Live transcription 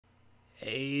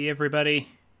Hey everybody,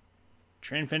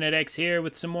 TrinfiniteX here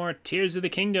with some more Tears of the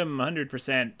Kingdom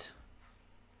 100%.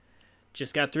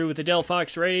 Just got through with the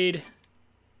Delphox raid.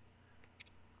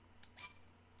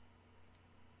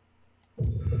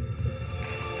 And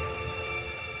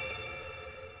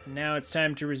now it's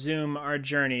time to resume our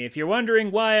journey. If you're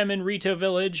wondering why I'm in Rito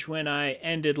Village when I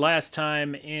ended last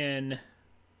time in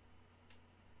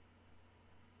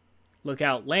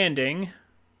Lookout Landing,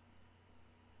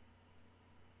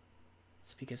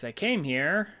 it's because I came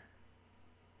here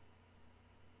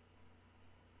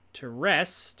to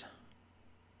rest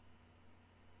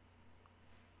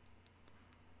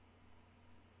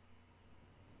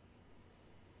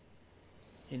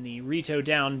in the Rito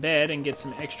down bed and get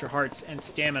some extra hearts and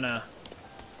stamina.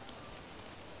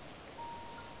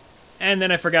 And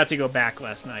then I forgot to go back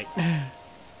last night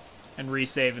and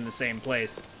resave in the same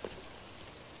place.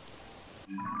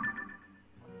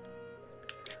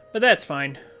 But that's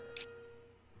fine.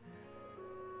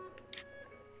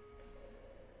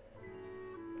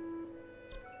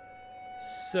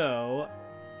 So,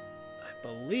 I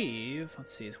believe,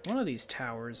 let's see, is one of these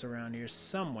towers around here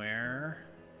somewhere?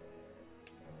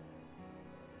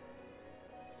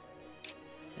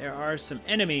 There are some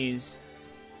enemies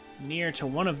near to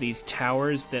one of these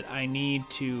towers that I need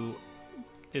to...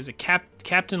 There's a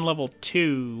Captain level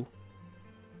 2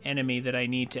 enemy that I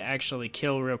need to actually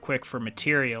kill real quick for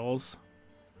materials.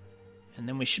 And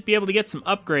then we should be able to get some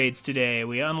upgrades today.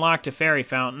 We unlocked a fairy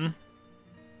fountain.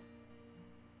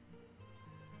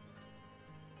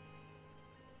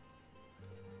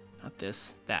 Not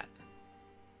this, that.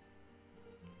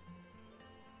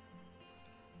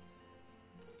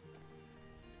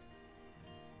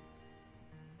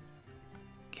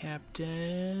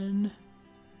 Captain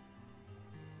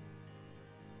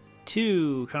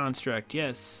 2 construct,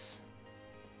 yes.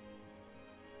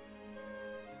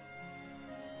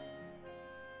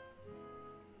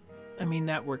 I mean,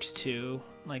 that works too.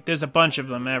 Like, there's a bunch of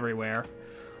them everywhere.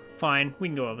 Fine, we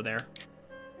can go over there.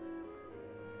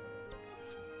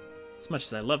 As much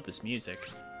as I love this music.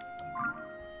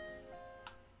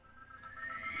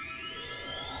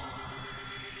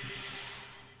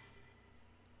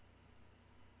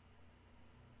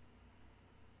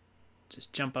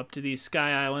 Just jump up to these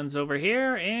sky islands over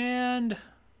here and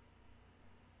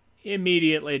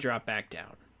immediately drop back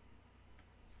down.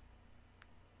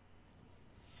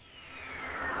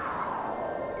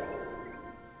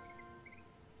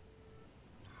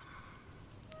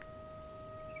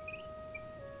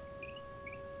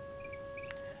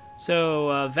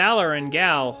 So, Valor and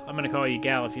Gal, I'm going to call you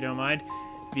Gal if you don't mind.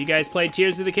 Have you guys played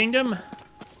Tears of the Kingdom?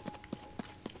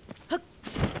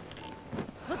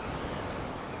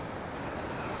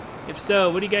 If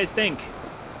so, what do you guys think?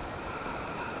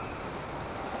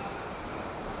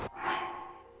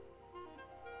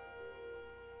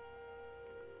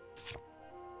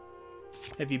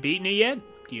 Have you beaten it yet?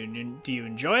 Do you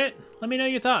enjoy it? Let me know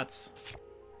your thoughts.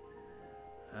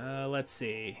 Let's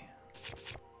see.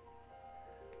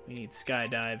 We need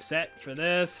skydive set for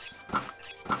this.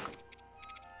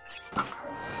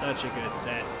 Such a good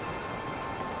set.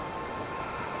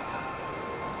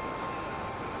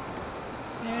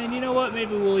 And you know what?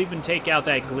 Maybe we'll even take out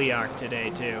that Gleeok today,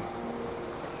 too.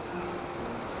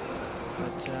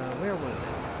 But, where was it?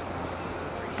 It's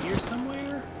over here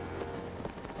somewhere?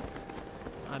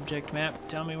 Object map,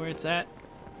 tell me where it's at.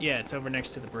 Yeah, it's over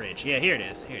next to the bridge. Yeah, here it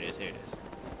is. Here it is. Here it is.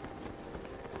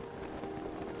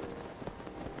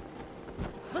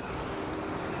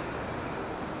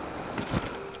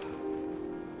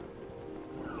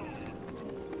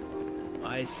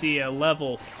 I see a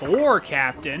level 4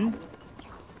 captain.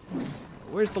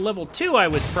 Where's the level 2 I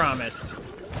was promised?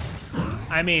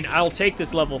 I mean, I'll take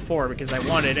this level 4 because I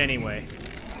want it anyway.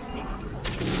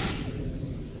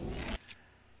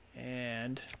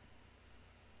 And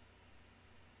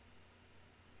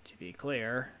to be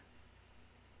clear,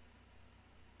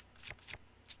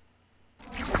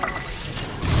 let's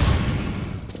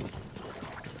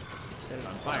set it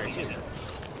on fire too then.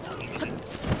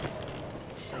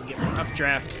 So I can get more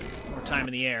updraft, more time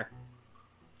in the air.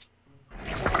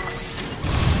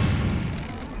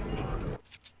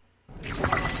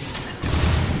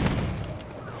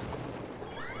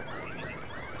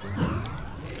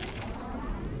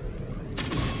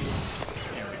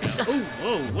 Oh,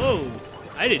 whoa, whoa.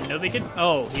 I didn't know they could...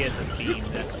 Oh, he has a beam,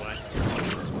 that's why.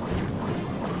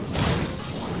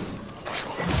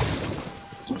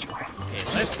 Okay,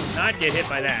 let's not get hit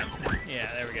by that.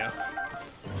 Yeah, there we go.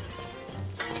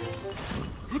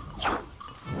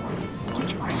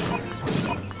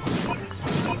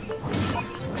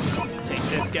 Take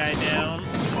this guy down.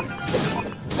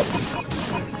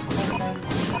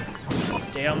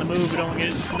 Stay on the move, but don't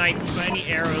get sniped by any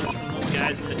arrows from those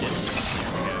guys in the distance.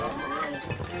 There we go.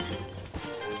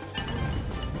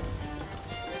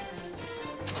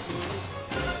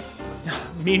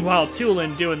 Meanwhile,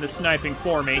 Tulin doing the sniping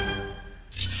for me.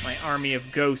 My army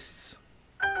of ghosts.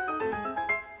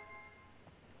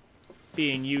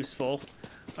 Being useful.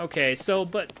 Okay, so,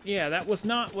 but, yeah, that was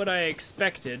not what I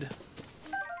expected.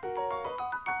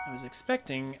 I was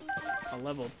expecting a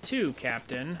level 2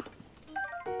 captain.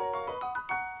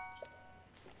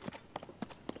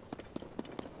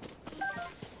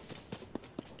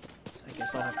 So I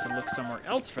guess I'll have to look somewhere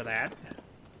else for that.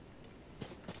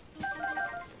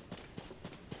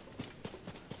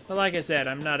 But like I said,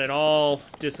 I'm not at all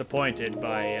disappointed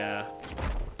by a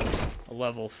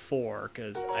level 4,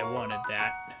 because I wanted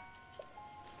that.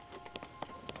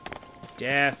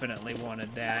 Definitely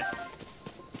wanted that.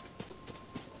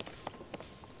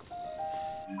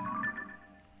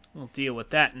 We'll deal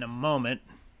with that in a moment.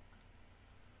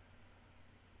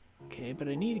 Okay, but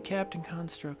I need a Captain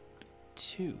Construct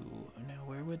 2. Now,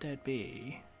 where would that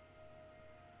be?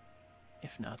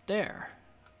 If not there.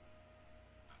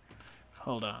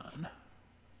 Hold on.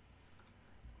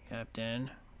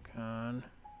 Captain Con.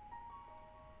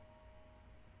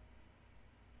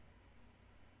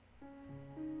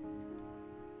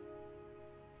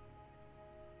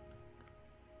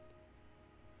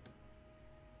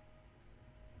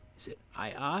 Is it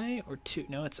II or 2?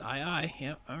 No, it's II.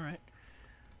 Yep, alright.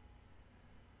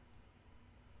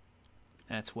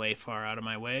 That's way far out of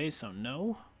my way, so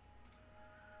no.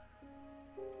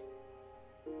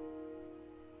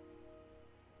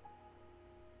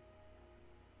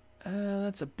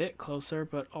 That's a bit closer,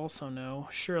 but also no.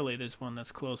 Surely there's one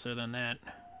that's closer than that.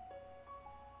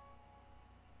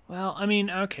 Well, I mean,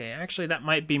 okay, actually that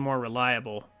might be more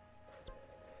reliable.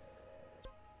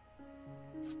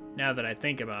 Now that I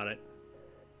think about it.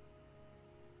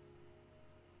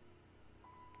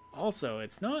 Also,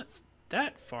 it's not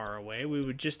that far away. We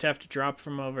would just have to drop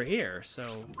from over here,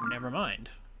 so never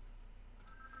mind.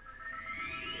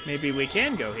 Maybe we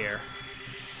can go here.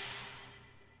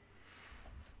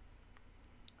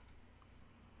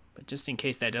 But just in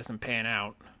case that doesn't pan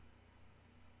out.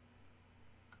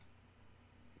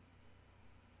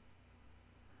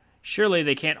 Surely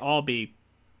they can't all be...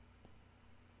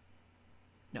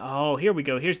 Oh, here we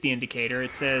go. Here's the indicator.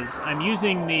 It says, I'm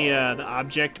using the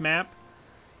object map.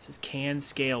 It says can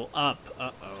scale up.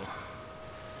 Uh-oh.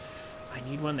 I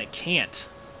need one that can't.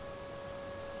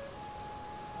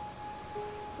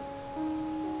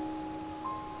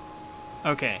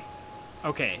 Okay.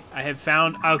 Okay, I have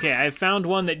found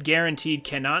one that guaranteed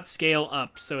cannot scale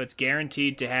up, so it's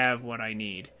guaranteed to have what I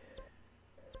need.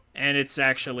 And it's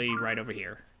actually right over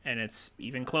here, and it's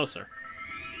even closer.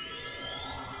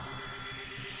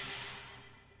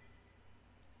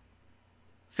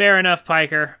 Fair enough,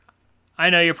 Piker. I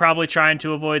know you're probably trying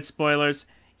to avoid spoilers.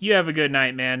 You have a good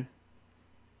night, man.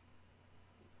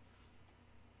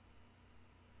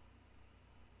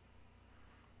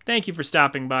 Thank you for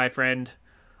stopping by, friend.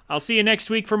 I'll see you next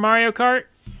week for Mario Kart.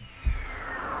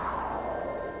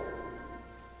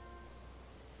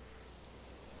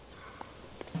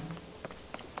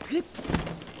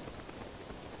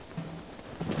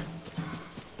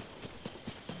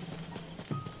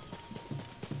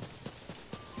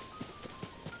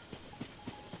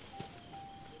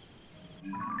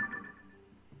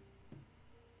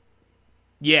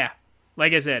 Yeah,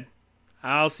 like I said,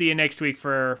 I'll see you next week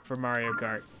for Mario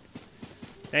Kart.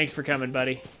 Thanks for coming,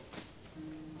 buddy.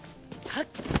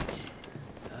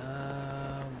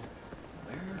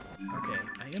 Where? Okay,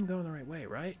 I am going the right way,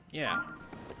 right? Yeah.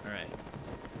 All right.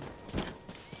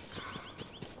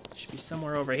 Should be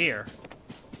somewhere over here.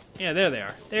 Yeah, there they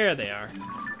are. There they are.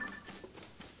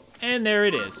 And there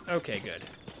it is. Okay, good.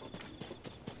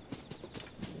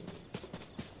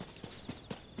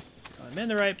 So I'm in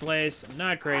the right place. I'm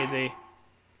not crazy.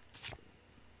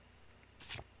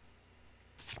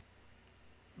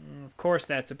 Of course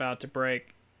that's about to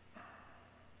break.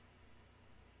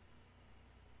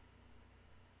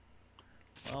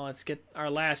 Well, let's get our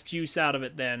last juice out of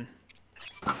it then.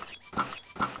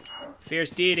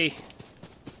 Fierce Deity.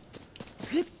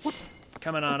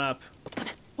 Coming on up.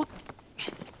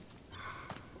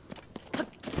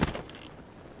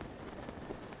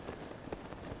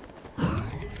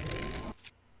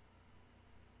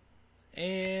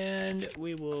 And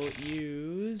we will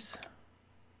use...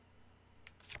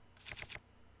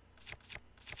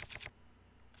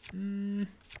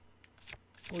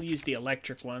 we'll use the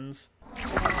electric ones, so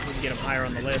we can get them higher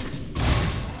on the list.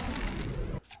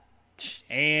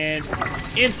 And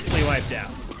instantly wiped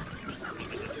out.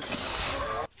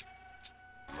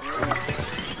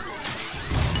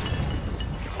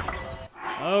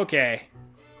 Okay.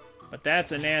 But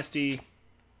that's a nasty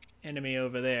enemy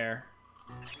over there.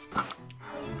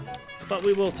 But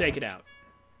we will take it out.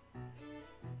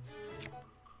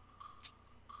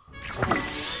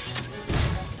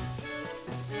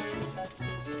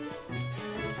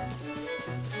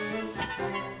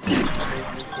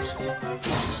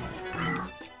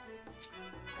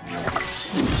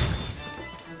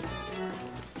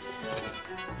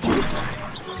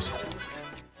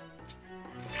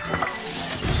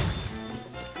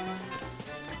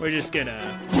 We're just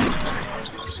gonna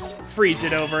freeze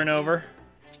it over and over.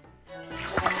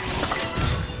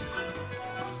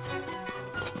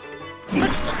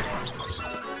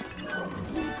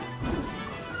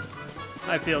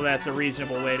 I feel that's a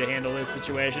reasonable way to handle this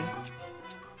situation.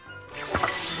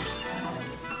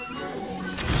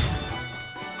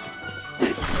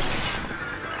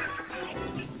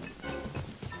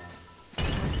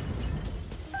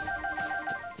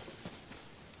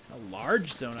 A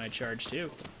large zonite charge, too.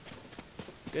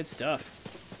 Good stuff.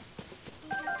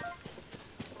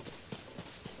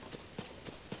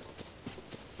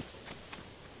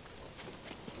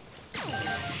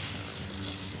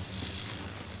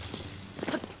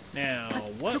 Now,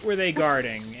 what were they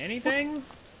guarding? Anything?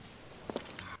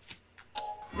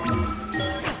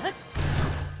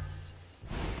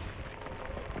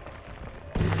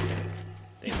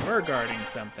 They were guarding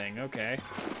something, okay.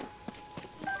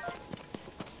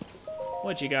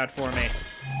 What you got for me?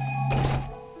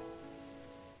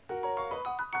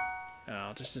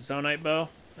 Oh, just a zonite bow?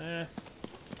 Eh.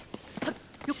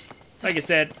 Like I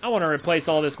said, I want to replace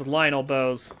all this with Lionel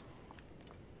bows.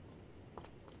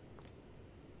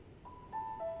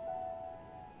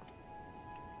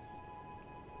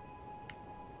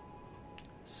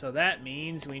 So that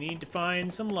means we need to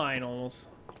find some Lionels.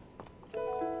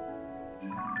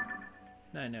 And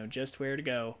I know just where to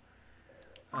go.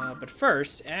 But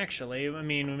first, actually, I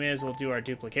mean, we may as well do our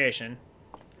duplication.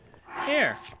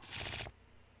 Here.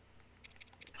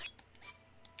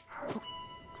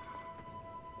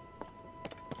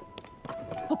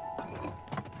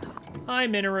 Hi,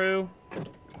 Minoru.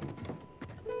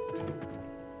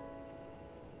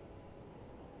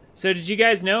 So did you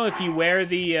guys know if you wear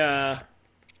the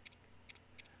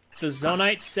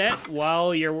Zonite set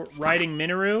while you're riding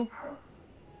Minoru,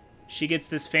 she gets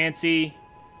this fancy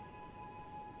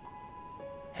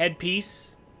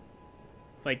headpiece,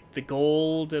 like the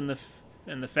gold and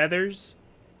the feathers.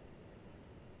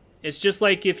 It's just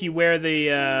like if you wear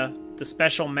the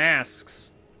special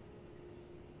masks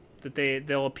that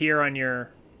they'll appear on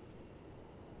your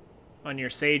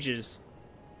sages.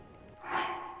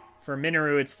 For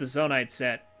Minoru, it's the Zonite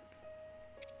set.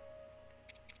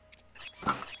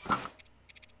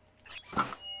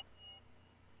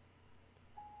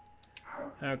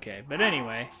 Okay, but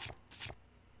anyway.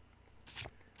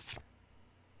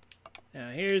 Now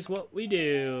here's what we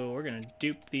do. We're gonna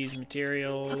dupe these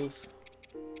materials.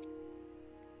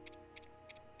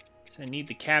 So I need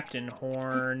the captain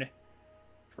horn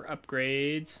for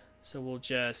upgrades. So we'll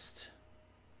just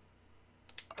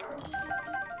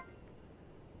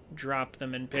drop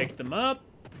them and pick them up.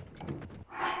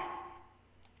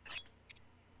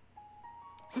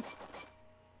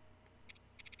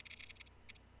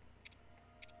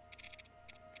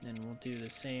 And we'll do the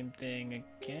same thing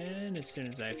again as soon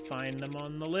as I find them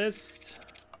on the list.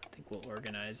 I think we'll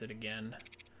organize it again,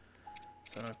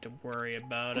 so I don't have to worry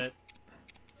about it.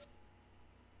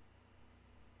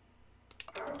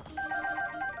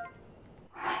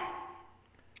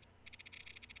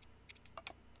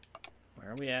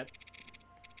 Where are we at?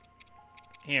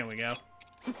 Here we go.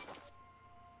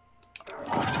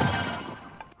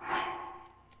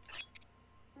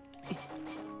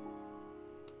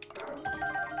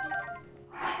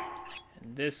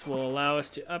 And this will allow us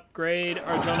to upgrade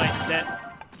our Zonite set.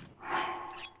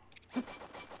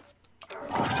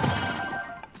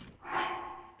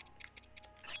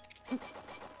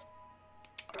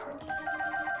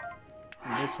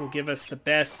 And this will give us the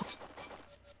best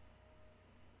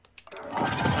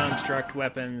construct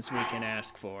weapons we can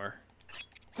ask for.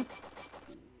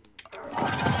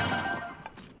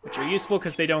 Which are useful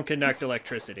because they don't conduct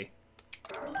electricity.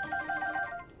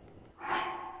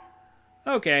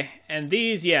 Okay, and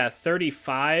these, yeah,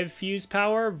 35 fuse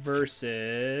power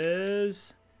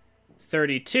versus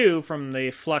 32 from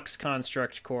the Flux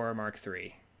Construct Core Mark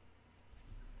III.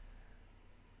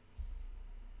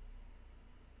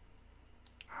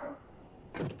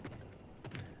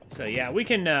 So yeah, we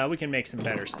can make some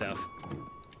better stuff.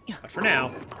 But for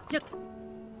now, let's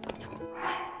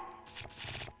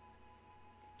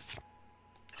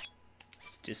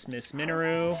dismiss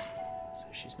Minoru, so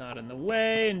she's not in the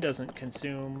way and doesn't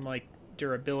consume like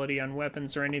durability on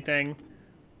weapons or anything.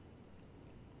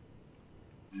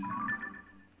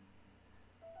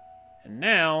 And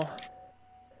now,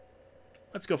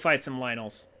 let's go fight some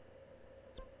Lynels.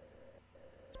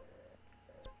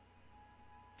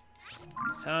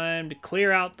 It's time to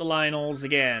clear out the Lynels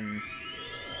again.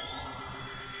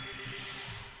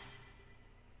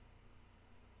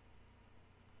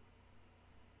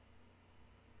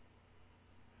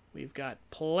 We've got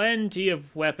plenty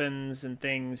of weapons and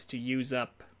things to use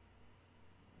up.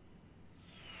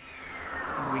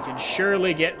 And we can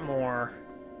surely get more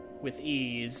with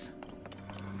ease.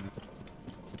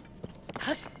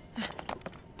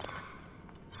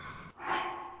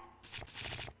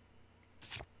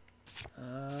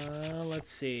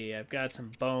 Let's see. I've got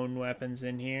some bone weapons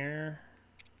in here.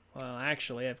 Well,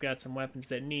 actually, I've got some weapons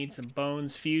that need some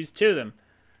bones fused to them.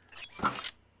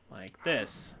 Like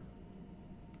this.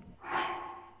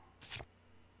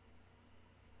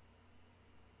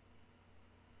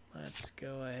 Let's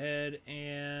go ahead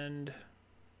and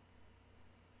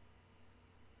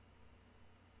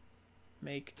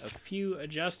make a few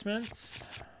adjustments.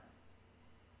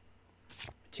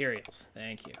 Materials,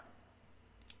 thank you.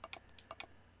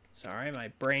 Sorry, my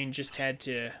brain just had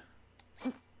to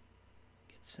get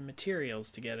some materials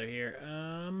together here.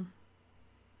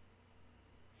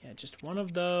 Yeah, just one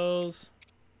of those.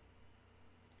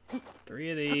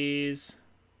 3 of these.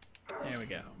 There we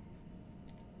go.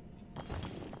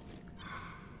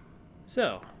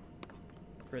 So,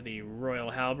 for the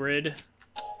Royal Halberd,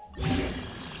 we'll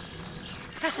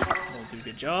do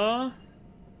the jaw.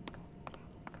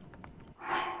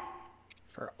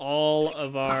 For all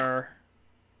of our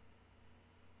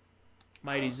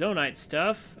Mighty Zonite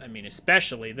stuff, I mean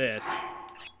especially this.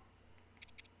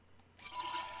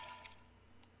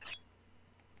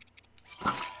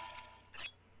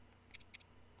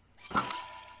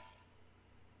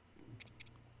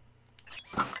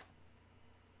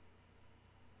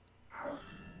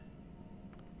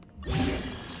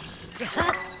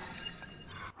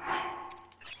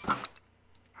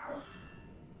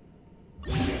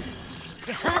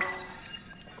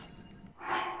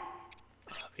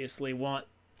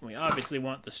 We obviously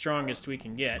want the strongest we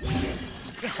can get.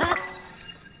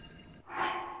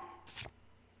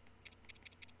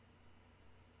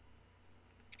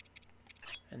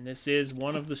 And this is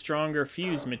one of the stronger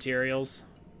fuse materials.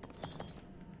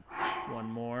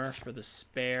 One more for the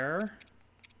spare.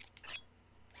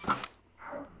 And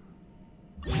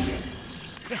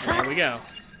there we go.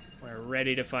 We're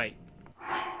ready to fight.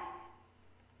 I'm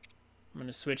going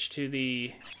to switch to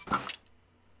the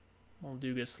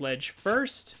Molduga Sledge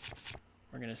first.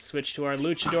 We're going to switch to our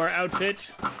Luchador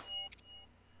outfit.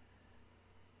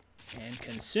 And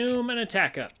consume an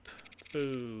attack up.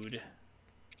 Food.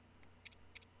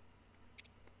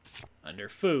 Under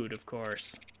food, of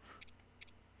course.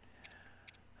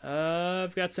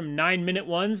 I've got some 9-minute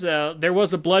ones. There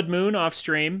was a Blood Moon off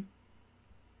stream.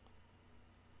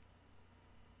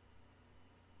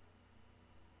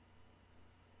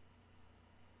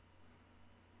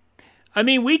 I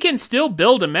mean, we can still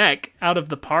build a mech out of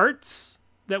the parts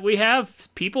that we have.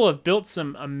 People have built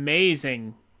some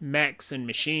amazing mechs and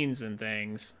machines and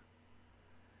things.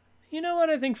 You know what?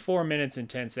 I think 4 minutes and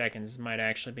 10 seconds might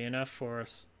actually be enough for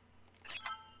us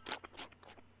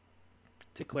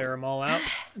to clear them all out.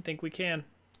 I think we can.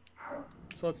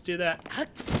 So let's do that.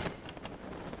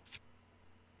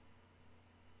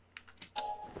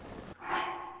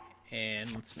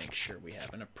 And let's make sure we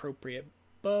have an appropriate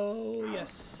bow,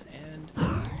 yes, and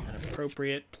an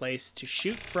appropriate place to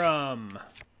shoot from.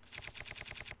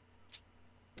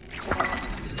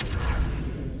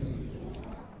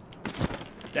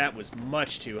 That was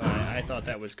much too high. I thought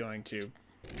that was going to.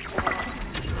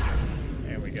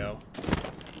 There we go.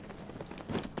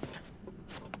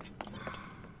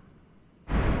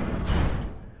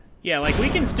 Yeah, like we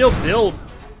can still build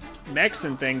mechs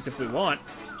and things if we want.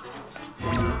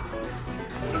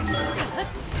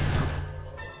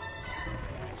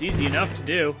 It's easy enough to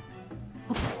do.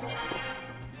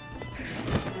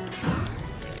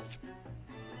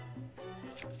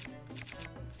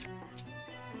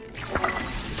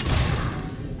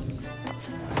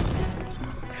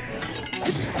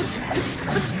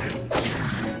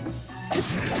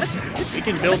 We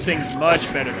can build things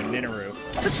much better than Minoru.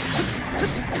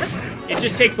 It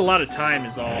just takes a lot of time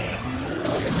is all.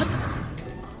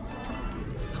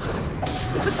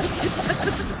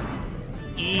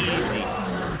 Easy.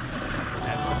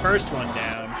 That's the first one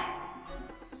down.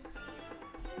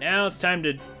 Now it's time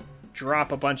to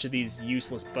drop a bunch of these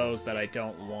useless bows that I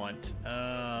don't want.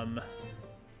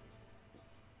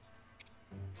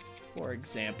 For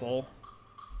example,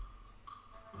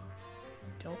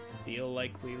 Don't feel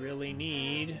like we really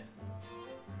need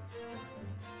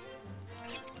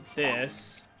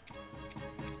this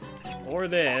or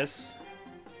this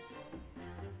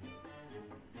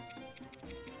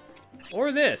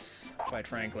or this, quite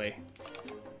frankly.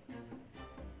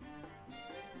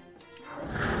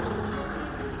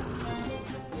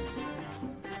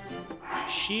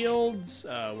 Shields,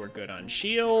 we're good on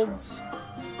shields.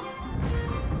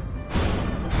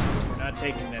 We're not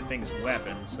taking that thing's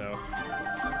weapon, so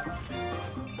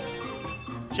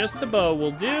just the bow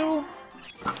will do.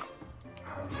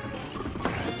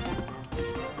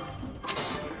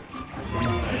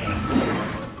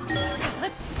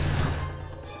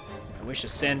 I wish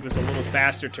Ascend was a little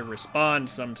faster to respond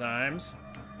sometimes.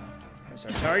 There's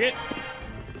our target.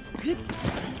 There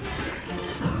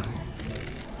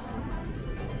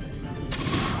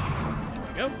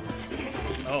we go.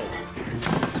 Oh.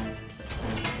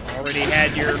 Already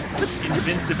had your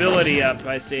invincibility up,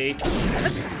 I see.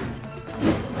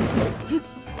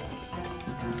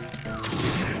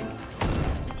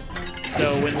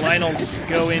 So when Lionels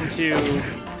go into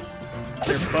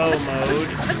their bow mode,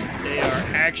 they are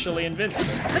actually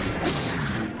invincible.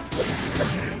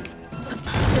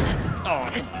 Oh,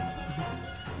 come on.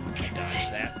 Dodge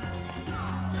that.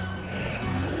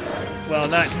 Well,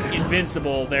 not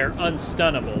invincible, they're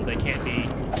unstunnable. They can't be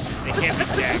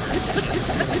staggered. It's just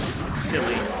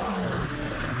silly.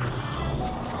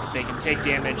 They can take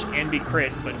damage and be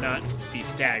crit, but not be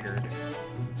staggered.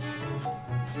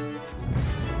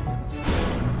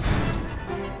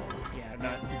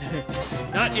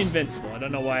 Not invincible. I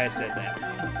don't know why I said that.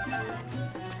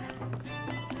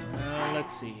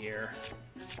 Let's see here.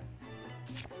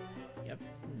 Yep,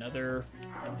 another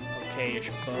okay-ish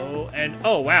bow. And,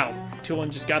 oh, wow. Tulin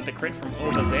just got the crit from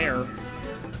over there.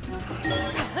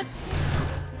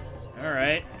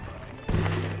 Alright.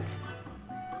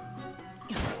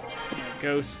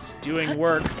 Ghosts doing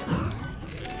work.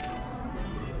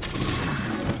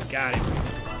 Got him.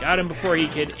 Got him before he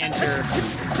could enter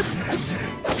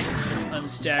his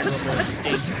unstaggerable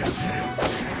state.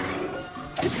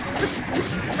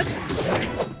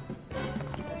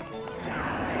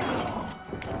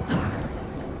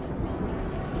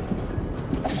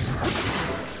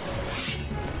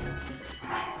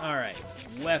 Alright,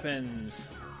 weapons.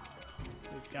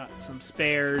 We've got some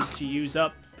spares to use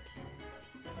up.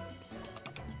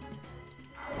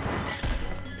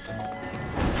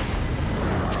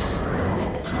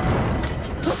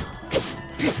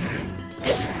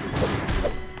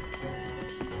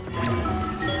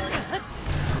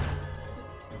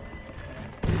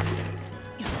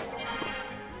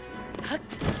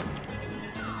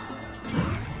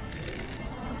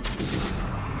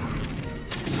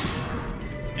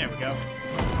 There we go.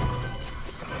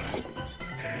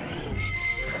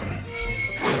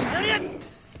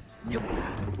 Yep.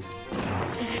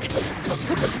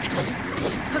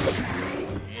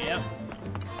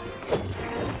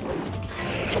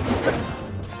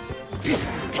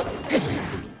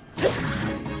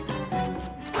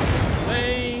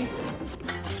 Way.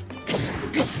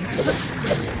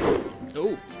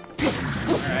 Oh.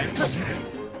 Alright.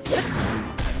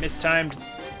 I mistimed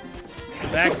the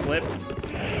backflip.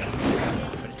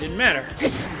 Didn't matter.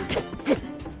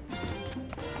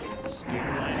 Spear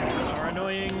lines are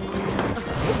annoying.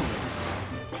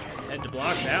 Had to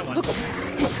block that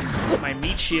one. My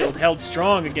meat shield held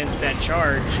strong against that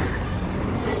charge.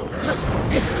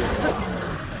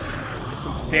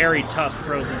 Some very tough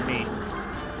frozen meat.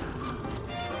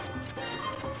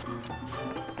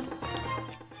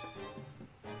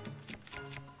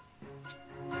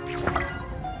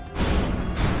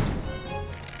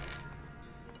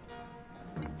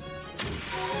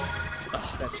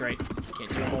 That's right. Can't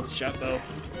do a multi-shot bow.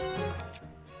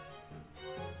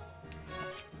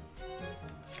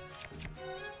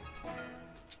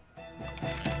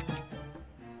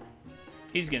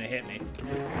 He's gonna hit me.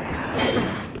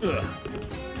 Ugh.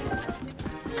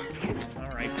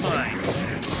 Alright, fine.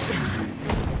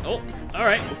 Oh,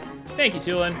 alright. Thank you,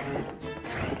 Tulin.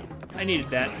 I needed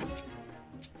that.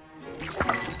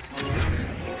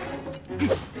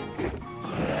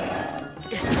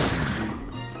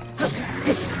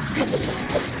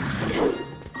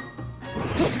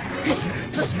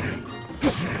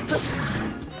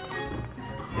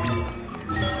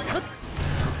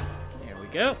 There we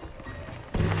go.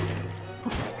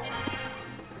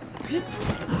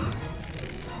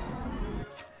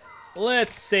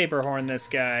 Let's Saberhorn this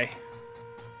guy.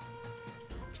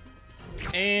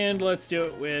 And let's do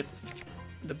it with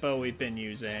the bow we've been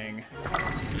using.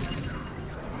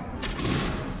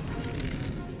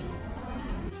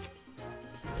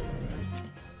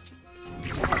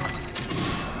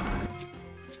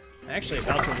 actually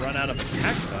about to run out of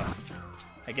attack buff.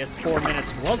 I guess 4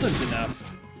 minutes wasn't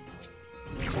enough.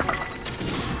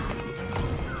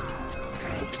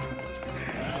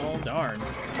 Well, darn.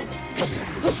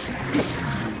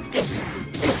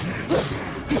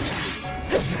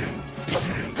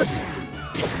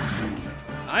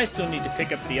 I still need to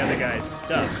pick up the other guy's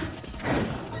stuff.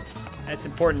 That's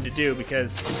important to do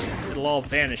because it'll all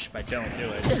vanish if I don't do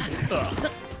it.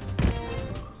 Ugh.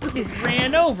 It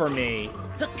ran over me.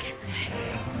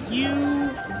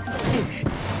 You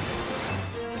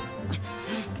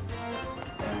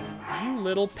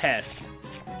little pest.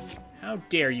 How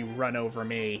dare you run over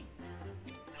me?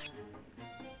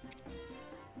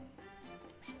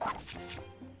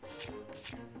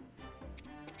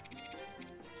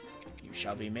 You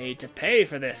shall be made to pay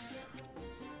for this.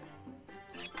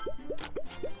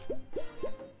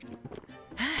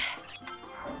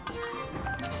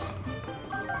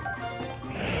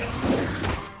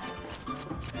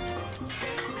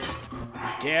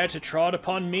 Dare to trod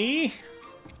upon me?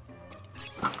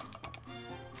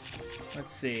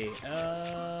 Let's see.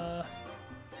 Yeah,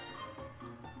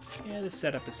 this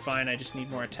setup is fine. I just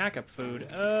need more attack up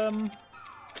food.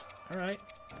 Alright.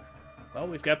 Well,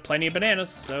 we've got plenty of bananas,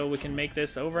 so we can make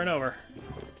this over and over.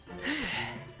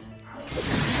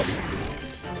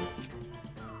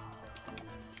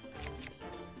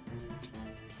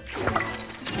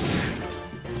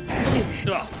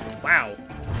 Oh, wow.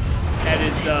 That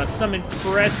is some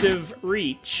impressive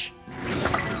reach.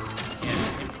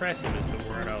 Yes, impressive is the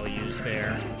word I'll use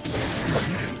there.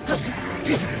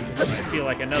 I feel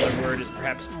like another word is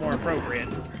perhaps more appropriate.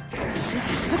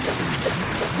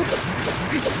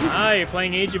 Ah, you're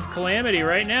playing Age of Calamity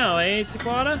right now, eh,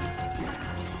 Sequata?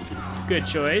 Good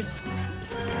choice.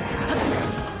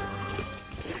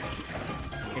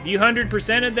 Have you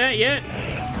 100%ed that yet?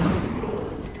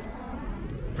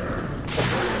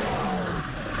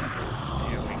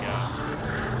 Here we go.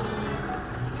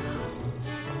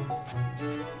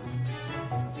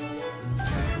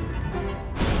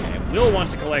 Okay, we'll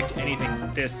want to collect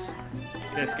anything this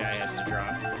guy has to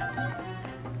drop.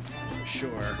 For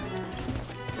sure.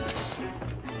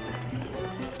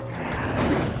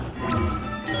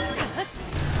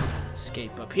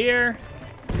 Escape up here.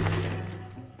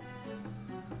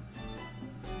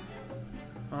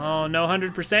 Oh, no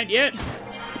 100% yet?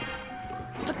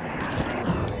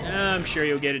 I'm sure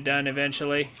you'll get it done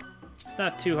eventually. It's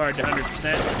not too hard to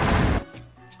 100%.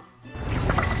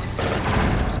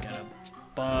 Just gonna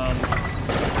bomb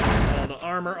all the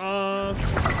armor off.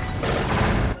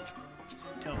 So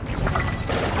we don't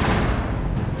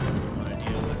want to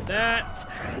deal with that.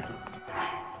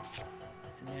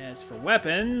 And as for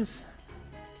weapons,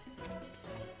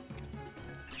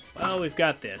 well, we've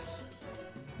got this.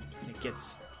 It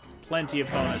gets plenty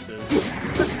of bonuses. So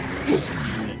let's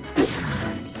use it.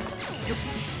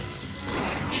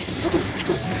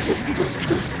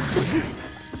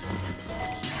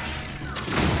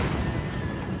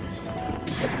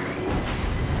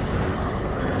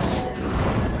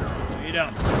 No, you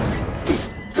don't.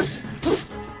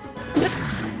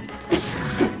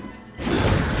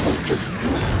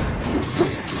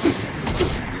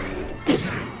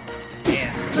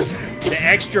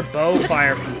 Extra bow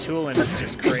fire from Tulin is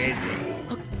just crazy.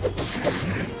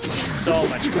 So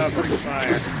much covering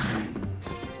fire.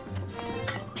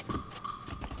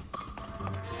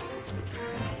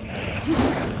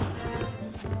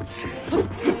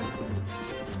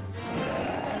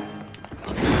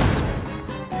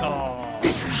 Oh,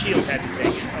 shield had to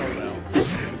take it. Oh well.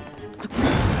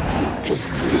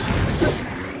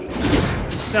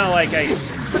 It's not like I'm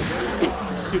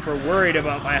super worried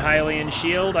about my Hylian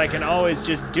shield. I can always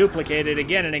just duplicate it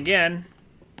again and again.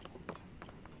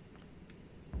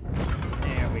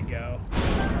 There we go.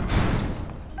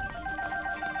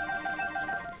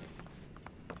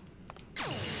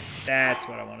 That's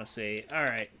what I want to see.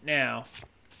 Alright, now.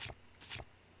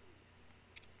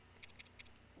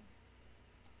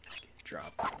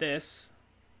 Drop this.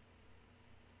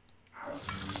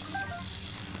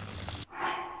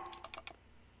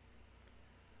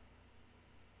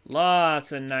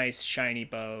 Lots of nice shiny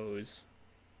bows.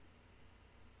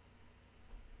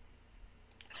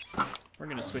 We're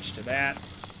gonna switch to that.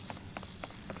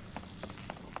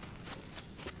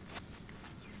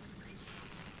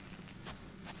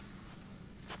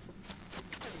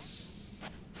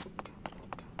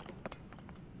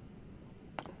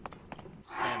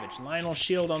 Savage Lionel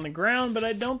shield on the ground, but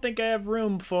I don't think I have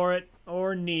room for it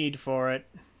or need for it.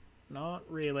 Not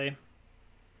really.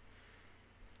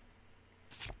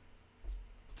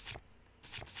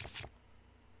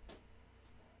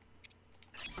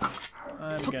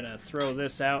 I'm gonna throw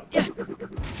this out. So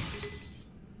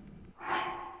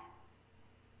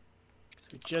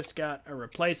we just got a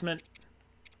replacement.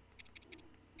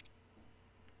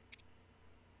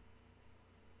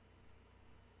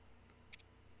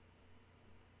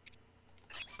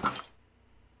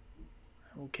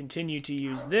 We'll continue to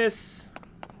use this.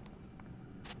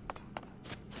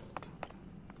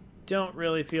 Don't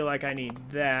really feel like I need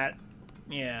that.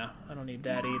 Yeah, I don't need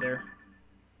that either.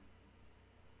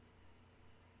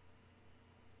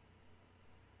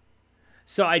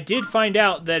 So I did find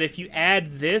out that if you add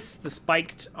this, the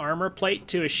spiked armor plate,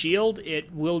 to a shield,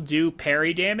 it will do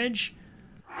parry damage.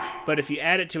 But if you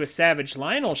add it to a Savage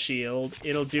Lionel shield,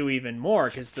 it'll do even more,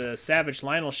 because the Savage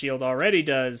Lionel shield already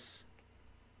does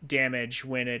damage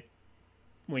when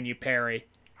you parry.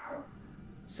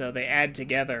 So they add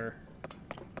together.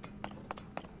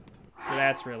 So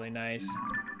that's really nice.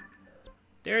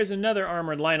 There's another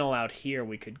armored Lionel out here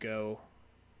we could go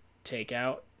take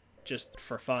out, just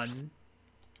for fun.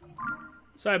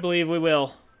 So I believe we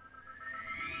will.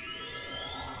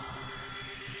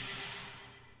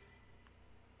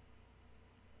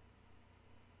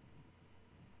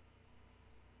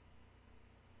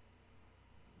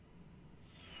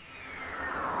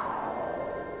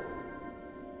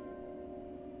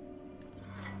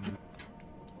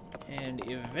 And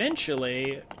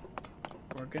eventually,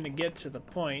 we're going to get to the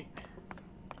point.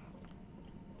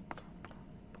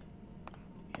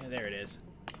 Yeah, there it is.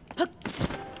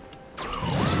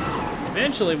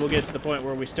 Eventually, we'll get to the point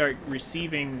where we start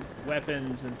receiving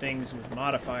weapons and things with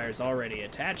modifiers already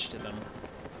attached to them.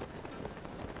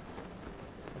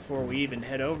 Before we even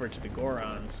head over to the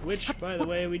Gorons, which, by the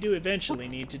way, we do eventually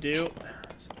need to do.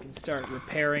 So we can start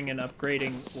repairing and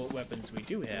upgrading what weapons we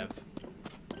do have.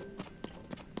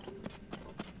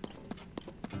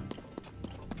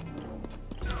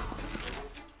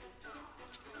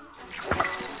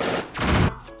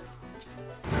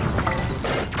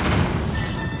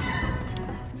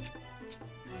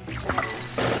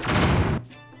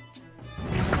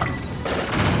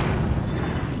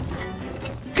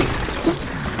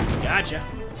 Gotcha.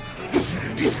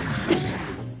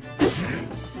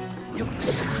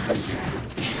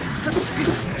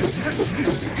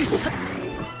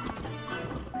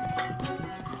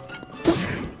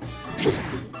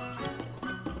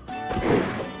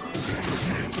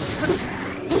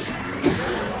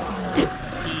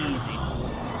 Easy.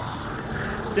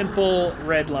 Simple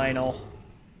red Lionel.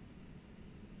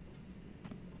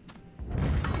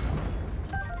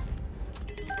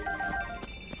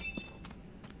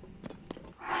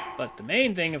 But the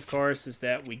main thing, of course, is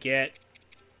that we get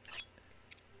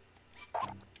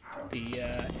the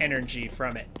energy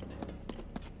from it.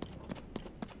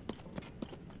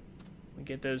 We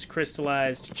get those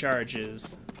crystallized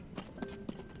charges.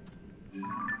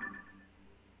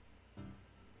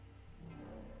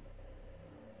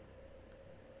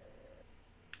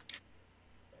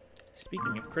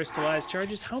 Speaking of crystallized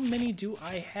charges, how many do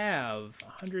I have?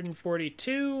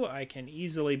 142. I can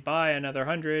easily buy another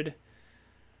 100.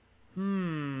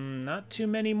 Not too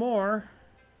many more.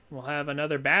 We'll have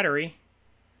another battery.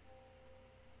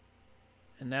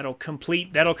 And that'll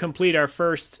complete our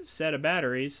first set of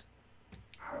batteries.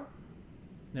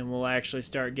 Then we'll actually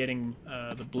start getting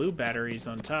the blue batteries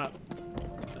on top.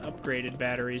 The upgraded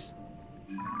batteries.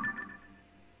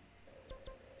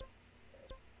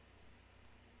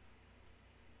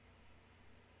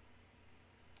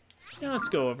 Now let's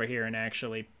go over here and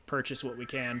actually purchase what we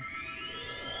can.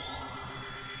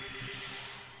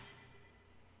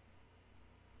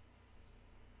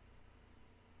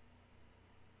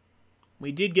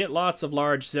 We did get lots of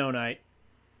large Zonite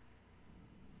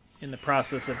in the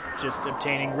process of just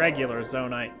obtaining regular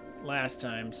Zonite last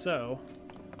time, so...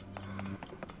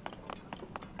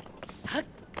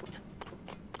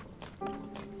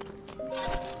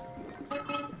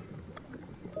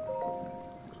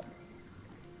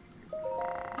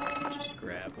 Just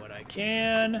grab what I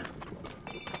can.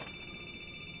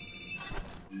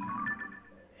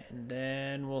 And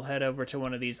then we'll head over to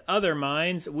one of these other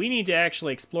mines. We need to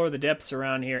actually explore the depths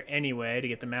around here anyway to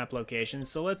get the map locations,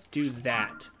 so let's do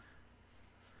that.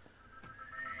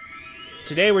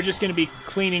 Today we're just going to be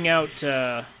cleaning out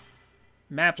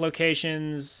map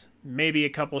locations, maybe a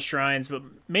couple shrines, but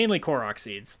mainly Korok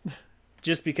seeds.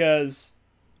 Just because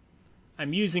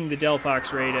I'm using the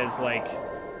Delphox raid as, like,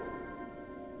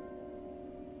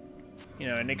 you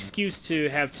know, an excuse to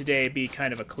have today be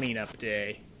kind of a cleanup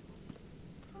day.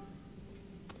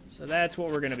 So that's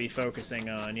what we're going to be focusing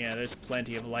on. Yeah, there's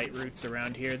plenty of light roots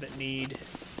around here that need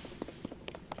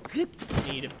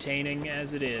obtaining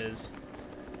as it is.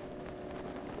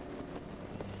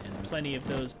 And plenty of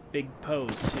those big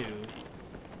Poes, too.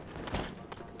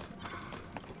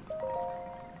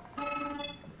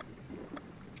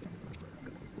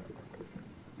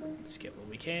 Let's get what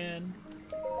we can.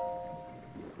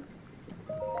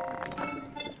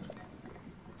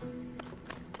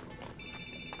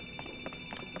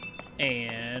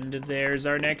 And there's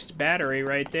our next battery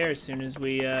right there as soon as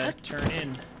we turn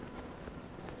in.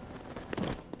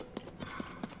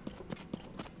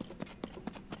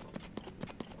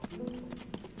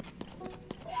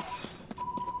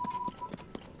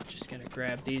 Just gonna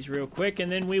grab these real quick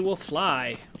and then we will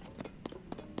fly.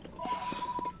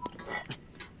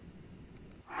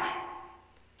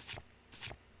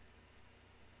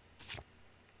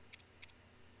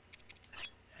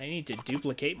 I need to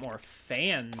duplicate more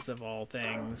fans, of all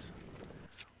things.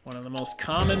 One of the most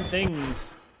common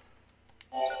things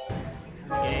in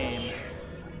the game.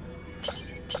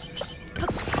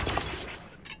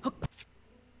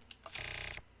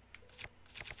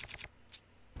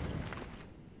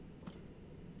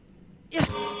 Yeah.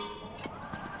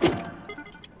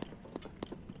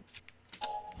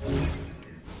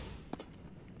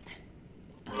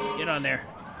 Get on there.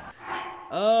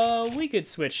 We could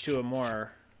switch to a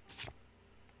more...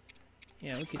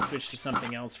 Yeah, we could switch to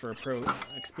something else for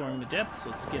exploring the depths.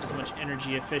 Let's get as much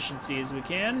energy efficiency as we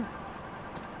can.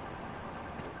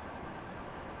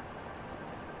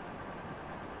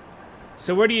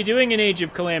 So what are you doing in Age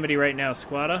of Calamity right now,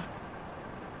 Squatta?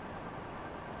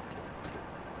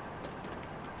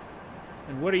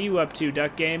 And what are you up to,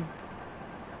 Duck Game?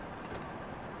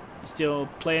 You still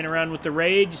playing around with the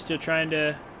raid? You still trying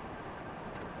to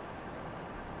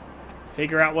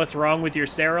figure out what's wrong with your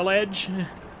Sarah-ledge?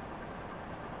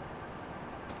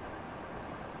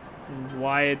 And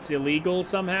why it's illegal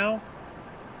somehow?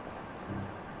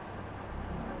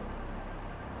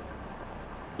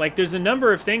 Like, there's a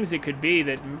number of things it could be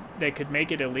that could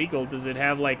make it illegal. Does it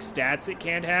have, like, stats it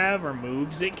can't have or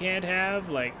moves it can't have?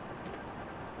 Like...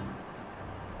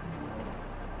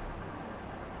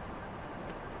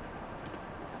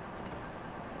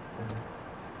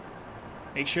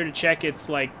 Make sure to check its,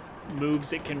 like,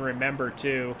 moves it can remember,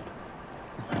 too.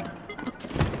 I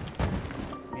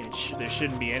mean, there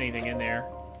shouldn't be anything in there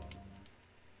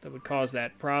that would cause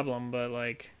that problem, but,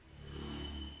 like...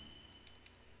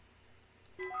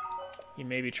 You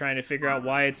may be trying to figure out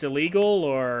why it's illegal,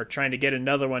 or trying to get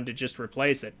another one to just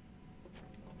replace it.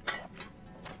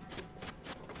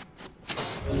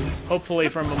 Hopefully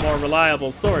from a more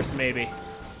reliable source, maybe.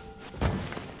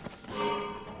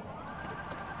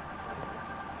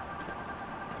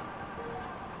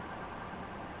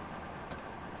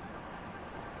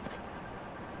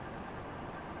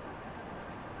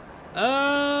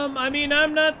 I mean,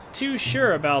 I'm not too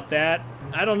sure about that.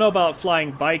 I don't know about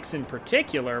flying bikes in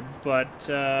particular, but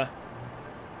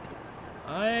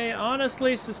I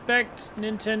honestly suspect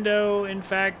Nintendo, in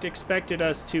fact, expected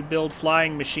us to build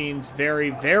flying machines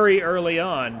very, very early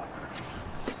on,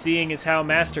 seeing as how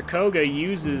Master Koga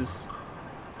uses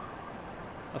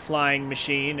a flying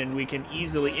machine, and we can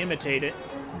easily imitate it.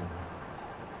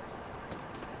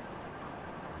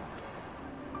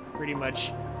 Pretty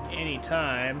much any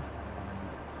time.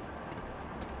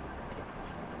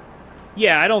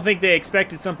 Yeah, I don't think they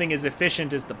expected something as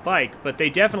efficient as the bike, but they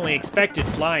definitely expected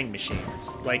flying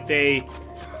machines. Like, they've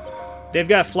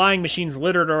got flying machines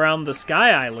littered around the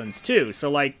Sky Islands, too. So,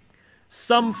 like,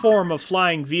 some form of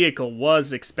flying vehicle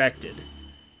was expected.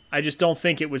 I just don't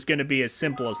think it was going to be as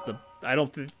simple as the... I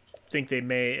don't think they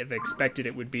may have expected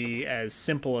it would be as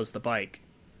simple as the bike.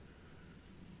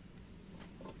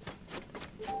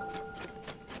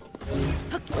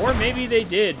 Or maybe they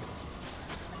did.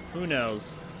 Who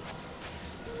knows?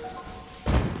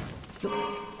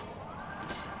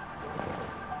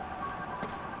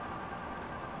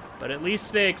 But at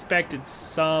least they expected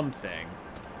something.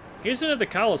 Here's another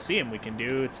Coliseum we can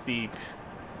do. It's the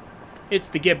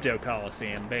Gibdo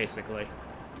Coliseum, basically.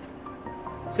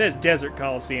 It says Desert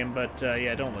Coliseum, but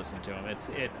yeah, don't listen to him. It's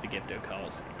the Gibdo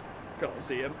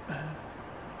Coliseum.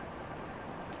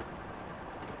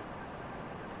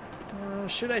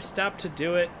 Should I stop to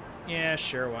do it? Yeah,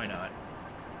 sure, why not?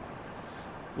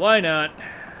 Why not?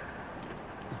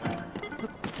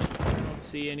 I don't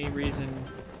see any reason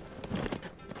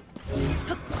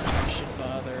I should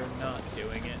bother not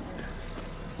doing it.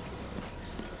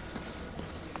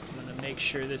 I'm gonna make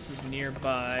sure this is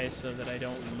nearby so that I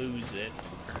don't lose it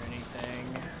or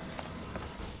anything.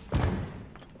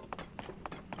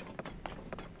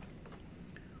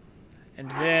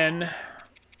 And then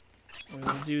we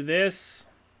will do this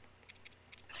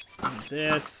and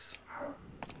this.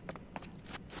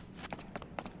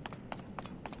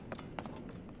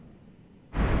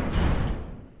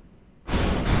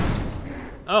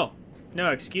 Oh,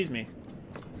 no, excuse me.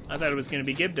 I thought it was going to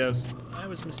be Gibdos. I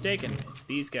was mistaken. It's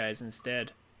these guys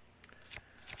instead.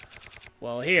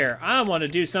 Well, here, I want to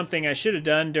do something I should have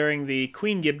done during the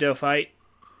Queen Gibdo fight.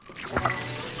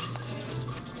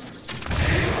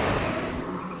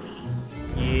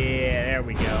 Yeah, there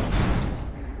we go.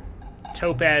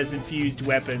 Topaz-infused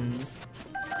weapons.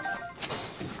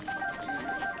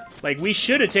 Like, we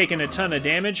should have taken a ton of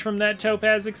damage from that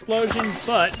Topaz explosion,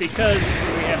 but because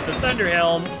we have the Thunder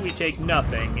Helm, we take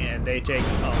nothing, and they take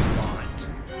a lot.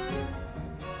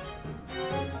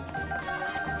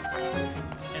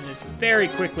 And this very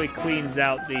quickly cleans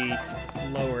out the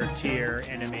lower tier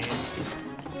enemies.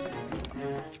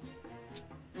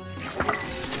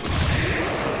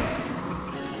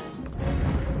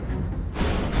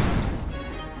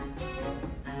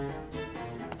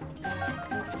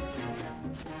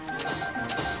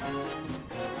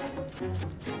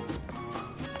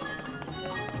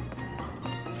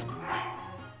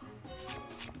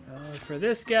 For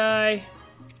this guy.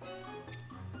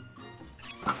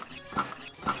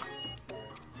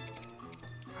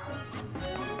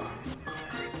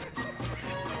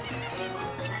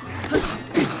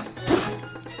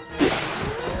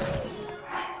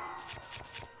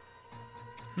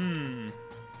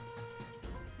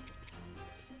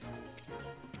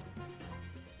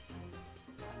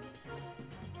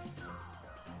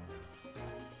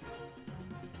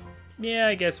 Yeah,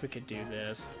 I guess we could do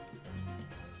this.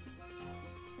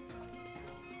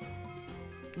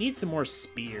 Need some more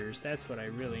spears. That's what I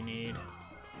really need.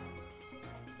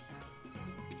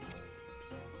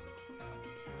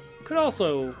 Could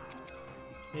also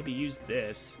maybe use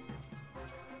this.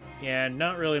 Yeah,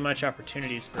 not really much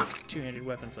opportunities for two-handed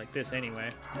weapons like this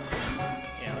anyway.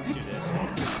 Yeah, let's do this.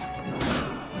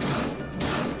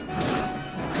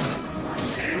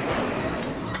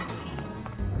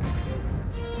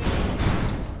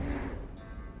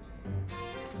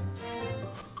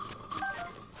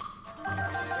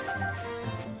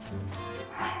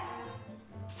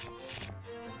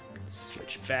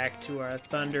 Switch back to our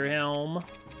Thunder Helm.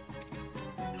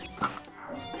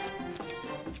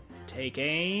 Take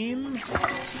aim.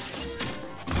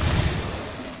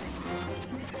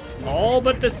 All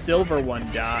but the silver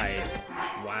one died.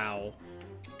 Wow.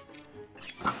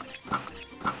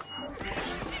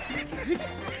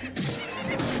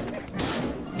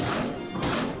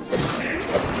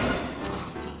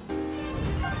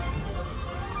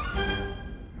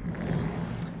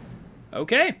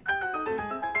 Okay.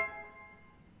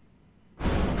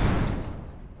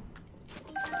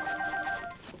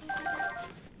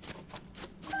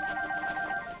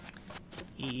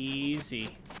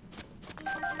 Easy.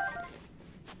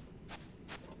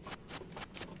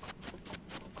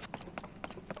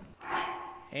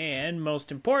 And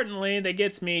most importantly, that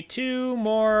gets me 2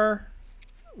 more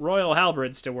Royal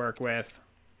Halberds to work with.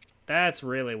 That's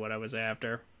really what I was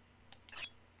after.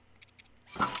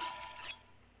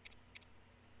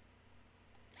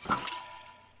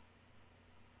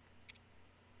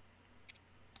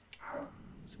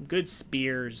 Some good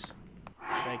spears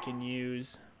that I can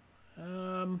use.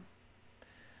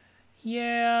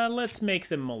 Yeah, let's make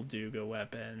them Molduga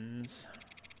weapons.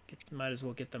 Might as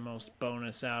well get the most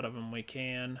bonus out of them we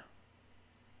can.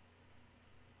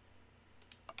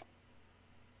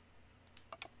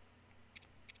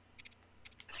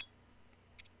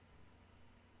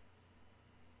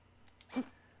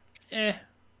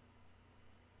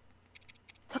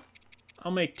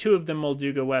 I'll make 2 of them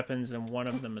Molduga weapons and 1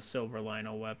 of them a Silver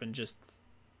Lino weapon, just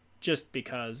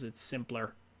because it's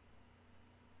simpler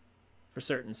for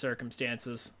certain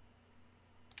circumstances.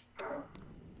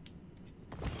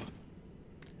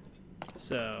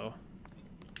 So.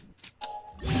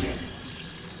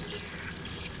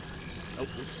 Oh,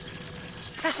 oops.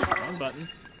 Wrong button.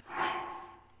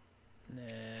 And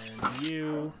then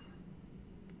you.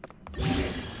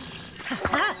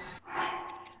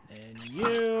 And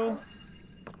you.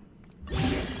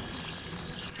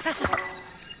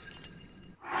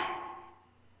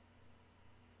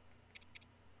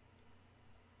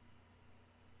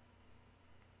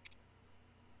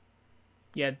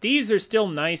 Yeah, these are still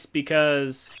nice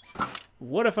because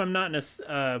what if I'm not in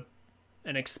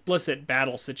an explicit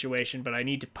battle situation, but I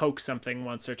need to poke something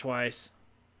once or twice?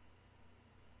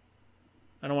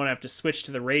 I don't want to have to switch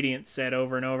to the Radiant set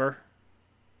over and over.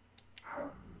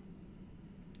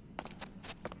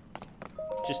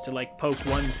 Just to, like, poke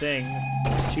one thing,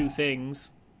 2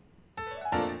 things.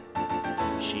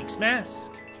 Sheik's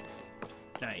Mask.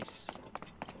 Nice.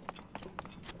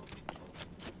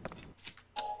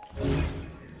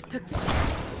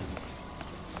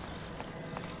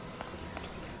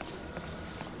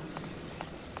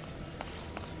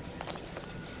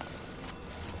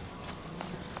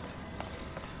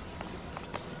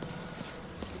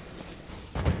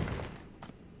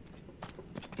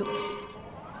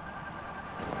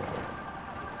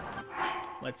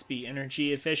 Let's be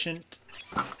energy efficient.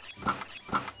 I'm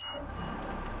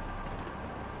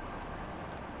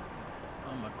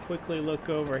gonna quickly look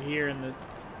over here in the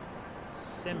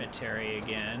cemetery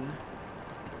again.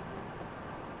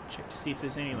 Check to see if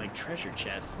there's any, like, treasure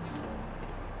chests.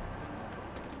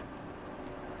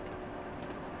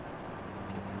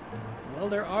 Well,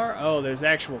 there are. Oh, there's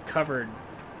actual covered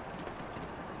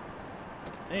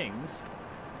things.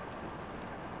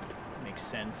 Makes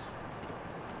sense.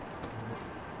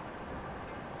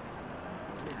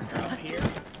 Drop here.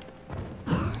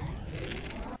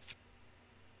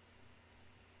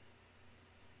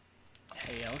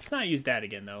 Hey, let's not use that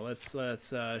again, though. Let's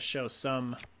show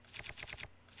some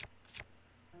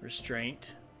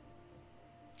restraint.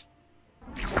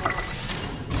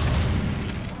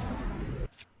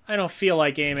 I don't feel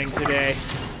like aiming today.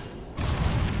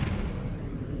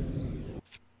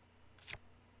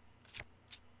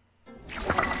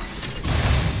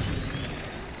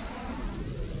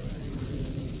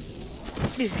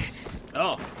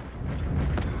 Oh.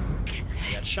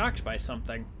 I got shocked by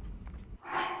something.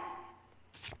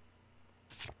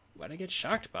 What'd I get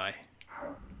shocked by?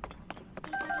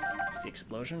 Is the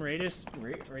explosion radius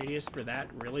for that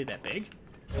really that big?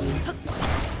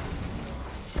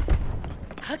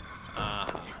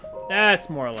 That's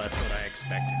more or less what I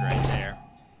expected right there.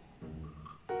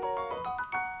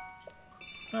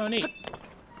 Oh, neat.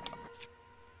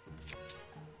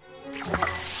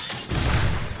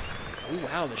 Oh,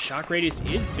 wow, the shock radius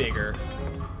is bigger.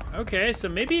 Okay, so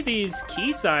maybe these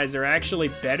key size are actually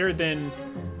better than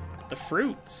the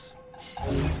fruits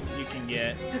you can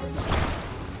get.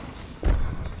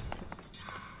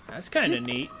 That's kind of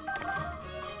neat.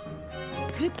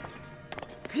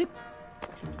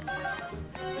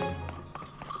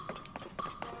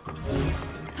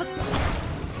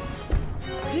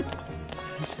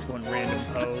 Just one random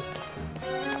Poe.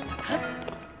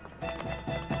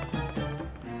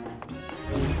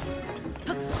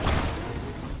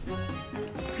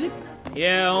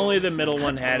 Yeah, only the middle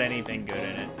one had anything good in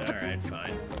it. Alright,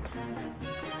 fine.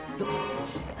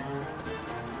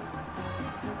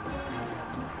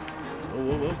 Whoa,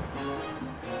 whoa, whoa.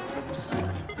 Oops.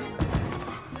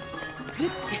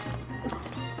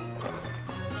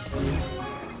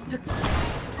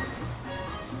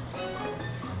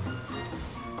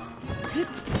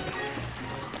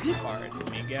 Pardon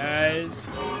me, guys.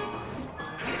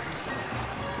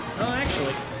 Oh,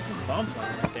 actually, there's a bomb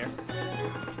flying right there.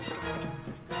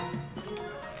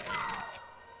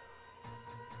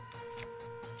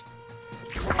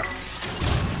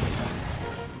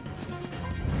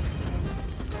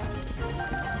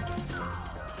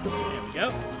 There we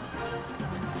go.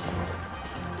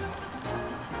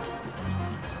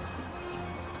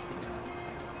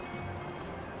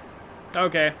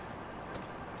 Okay.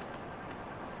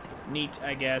 Neat,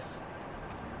 I guess.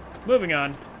 Moving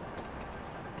on.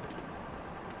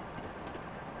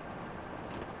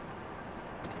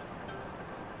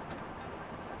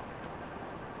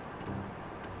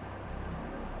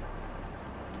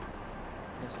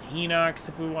 There's an Hinox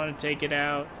if we want to take it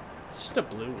out. It's just a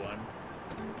blue one.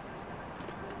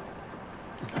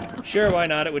 Sure, why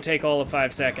not? It would take all of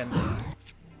 5 seconds.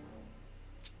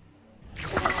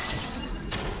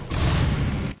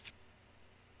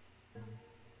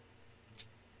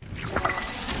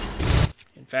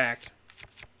 In fact.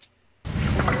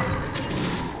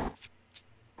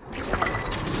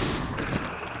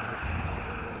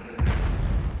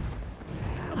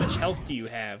 How much health do you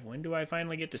have? When do I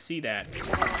finally get to see that?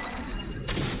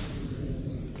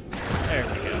 There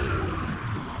we go.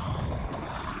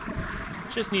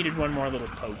 Just needed one more little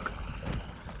poke.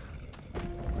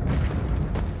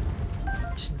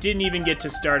 Just didn't even get to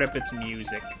start up its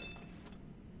music.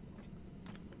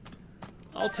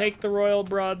 I'll take the Royal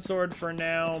Broadsword for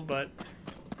now, but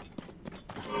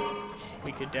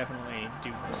we could definitely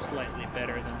do slightly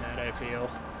better than that, I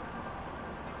feel.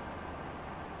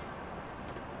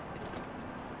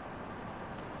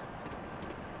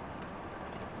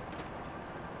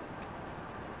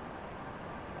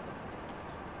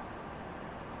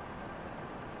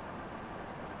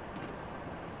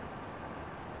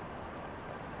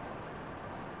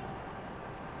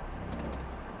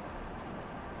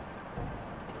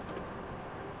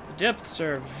 Depths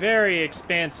are very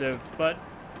expansive, but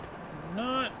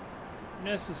not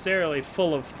necessarily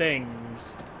full of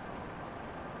things.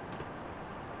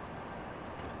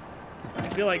 I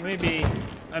feel like maybe...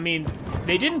 I mean,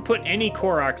 they didn't put any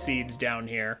Korok seeds down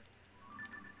here.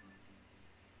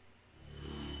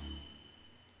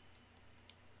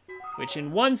 Which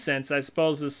in one sense, I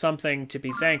suppose, is something to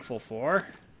be thankful for.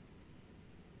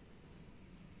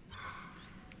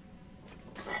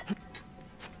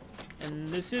 And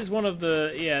this is one of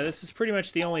the... Yeah, this is pretty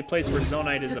much the only place where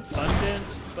Zonite is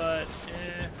abundant, but...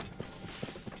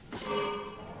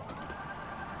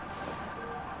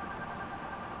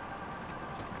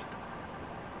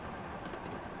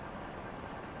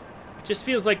 Just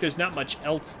feels like there's not much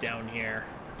else down here.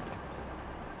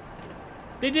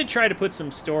 They did try to put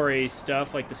some story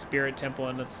stuff, like the Spirit Temple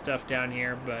and the stuff down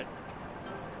here, but...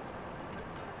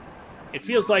 It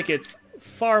feels like it's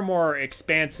far more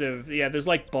expansive. Yeah, there's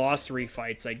like boss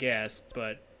refights, I guess,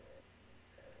 but...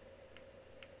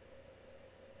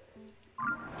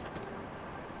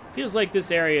 Feels like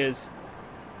this area is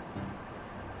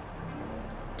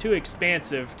too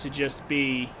expansive to just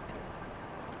be...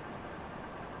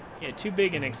 Yeah, too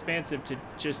big and expansive to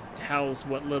just house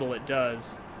what little it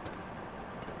does.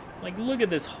 Like, look at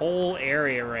this whole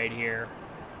area right here.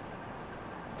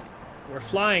 We're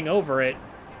flying over it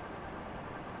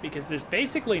because there's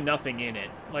basically nothing in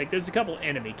it. Like, there's a couple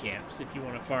enemy camps if you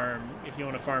want to farm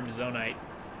Zonite.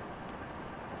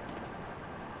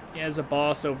 Yeah, there's a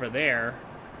boss over there,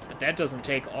 but that doesn't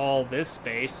take all this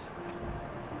space.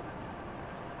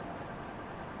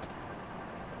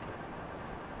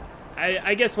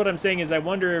 I guess what I'm saying is I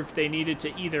wonder if they needed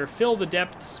to either fill the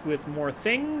depths with more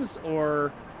things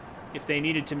or if they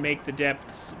needed to make the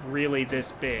depths really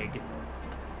this big.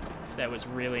 If that was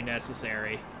really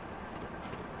necessary.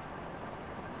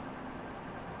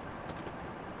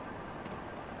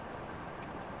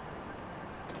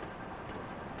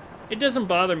 It doesn't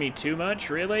bother me too much,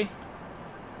 really.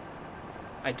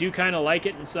 I do kind of like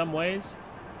it in some ways.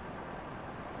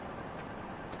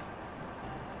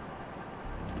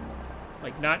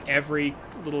 Like, not every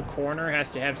little corner has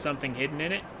to have something hidden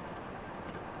in it.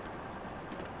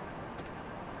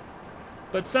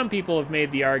 But some people have made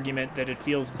the argument that it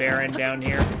feels barren down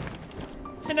here.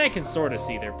 And I can sort of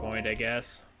see their point, I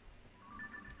guess.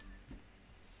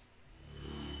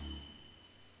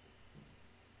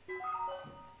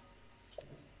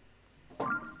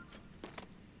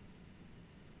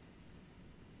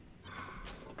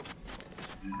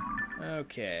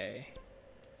 Okay.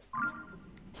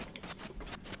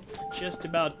 Just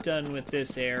about done with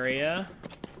this area.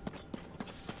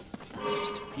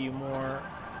 Just a few more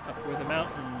up where the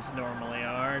mountains normally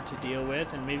are to deal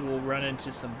with, and maybe we'll run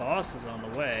into some bosses on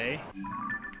the way.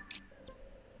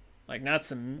 Like, not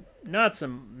some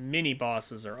mini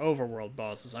bosses or overworld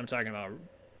bosses. I'm talking about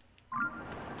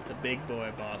the big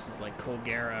boy bosses like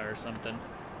Colgera or something.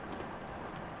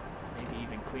 Maybe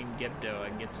even Queen Gebdo. I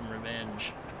can get some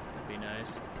revenge. That'd be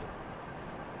nice.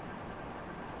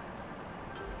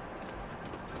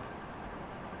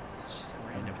 It's just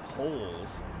random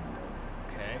holes.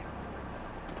 Okay.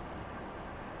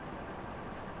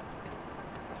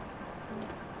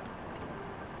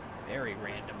 Very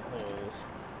random holes.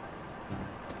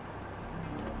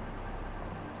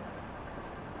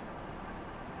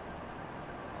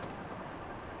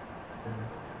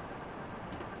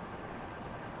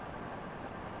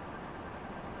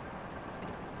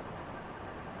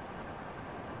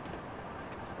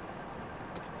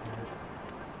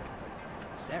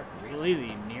 Is that really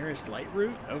the nearest light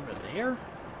route over there?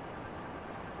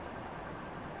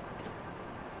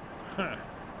 Huh.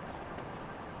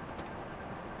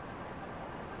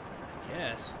 I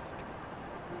guess.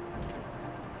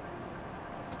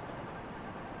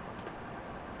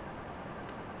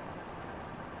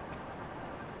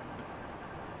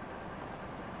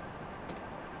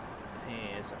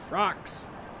 Here's a frox.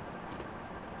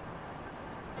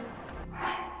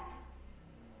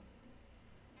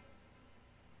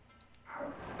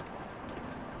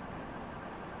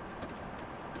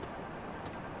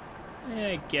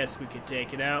 I guess we could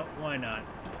take it out. Why not?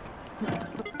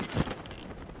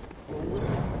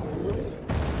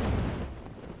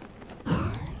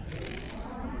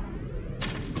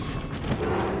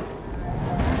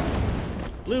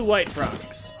 Blue-white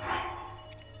frogs.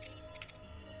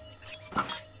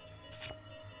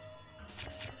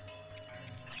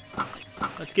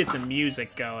 Let's get some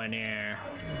music going here.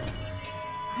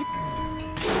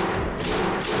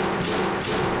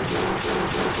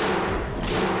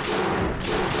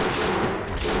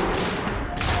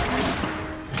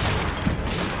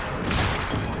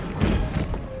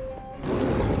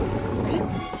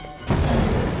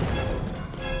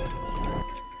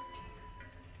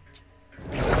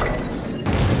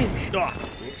 Oh,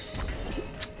 oops.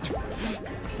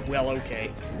 Well, okay.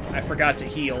 I forgot to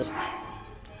heal.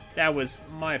 That was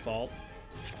my fault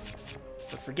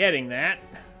for forgetting that.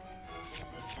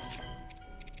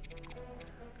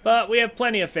 But we have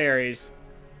plenty of fairies.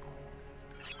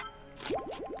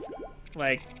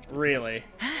 Like, really.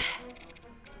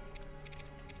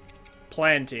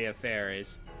 Plenty of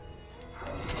fairies.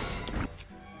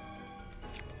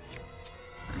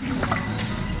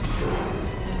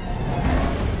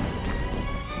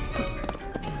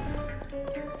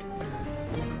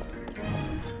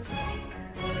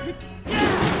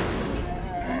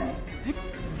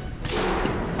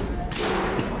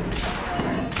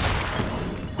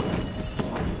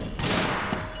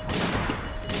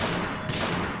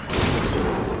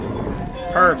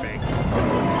 Perfect.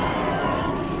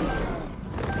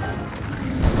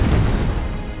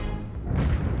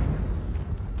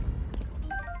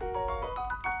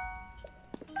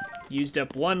 Used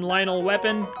up one Lionel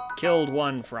weapon, killed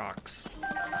one Frox.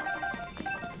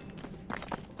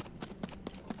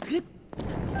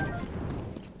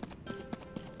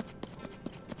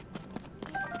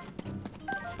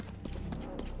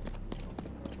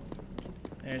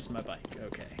 There's my bike,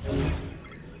 okay.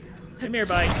 Come here,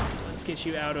 bike. Let's get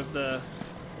you out of the...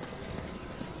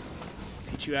 Let's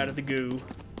get you out of the goo.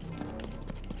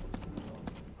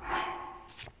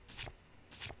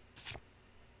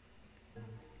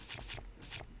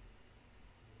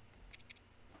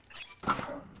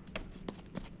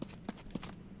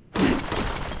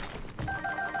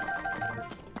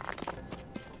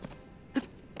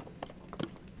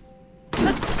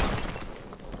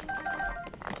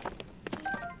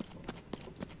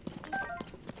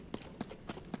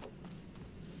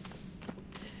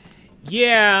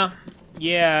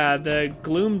 Yeah, the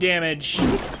gloom damage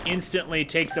instantly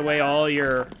takes away all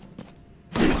your...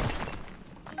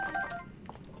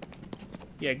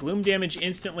 Yeah, gloom damage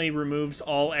instantly removes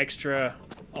all extra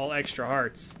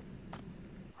hearts.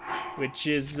 Which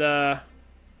is, you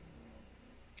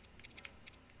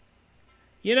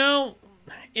know,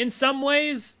 in some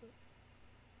ways,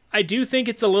 I do think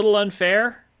it's a little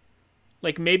unfair.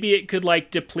 Like, maybe it could,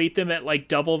 like, deplete them at, like,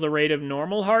 double the rate of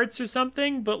normal hearts or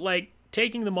something, but, like,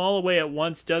 taking them all away at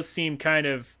once does seem kind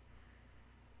of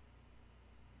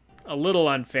a little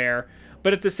unfair.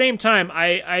 But at the same time, I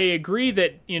agree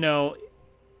that, you know,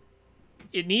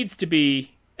 it needs to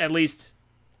be at least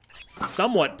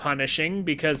somewhat punishing,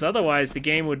 because otherwise the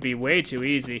game would be way too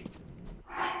easy.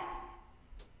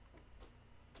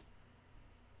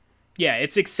 Yeah,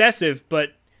 it's excessive,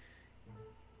 but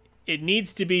it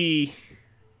needs to be...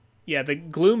 Yeah, the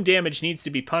gloom damage needs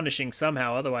to be punishing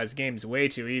somehow, otherwise the game's way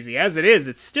too easy. As it is,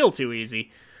 it's still too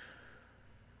easy.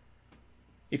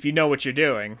 If you know what you're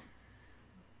doing.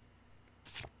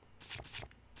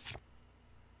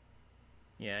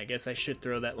 Yeah, I guess I should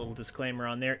throw that little disclaimer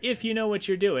on there. If you know what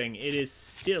you're doing, it is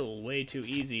still way too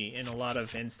easy in a lot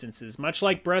of instances. Much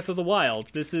like Breath of the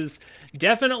Wild. This is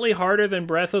definitely harder than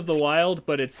Breath of the Wild,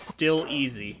 but it's still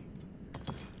easy.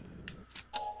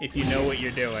 If you know what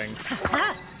you're doing.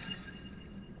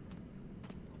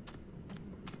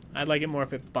 I'd like it more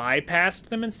if it bypassed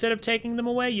them instead of taking them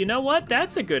away. You know what?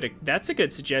 That's a good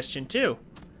suggestion too.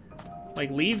 Like,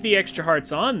 leave the extra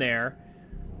hearts on there,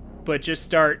 but just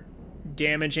start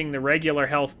damaging the regular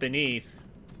health beneath.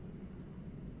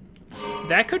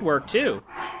 That could work too.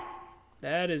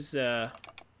 That is a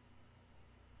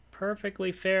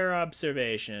perfectly fair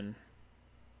observation.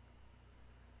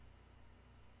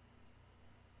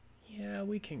 Yeah,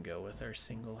 we can go with our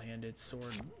single-handed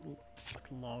sword with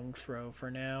long throw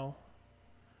for now.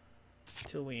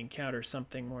 Until we encounter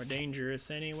something more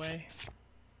dangerous anyway.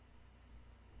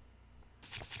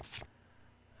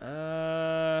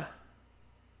 That's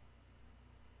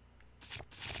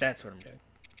what I'm doing.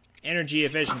 Energy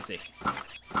efficiency.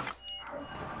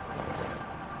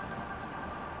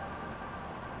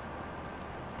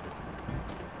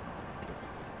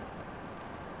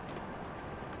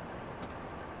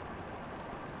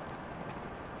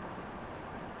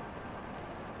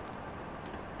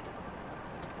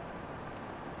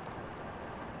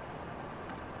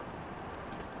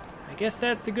 I guess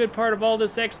that's the good part of all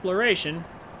this exploration.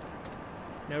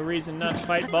 No reason not to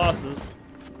fight bosses.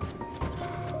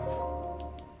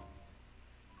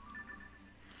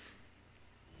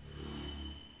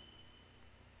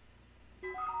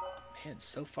 Man,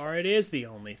 so far it is the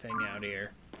only thing out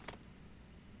here.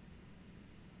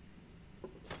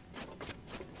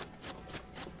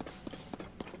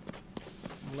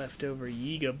 Some leftover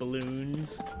Yiga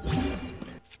balloons.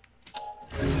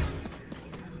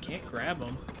 Can't grab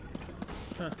them.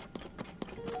 Huh.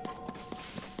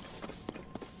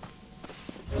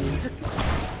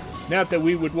 Not that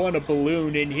we would want a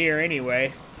balloon in here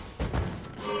anyway.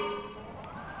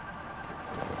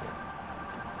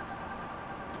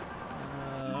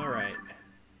 Alright.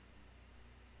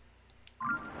 Go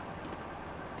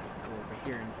over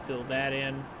here and fill that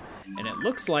in. And it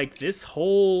looks like this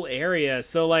whole area,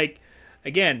 so like,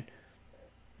 again,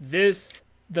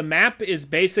 the map is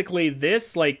basically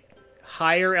this, like,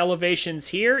 higher elevations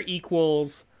here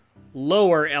equals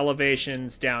lower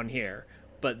elevations down here.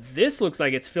 But this looks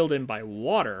like it's filled in by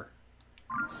water.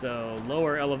 So,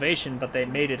 lower elevation, but they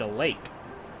made it a lake.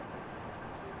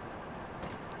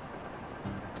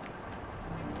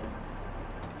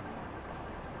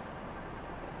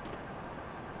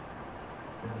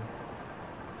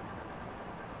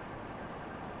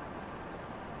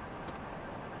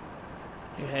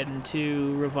 heading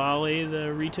to Rivali,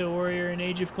 the Rito warrior in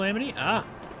Age of Calamity? Ah.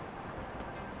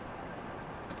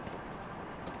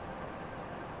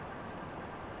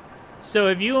 So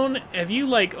have you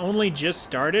like only just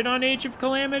started on Age of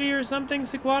Calamity or something,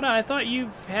 Sequata? I thought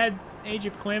you've had Age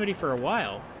of Calamity for a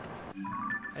while.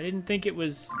 I didn't think it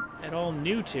was at all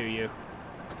new to you.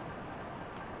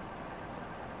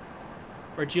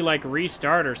 Or did you like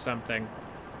restart or something?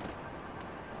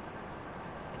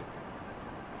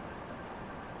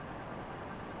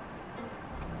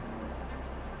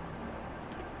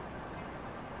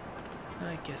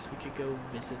 I guess we could go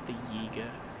visit the Yiga.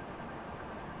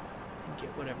 And get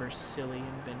whatever silly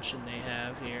invention they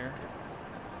have here.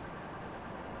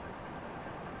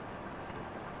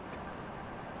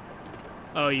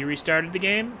 Oh, you restarted the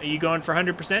game? Are you going for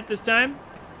 100% this time?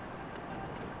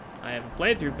 I have a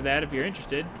playthrough for that if you're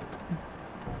interested.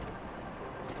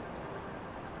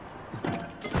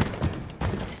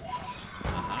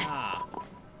 Aha.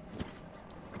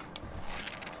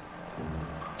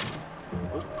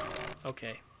 Oh,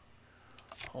 okay.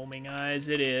 Homing eyes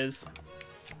it is.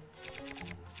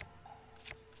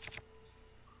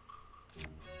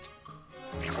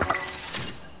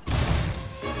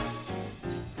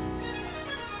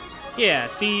 Yeah,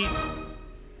 see...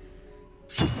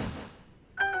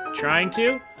 Trying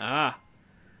to? Ah.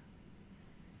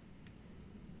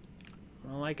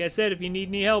 Well, like I said, if you need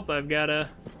any help, I've got a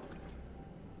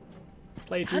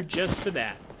playthrough just for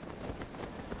that.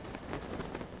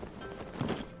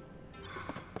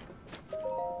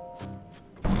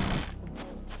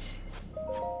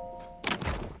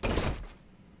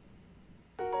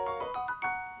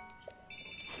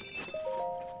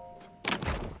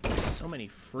 So many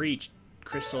free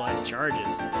crystallized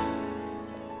charges.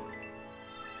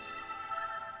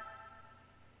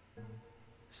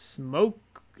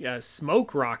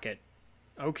 Smoke rocket.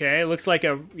 Okay, looks like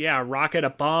a rocket, a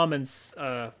bomb, and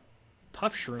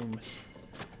puff shroom.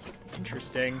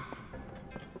 Interesting.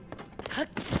 Okay,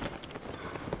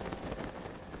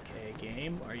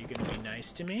 game, are you gonna be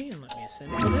nice to me and let me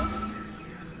ascend for this?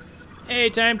 Hey,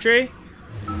 Time Tree.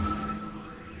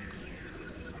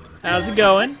 How's it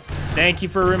going? Thank you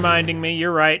for reminding me.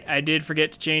 You're right, I did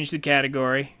forget to change the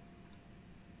category.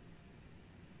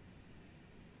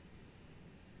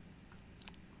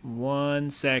 One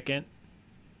second.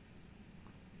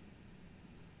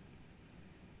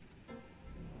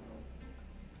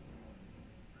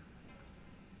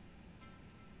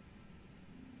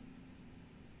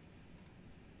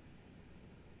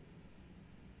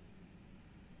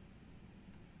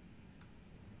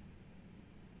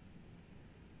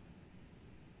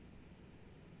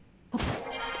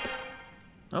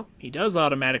 Oh, he does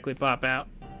automatically pop out.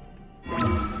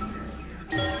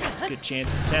 It's a good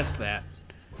chance to test that.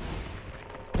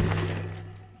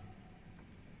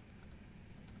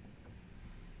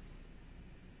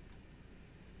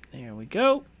 There we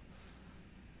go.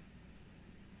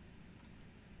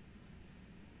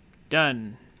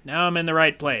 Done. Now I'm in the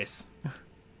right place.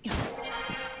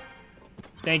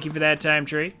 Thank you for that, Time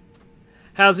Tree.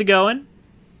 How's it going?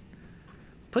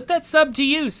 Put that sub to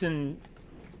use and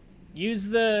use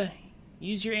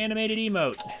your animated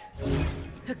emote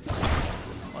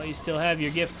while you still have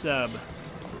your gift sub.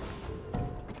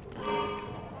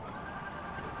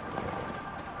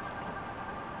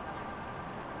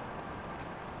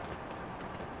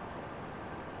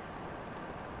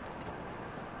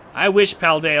 I wish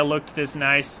Paldea looked this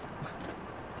nice.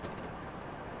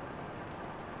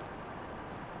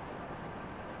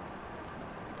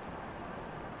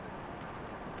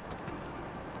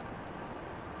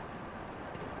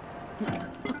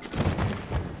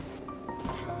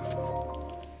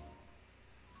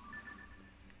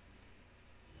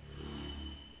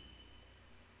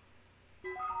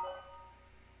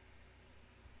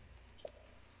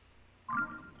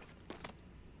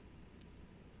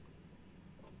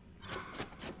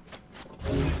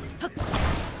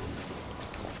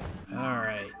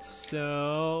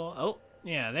 So, oh,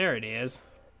 yeah, there it is.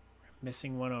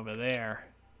 Missing one over there.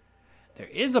 There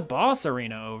is a boss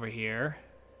arena over here.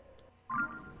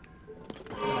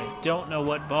 But I don't know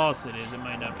what boss it is. It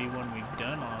might not be one we've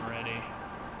done already.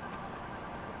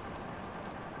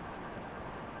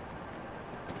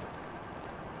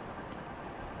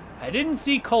 I didn't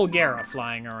see Colgera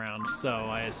flying around, so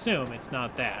I assume it's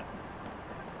not that.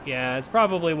 Yeah, it's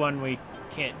probably one we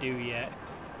can't do yet.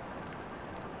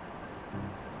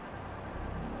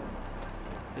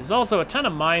 There's also a ton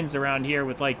of mines around here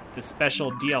with, like, the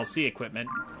special DLC equipment.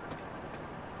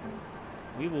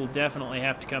 We will definitely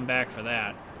have to come back for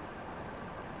that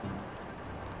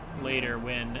later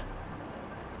when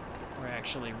we're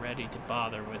actually ready to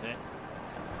bother with it.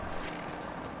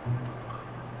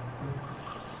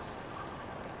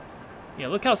 Yeah,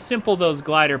 look how simple those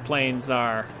glider planes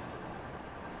are.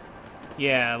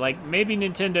 Yeah, like, maybe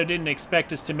Nintendo didn't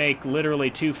expect us to make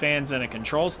literally 2 fans and a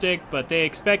control stick, but they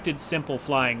expected simple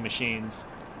flying machines.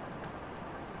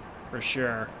 For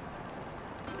sure.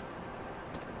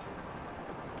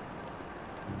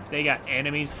 If they got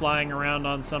enemies flying around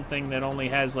on something that only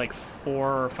has like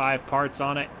 4 or 5 parts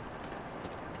on it,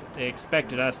 they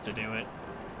expected us to do it.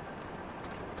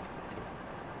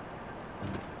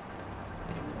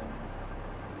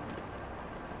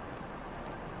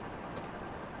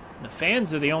 The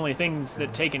fans are the only things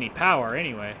that take any power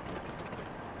anyway.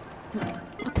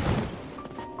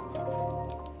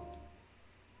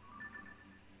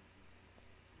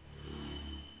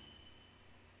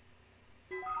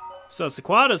 So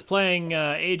Sequada's playing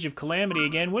Age of Calamity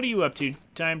again. What are you up to,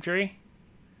 Time Tree?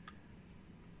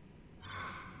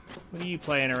 What are you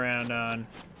playing around on?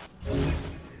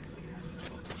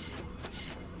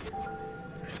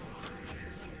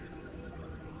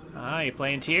 Ah, you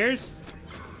playing Tears?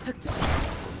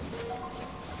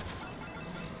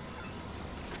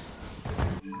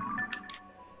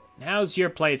 How's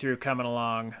your playthrough coming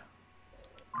along?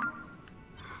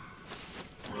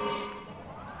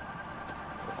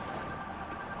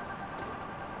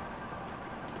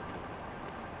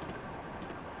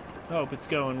 Hope it's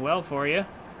going well for you.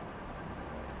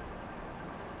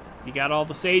 You got all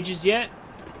the sages yet?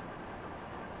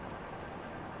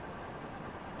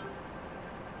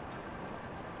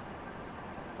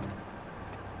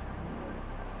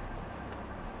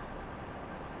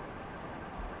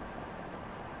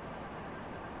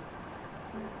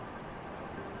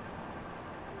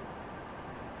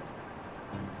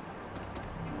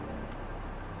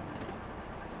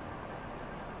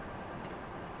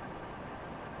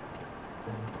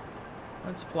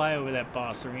 Let's fly over that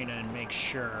boss arena and make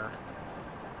sure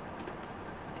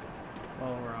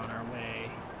while we're on our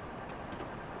way.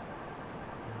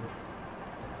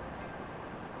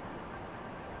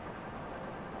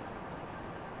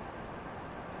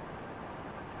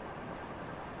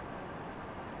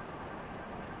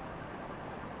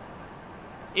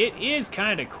 It is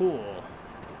kind of cool.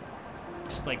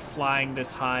 Just like flying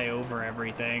this high over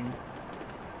everything.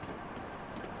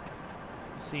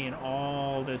 Seeing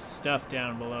all this stuff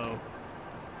down below.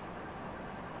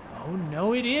 Oh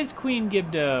no, it is Queen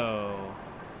Gibdo.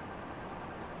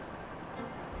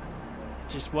 It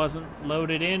just wasn't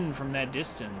loaded in from that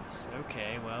distance.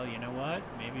 Okay, well, you know what?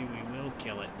 Maybe we will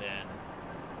kill it then.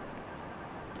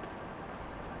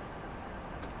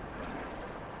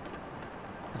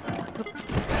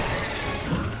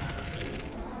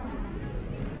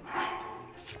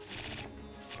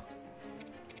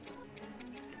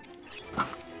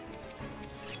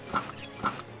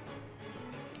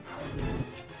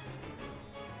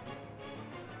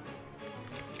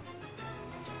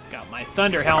 Got my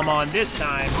Thunder Helm on this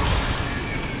time.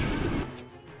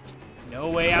 No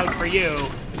way out for you.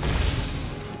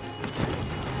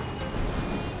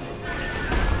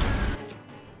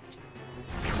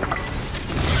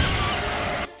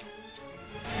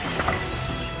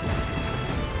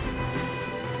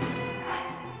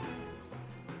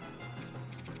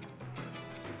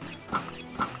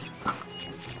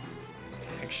 Let's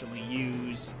actually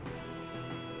use...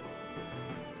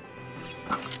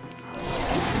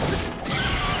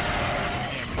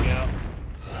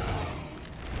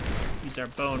 Our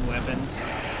bone weapons.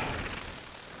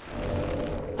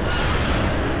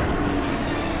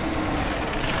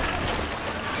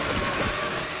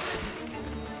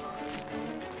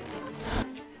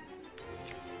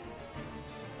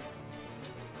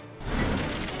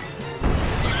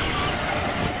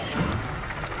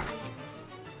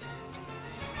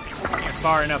 You're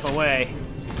far enough away.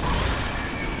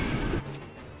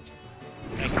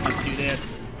 I can just do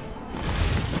this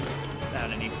without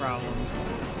any problems.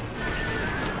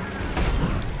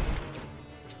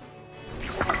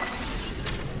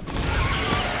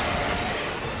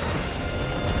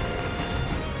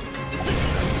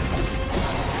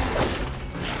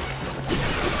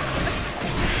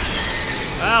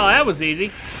 Well, that was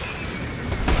easy.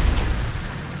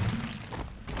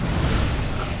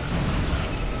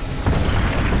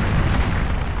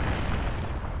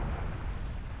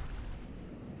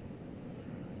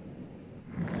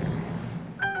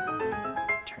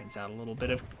 Turns out a little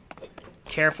bit of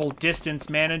careful distance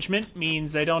management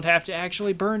means I don't have to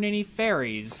actually burn any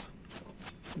fairies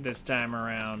this time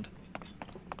around.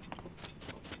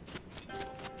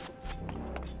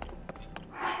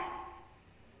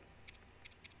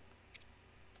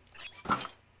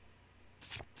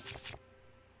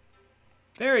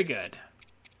 Very good.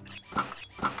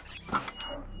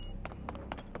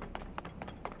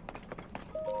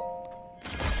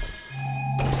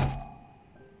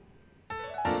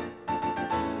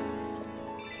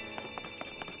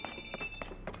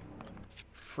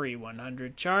 Free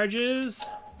 100 charges.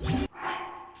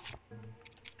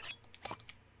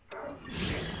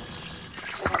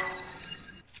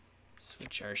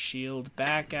 Switch our shield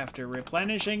back after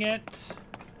replenishing it.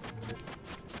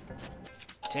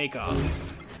 Take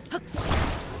off. We're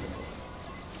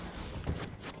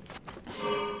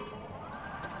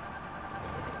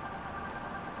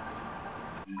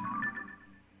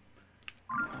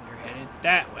headed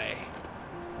that way.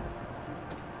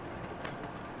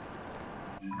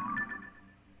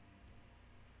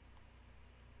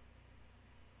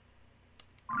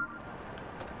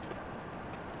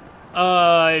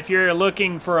 If you're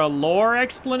looking for a lore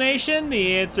explanation,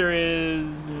 the answer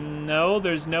is no.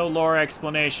 There's no lore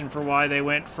explanation for why they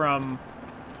went from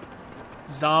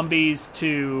zombies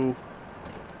to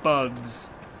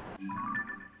bugs.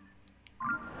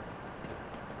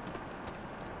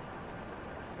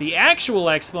 The actual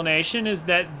explanation is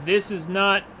that this is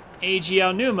not Eiji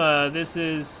Aonuma, this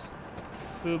is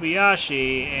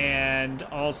Fubiashi, and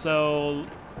also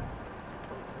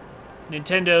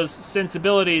Nintendo's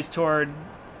sensibilities toward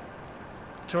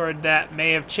that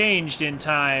may have changed in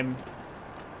time.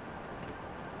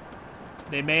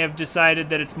 They may have decided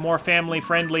that it's more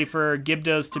family-friendly for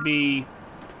Gibdos to be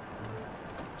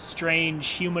strange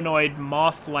humanoid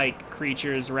moth-like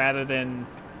creatures rather than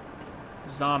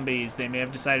zombies. They may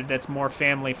have decided that's more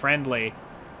family-friendly.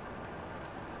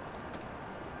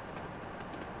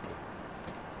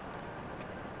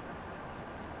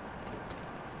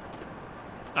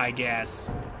 I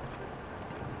guess.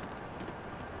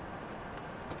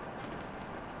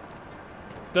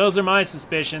 Those are my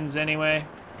suspicions, anyway.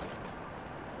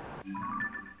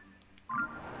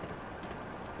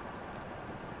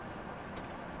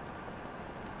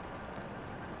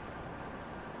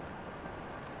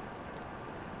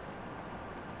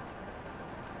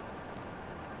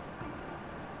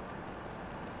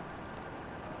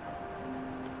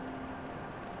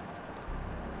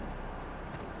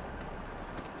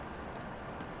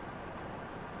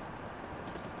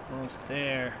 Almost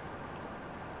there.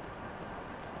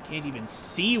 Can't even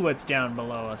see what's down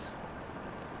below us.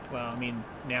 Well, I mean,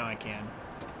 now I can.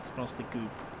 It's mostly goop.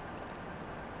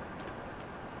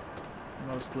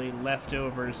 Mostly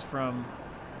leftovers from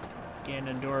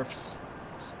Ganondorf's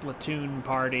Splatoon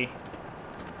party.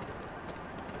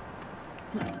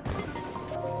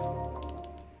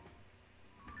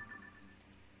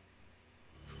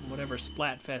 From whatever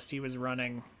Splatfest he was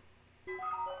running.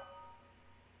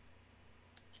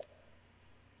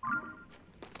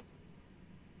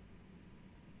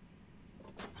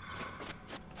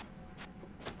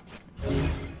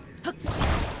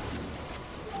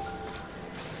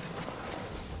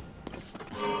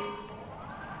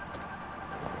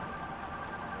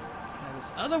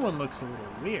 This other one looks a little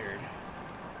weird.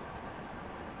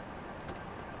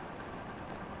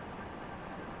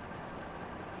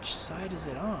 Which side is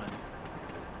it on?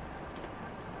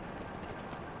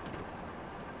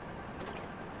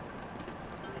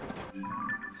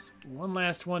 There's one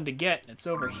last one to get, and it's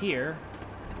over here.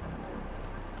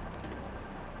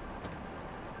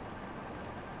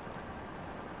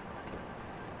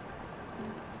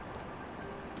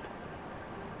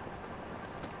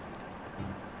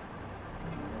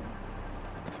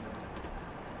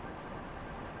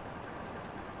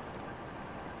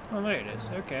 Oh, there it is.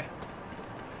 Okay.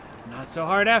 Not so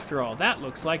hard after all. That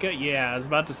looks like a... Yeah, I was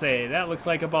about to say, that looks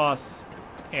like a boss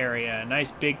area. A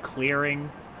nice big clearing.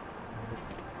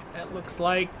 That looks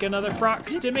like another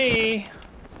Frox to me.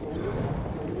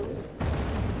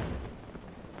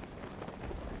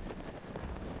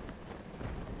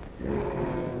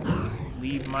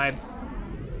 Leave my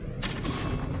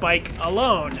bike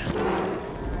alone.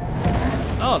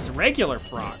 Oh, it's regular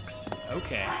Frox.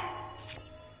 Okay.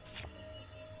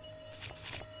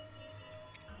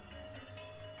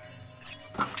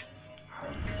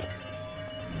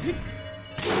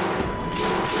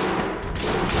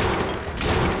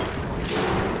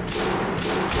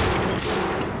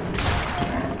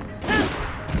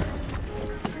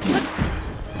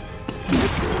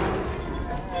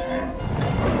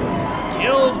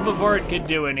 Killed before it could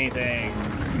do anything.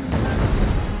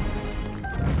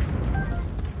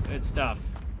 Good stuff.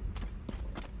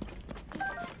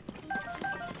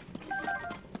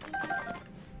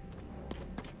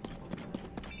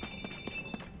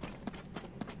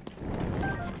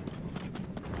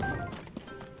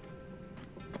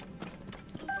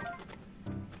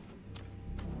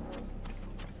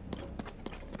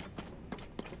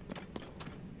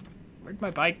 Where'd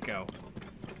my bike go?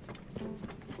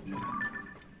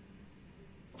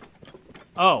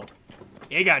 Oh,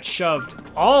 it got shoved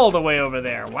all the way over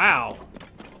there. Wow.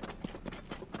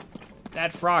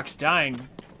 That Frox dying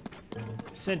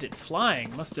sent it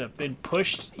flying. Must have been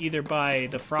pushed either by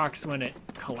the Frox when it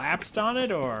collapsed on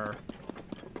it, or...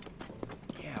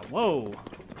 Yeah, whoa.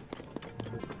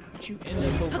 How'd you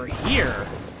end up over here?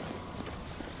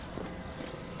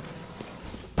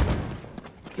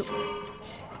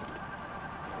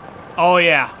 Oh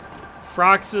yeah.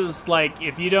 Froxes, like,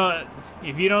 if you don't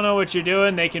know what you're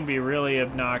doing, they can be really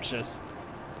obnoxious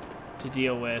to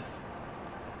deal with.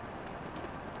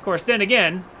 Of course, then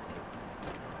again,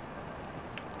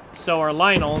 so are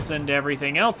Lionels and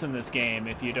everything else in this game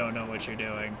if you don't know what you're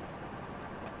doing.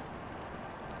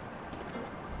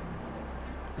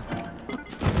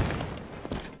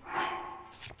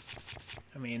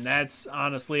 I mean, that's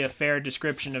honestly a fair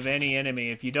description of any enemy.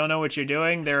 If you don't know what you're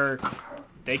doing,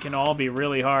 they can all be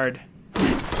really hard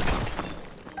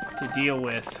to deal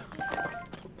with.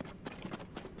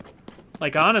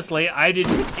 Like, honestly, I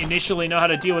didn't initially know how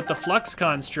to deal with the flux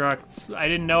constructs. I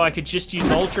didn't know I could just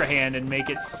use Ultra Hand and make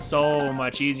it so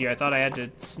much easier. I thought I had to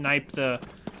snipe the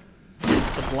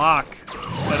block.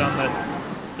 But on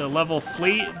the level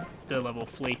 3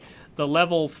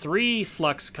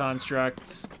 flux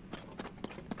constructs,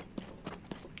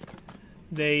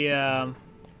 the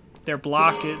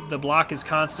block is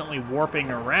constantly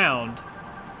warping around.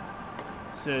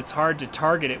 So it's hard to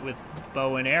target it with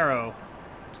bow and arrow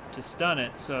to stun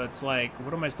it, so it's like,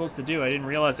 what am I supposed to do? I didn't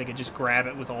realize I could just grab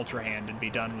it with Ultra Hand and be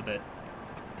done with it.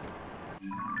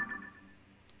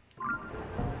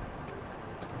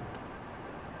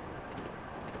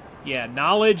 Yeah,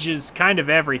 knowledge is kind of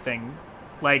everything.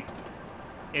 Like,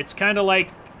 it's kind of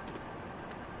like...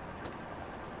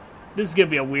 This is gonna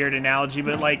be a weird analogy,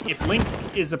 but like, if Link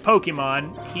is a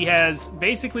Pokemon, he has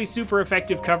basically super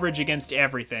effective coverage against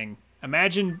everything.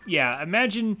 Imagine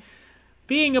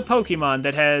being a Pokemon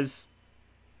that has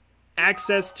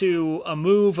access to a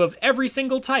move of every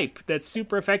single type that's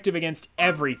super effective against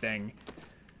everything.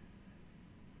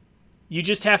 You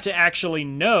just have to actually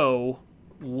know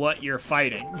what you're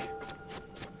fighting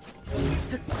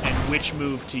and which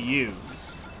move to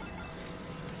use.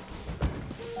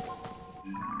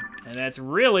 And that's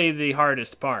really the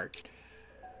hardest part.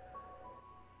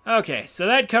 Okay, so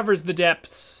that covers the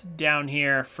depths down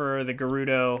here for the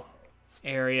Gerudo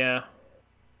area.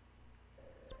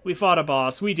 We fought a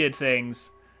boss, we did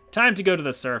things. Time to go to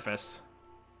the surface.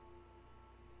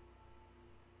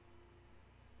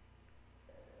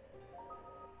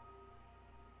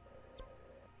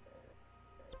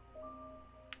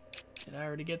 Did I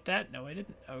already get that? No, I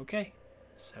didn't. Okay,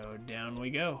 so down we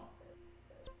go.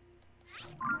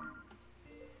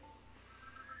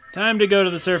 Time to go to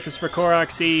the surface for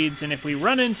Korok seeds, and if we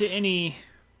run into any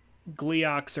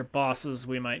Gleeoks or bosses,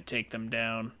 we might take them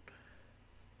down.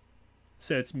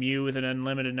 So it's Mew with an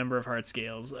unlimited number of heart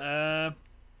scales. Well,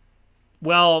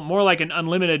 more like an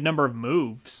unlimited number of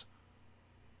moves.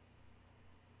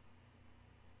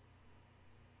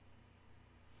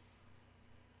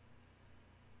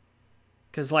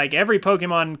 Because, like, every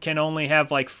Pokemon can only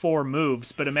have, like, 4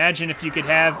 moves, but imagine if you could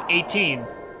have 18.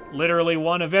 Literally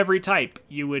one of every type.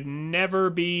 You would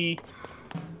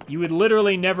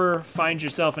literally never find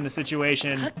yourself in a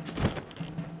situation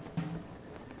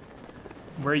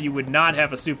where you would not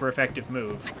have a super effective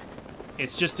move.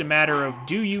 It's just a matter of,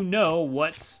 do you know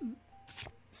what's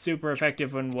super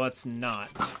effective and what's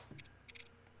not?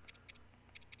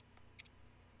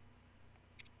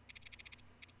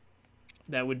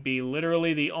 That would be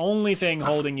literally the only thing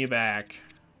holding you back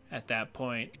at that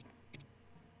point.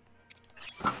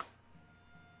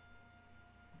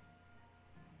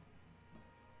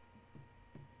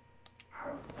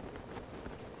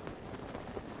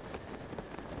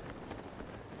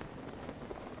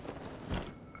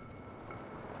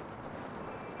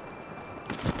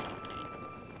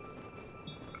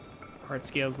 Heart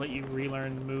scales let you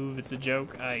relearn the move. It's a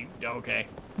joke. Okay.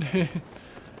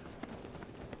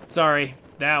 Sorry,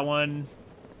 that one.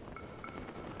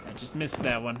 I just missed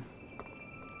that one.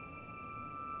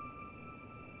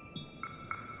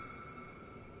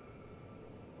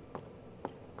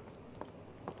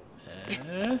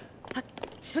 I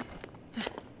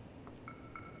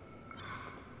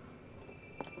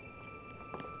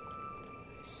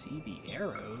see the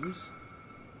arrows.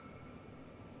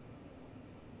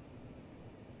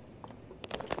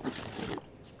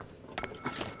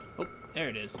 Oh, there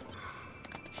it is.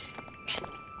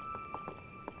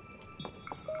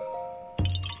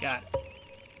 Got it.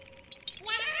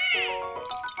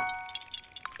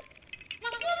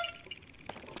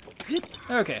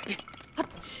 Okay.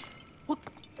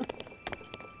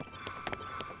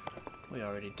 We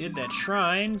already did that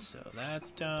shrine, so that's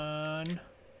done.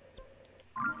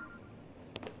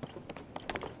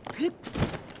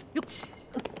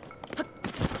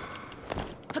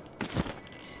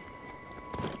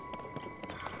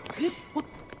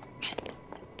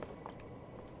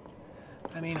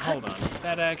 I mean, hold on. Is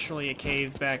that actually a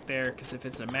cave back there? Because if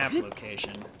it's a map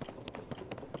location...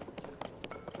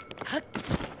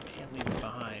 Can't leave it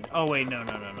behind. Oh, wait, no.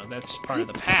 That's just part of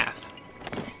the path.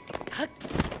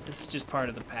 This is just part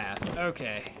of the path.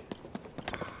 Okay.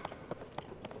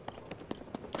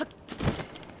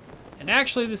 And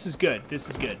actually, this is good. This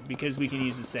is good, because we can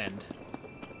use Ascend.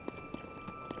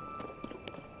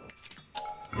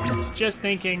 I was just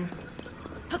thinking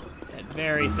that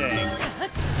very thing.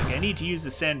 It's like I need to use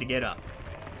Ascend to get up.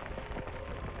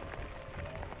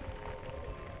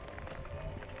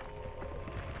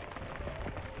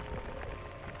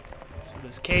 So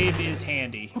this cave is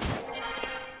handy.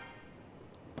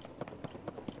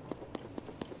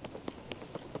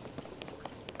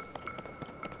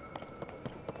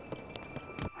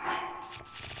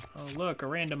 Oh look, a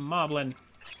random moblin.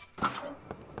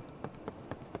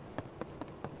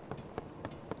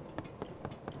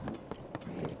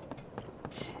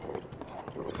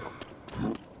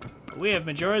 We have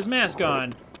Majora's Mask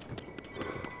on.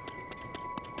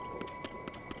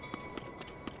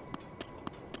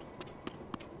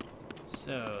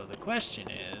 So the question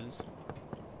is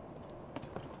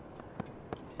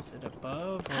it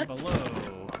above or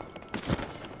below?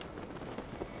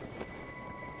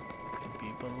 Could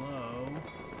be below.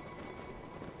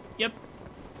 Yep,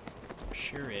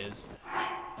 sure is.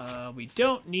 We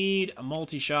don't need a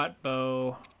multi-shot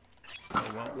bow for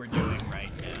what we're doing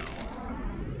right now.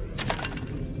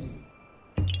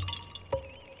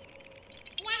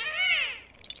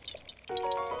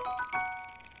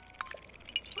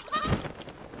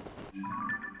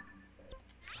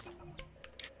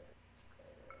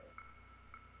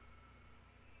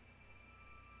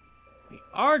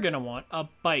 Are gonna want a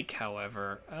bike,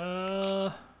 however.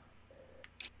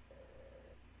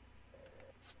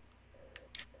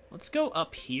 Let's go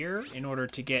up here in order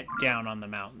to get down on the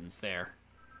mountains there.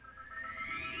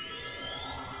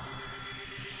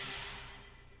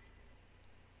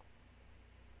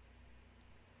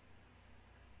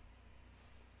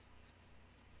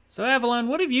 So Avalon,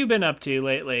 what have you been up to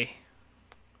lately?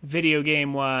 Video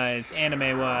game-wise,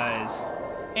 anime-wise,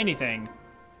 anything.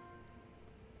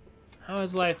 How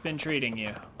has life been treating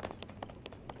you?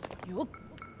 You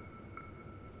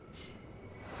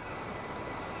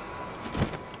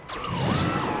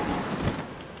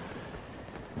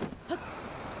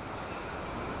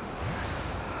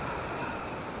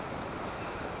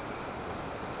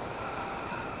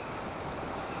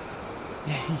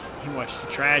watched a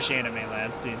trash anime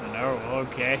last season. Oh,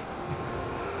 okay.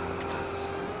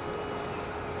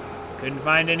 Couldn't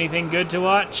find anything good to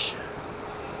watch?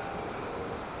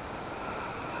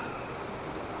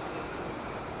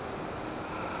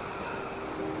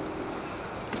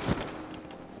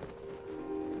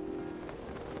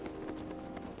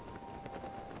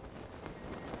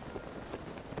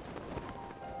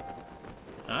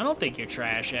 I don't think you're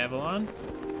trash, Avalon.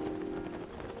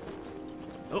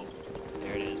 Oh,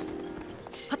 there it is.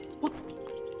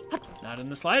 Not in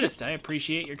the slightest. I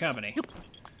appreciate your company.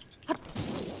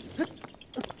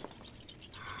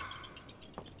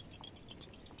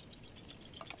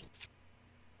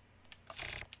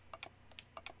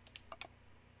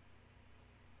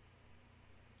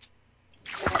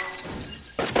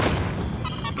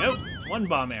 Go. One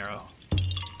bomb arrow.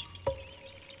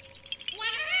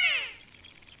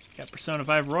 Got Persona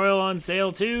 5 Royal on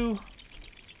sale too.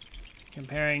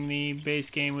 Comparing the base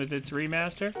game with its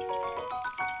remaster.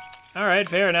 Alright,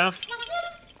 fair enough.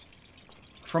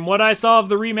 From what I saw of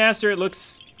the remaster, it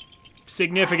looks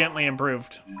significantly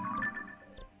improved.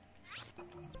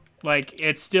 Like,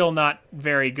 it's still not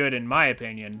very good in my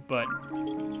opinion, but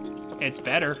it's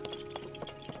better.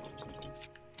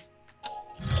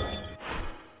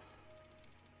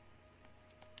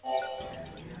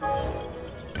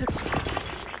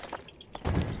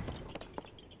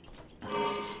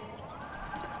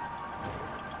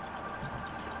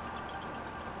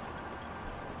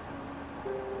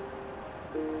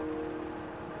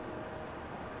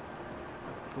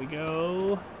 We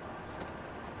go.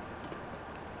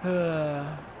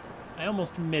 I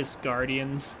almost miss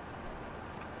Guardians.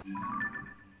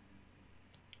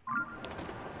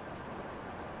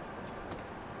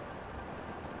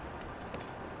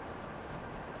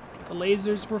 The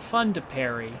lasers were fun to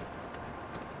parry.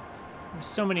 There's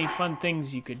so many fun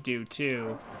things you could do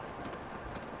too.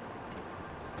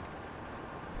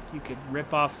 You could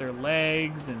rip off their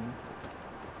legs and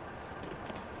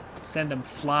send them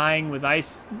flying with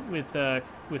ice, with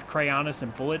Cryonis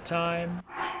and bullet time.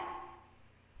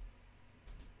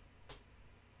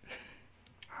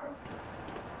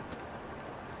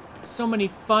 So many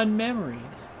fun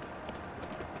memories.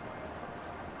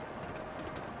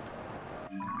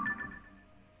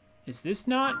 Is this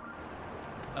not...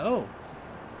 Oh.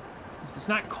 Is this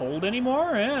not cold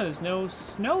anymore? Yeah, there's no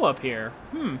snow up here.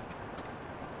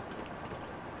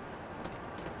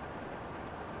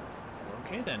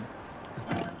 Okay, then.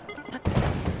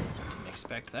 Didn't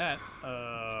expect that.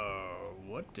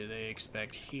 What do they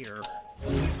expect here?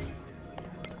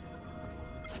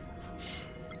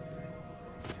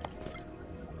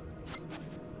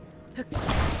 Do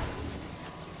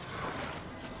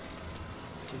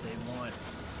they want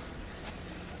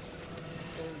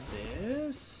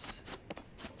this?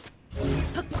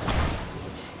 What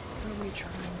are we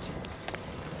trying to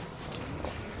do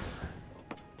here?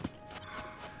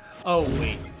 Oh,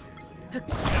 wait. No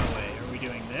way. Are we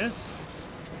doing this?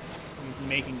 Are we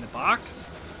making the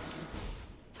box?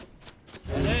 Is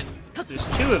that it? 'Cause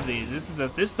there's two of these. This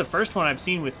is the first one I've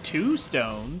seen with 2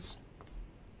 stones.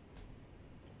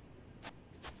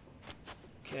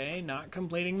 Okay, not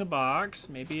completing the box.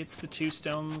 Maybe it's the 2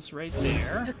 stones right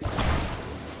there.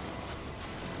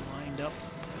 Lined up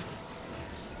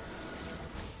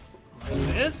like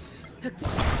this.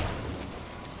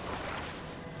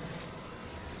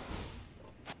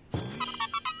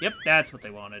 Yep, that's what they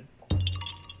wanted.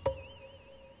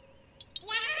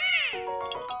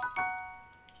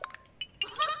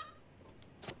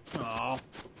 Aw.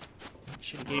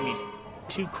 Should have gave me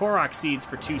 2 Korok seeds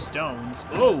for 2 stones.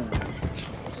 Oh!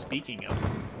 Speaking of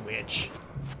which.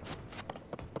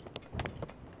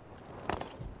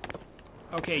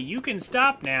 Okay, you can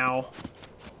stop now.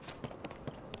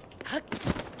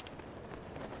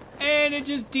 And it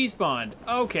just despawned.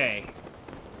 Okay.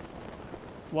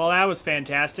 Well, that was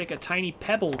fantastic. A tiny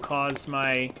pebble caused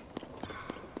my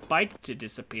bike to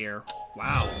disappear.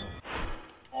 Wow.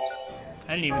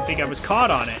 I didn't even think I was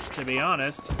caught on it, to be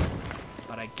honest.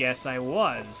 But I guess I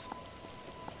was.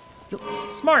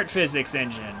 Smart physics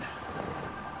engine.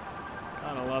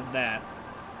 Gotta love that.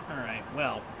 Alright,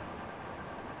 well.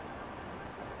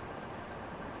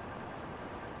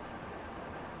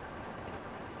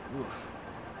 Oof.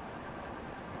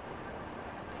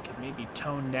 I could maybe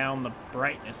tone down the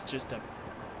brightness just a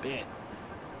bit.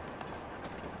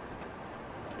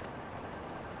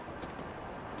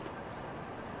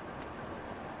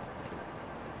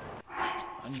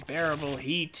 Unbearable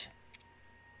heat.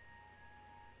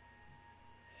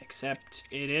 Except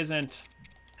it isn't.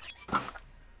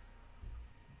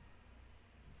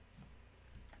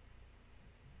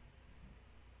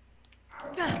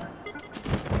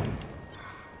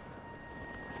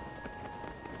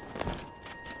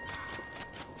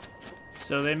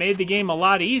 So they made the game a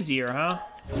lot easier, huh?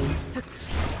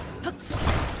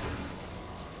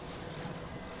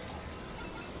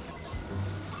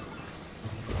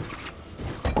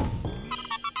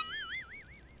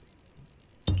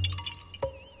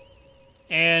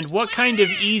 And what kind of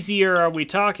easier are we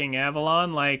talking,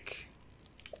 Avalon? Like,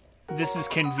 this is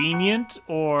convenient,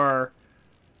 or,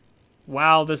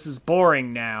 wow, this is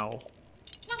boring now?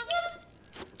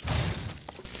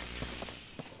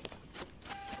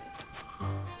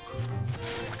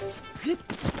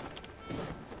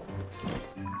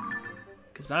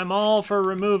 Because I'm all for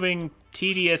removing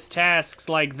tedious tasks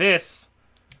like this.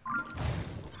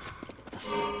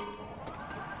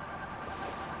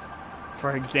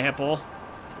 For example.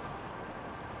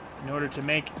 In order to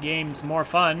make games more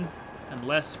fun and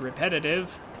less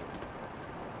repetitive.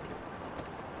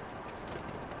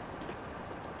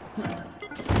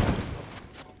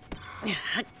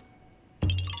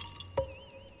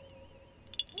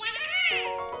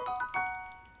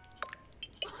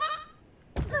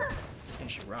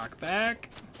 There's your rock back.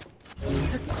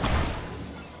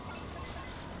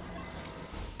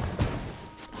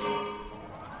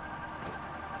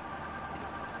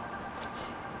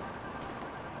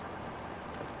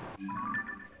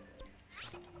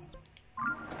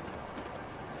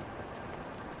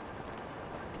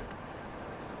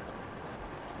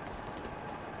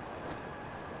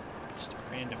 Just a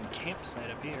random campsite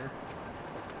up here.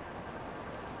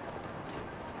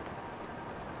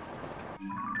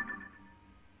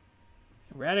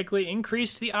 Radically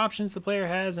increased the options the player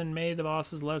has and made the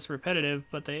bosses less repetitive,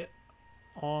 but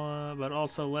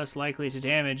also less likely to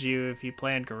damage you if you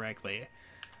plan correctly.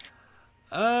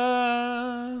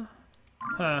 Huh.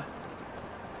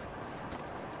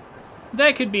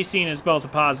 That could be seen as both a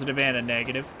positive and a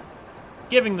negative.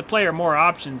 Giving the player more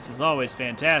options is always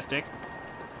fantastic.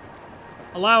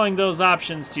 Allowing those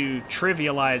options to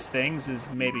trivialize things is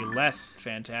maybe less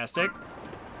fantastic.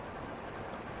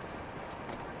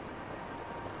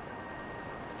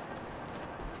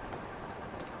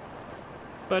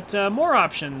 But more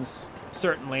options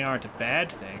certainly aren't a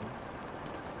bad thing.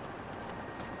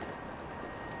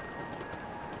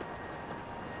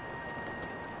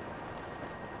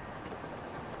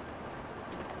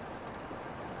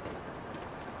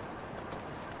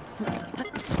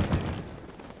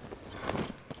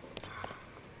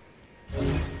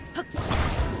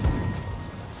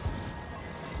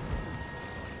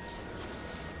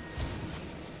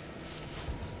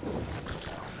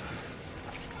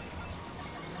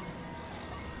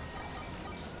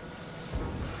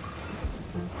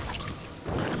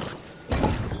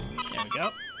 There we go.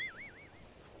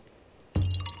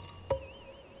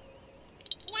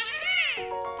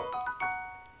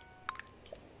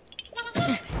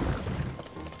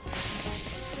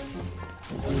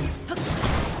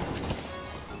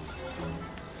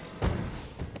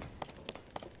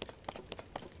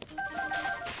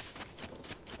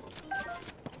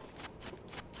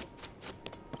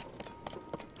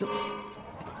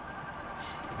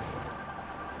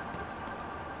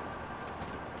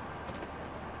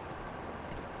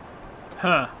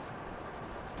 Huh.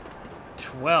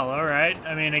 Well, alright.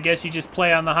 I mean, I guess you just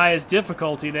play on the highest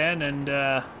difficulty then and,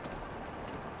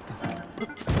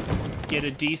 get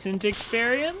a decent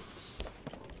experience?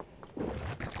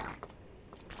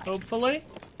 Hopefully?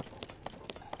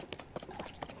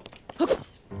 I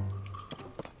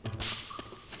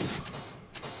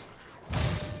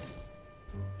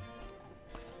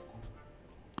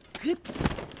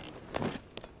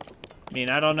mean,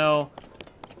 I don't know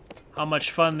how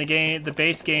much fun the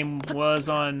base game was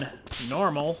on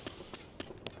normal.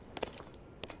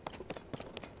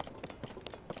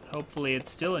 Hopefully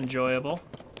it's still enjoyable.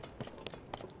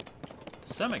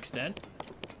 To some extent.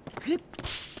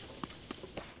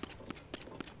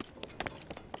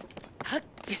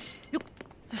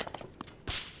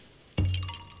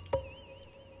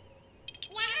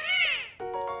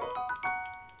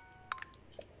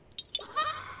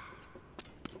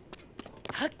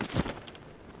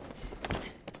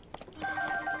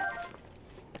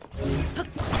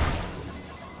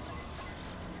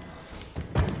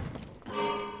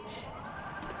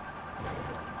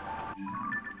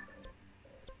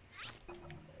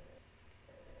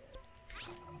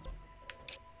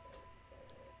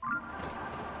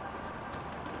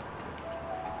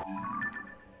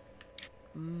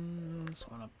 There's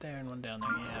one up there and one down there.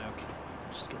 Yeah, okay.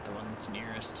 Just get the one that's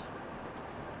nearest.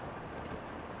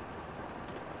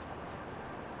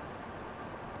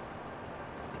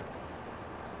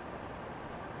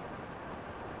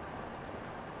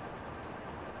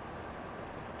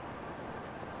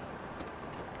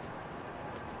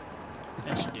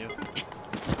 That should do.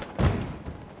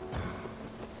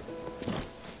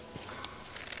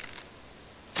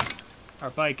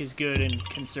 Our bike is good and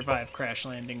can survive crash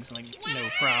landings like no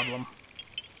problem.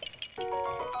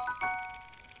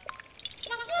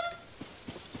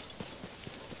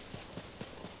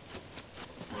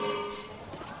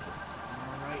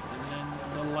 Alright, and then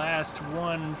the last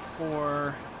one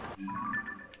for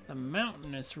the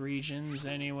mountainous regions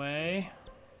anyway.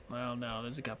 Well, no,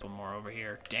 there's a couple more over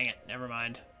here. Dang it, never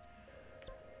mind.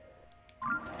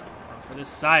 Or for this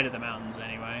side of the mountains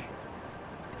anyway.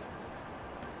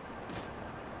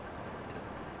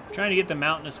 I'm trying to get the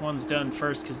mountainous ones done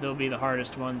first because they'll be the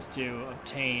hardest ones to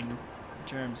obtain in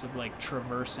terms of like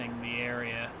traversing the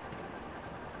area.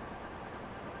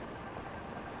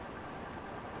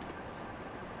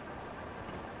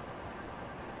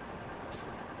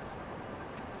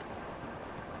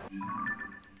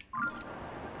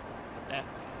 That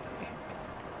way.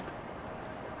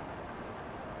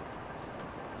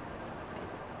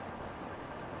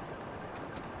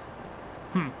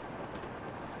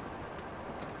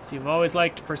 So you've always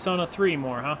liked Persona 3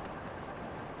 more, huh?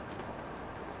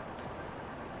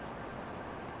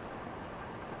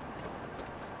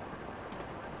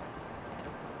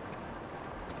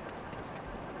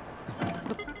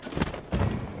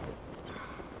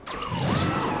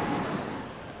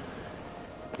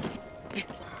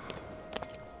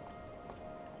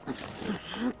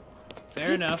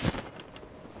 Fair enough.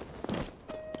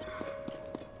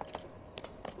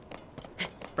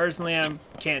 Personally, I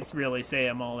can't really say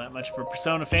I'm all that much of a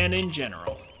Persona fan in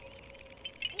general.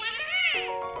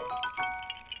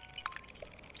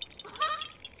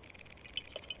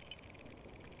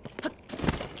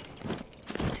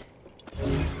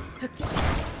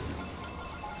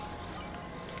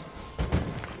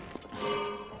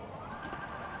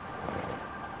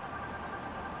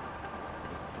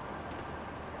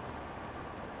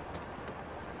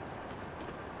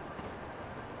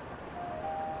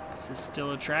 Is this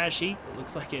still a trash heap? It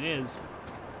looks like it is.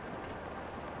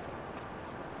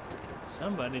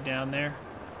 Somebody down there.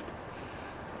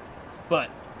 But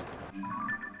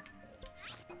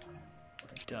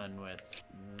we're done with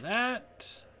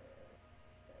that.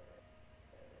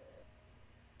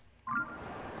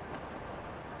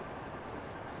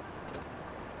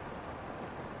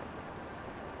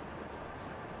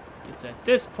 It's at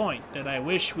this point that I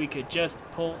wish we could just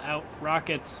pull out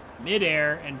rockets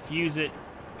midair and fuse it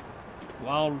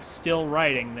while still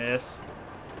writing this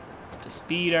to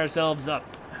speed ourselves up.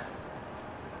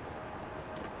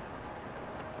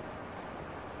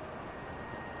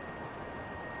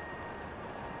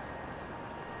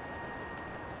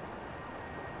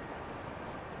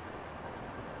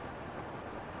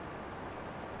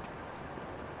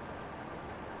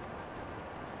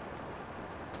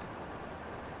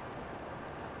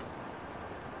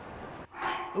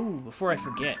 Ooh, before I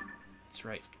forget. That's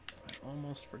right. I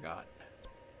almost forgot.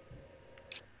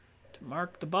 To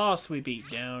mark the boss we beat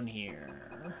down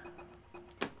here.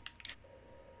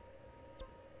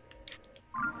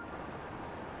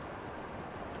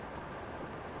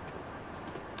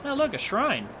 Oh, look, a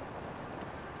shrine.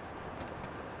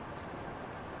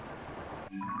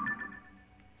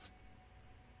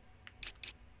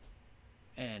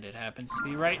 And it happens to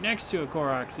be right next to a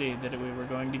Korok seed that we were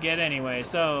going to get anyway,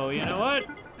 so you know what?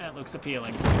 That looks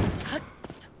appealing.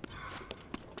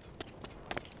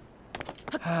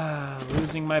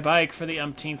 Losing my bike for the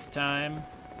umpteenth time.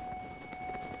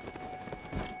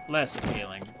 Less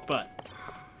appealing, but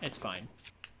it's fine.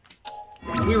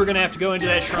 We were gonna have to go into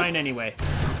that shrine anyway.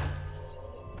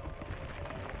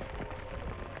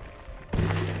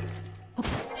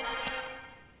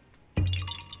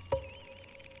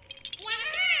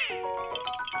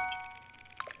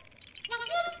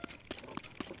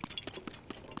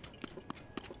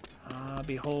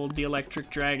 Behold the electric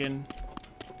dragon.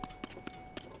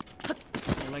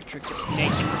 Electric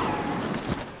snake.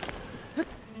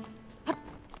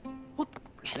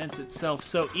 Presents itself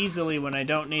so easily when I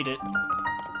don't need it.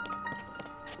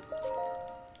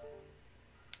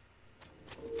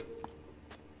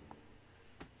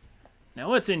 Now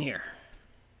what's in here?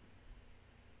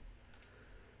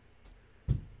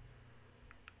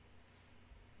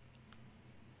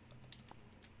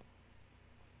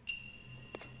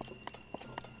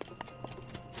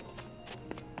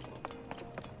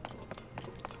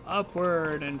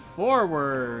 Upward and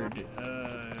forward.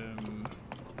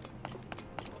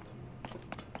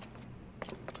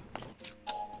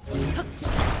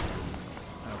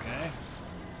 Okay.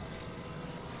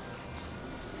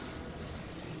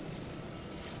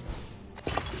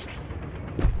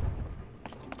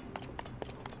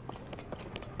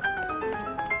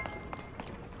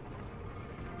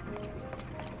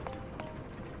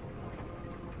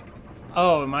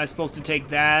 Oh, am I supposed to take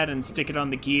that and stick it on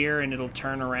the gear and it'll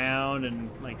turn around and,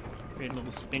 like, create a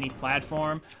little spinny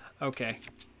platform? Okay.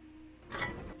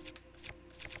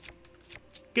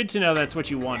 Good to know that's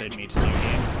what you wanted me to do,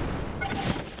 game.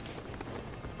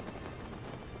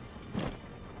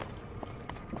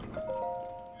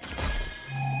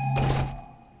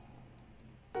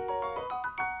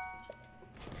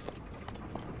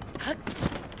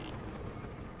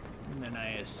 And then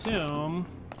I assume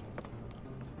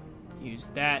use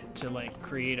that to, like,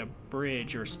 create a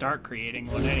bridge, or start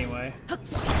creating one anyway.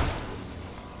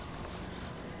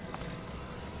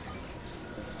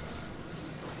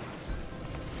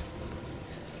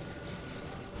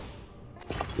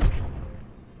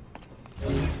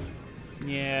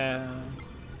 Yeah.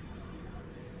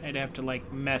 I'd have to,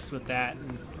 like, mess with that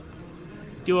and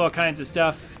do all kinds of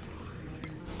stuff.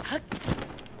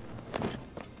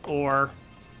 Or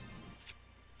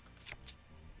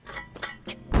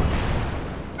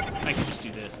I could just do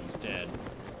this instead.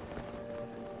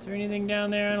 Is there anything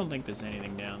down there? I don't think there's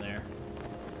anything down there.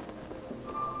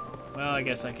 Well, I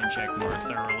guess I can check more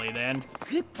thoroughly then.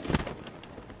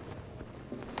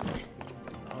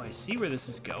 Oh, I see where this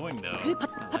is going, though.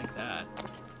 I like that.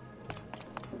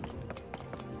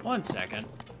 One second.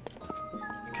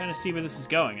 I kind of see where this is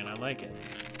going, and I like it.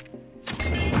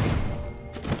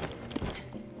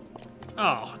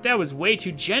 Oh, that was way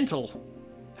too gentle.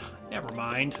 Never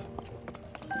mind.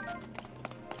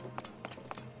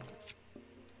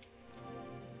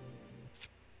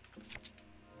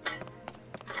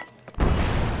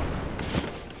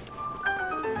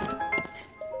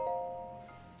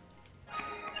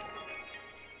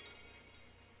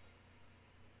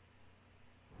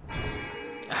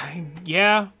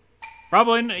 Yeah,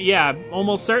 probably, yeah,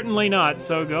 almost certainly not,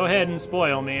 so go ahead and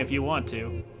spoil me if you want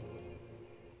to.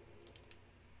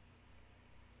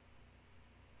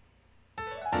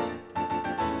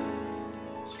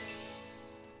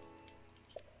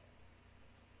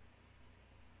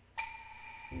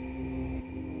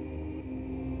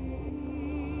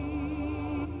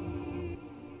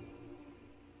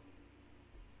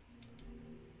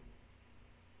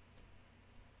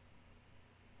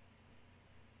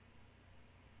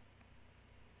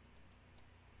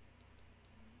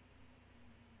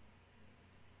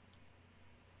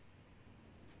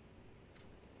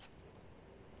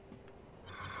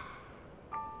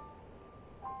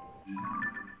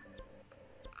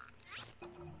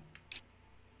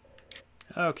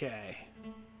 Okay.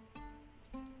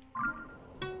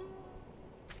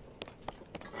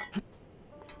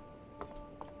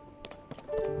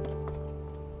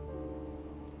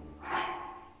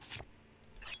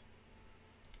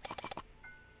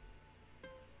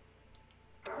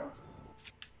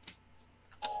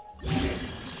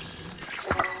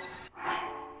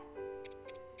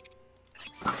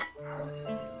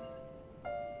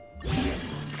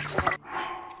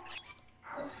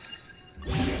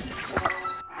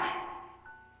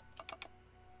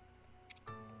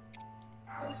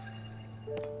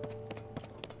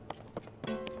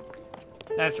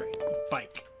 That's right,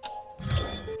 bike.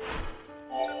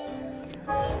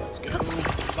 Let's go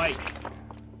bike.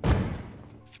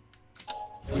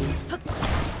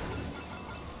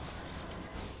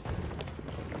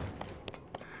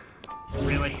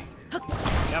 Really?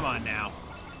 Come on now.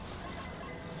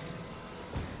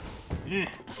 Eh.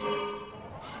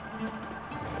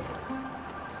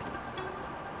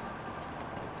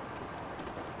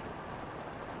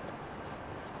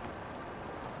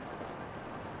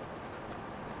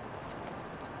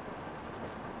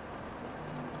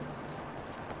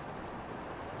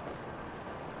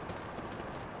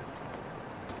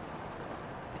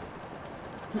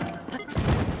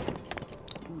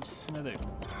 Ooh, is this another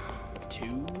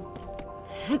two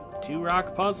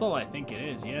rock puzzle? I think it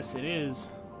is. Yes, it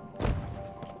is.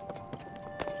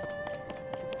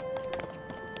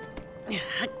 There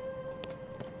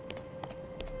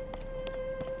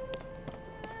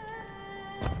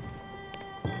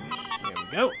we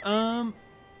go.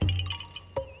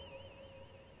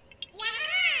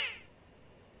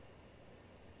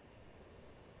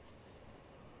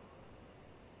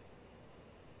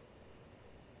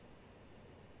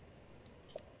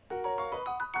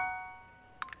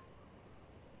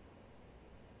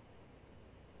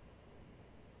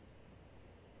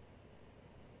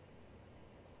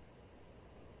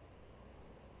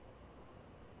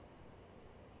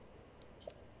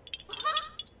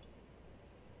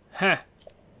 Huh.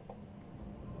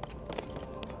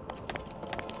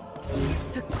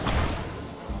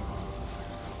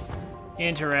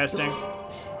 Interesting.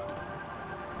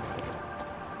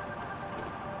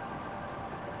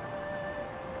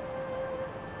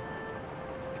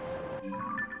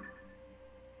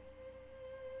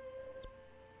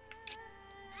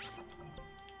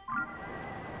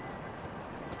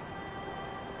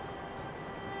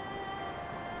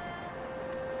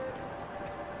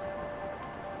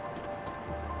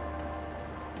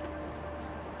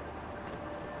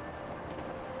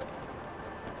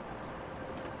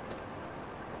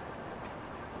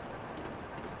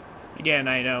 Again,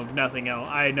 I know nothing else.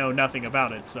 I know nothing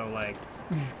about it, so like,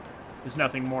 there's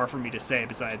nothing more for me to say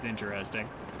besides interesting.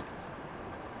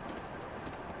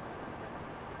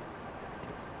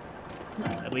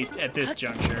 At least at this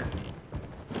juncture.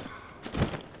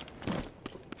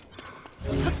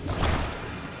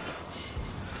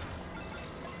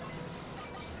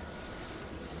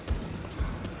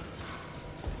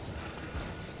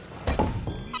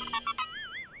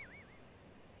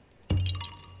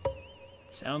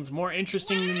 Sounds more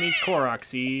interesting than these Korok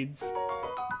seeds.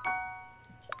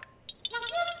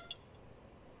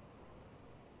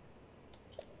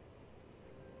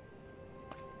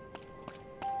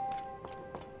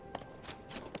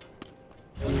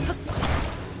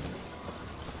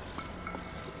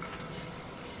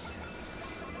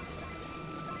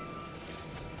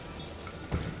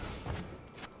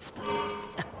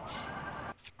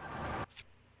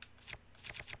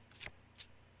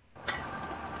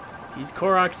 These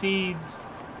Korok seeds.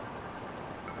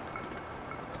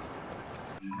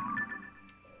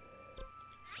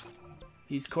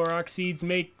 These Korok seeds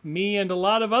make me and a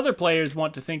lot of other players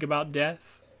want to think about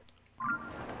death.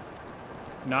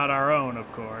 Not our own,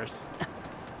 of course.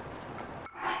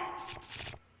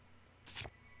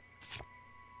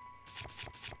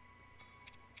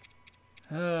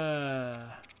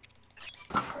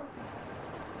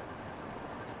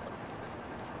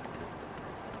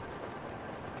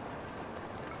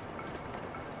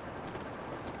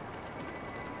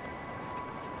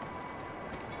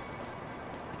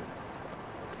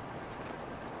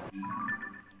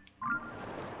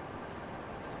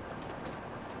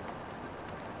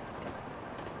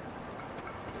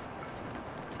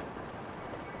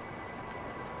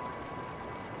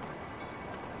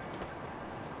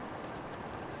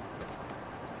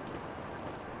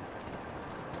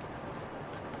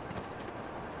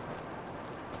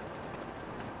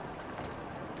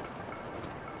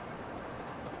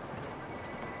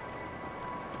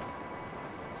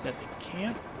 Is that the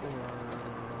camp, or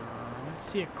I don't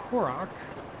see a Korok?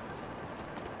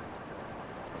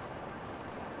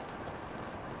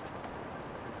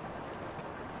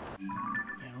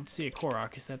 see a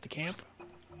Korok. Is that the camp?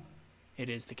 It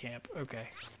is the camp. Okay.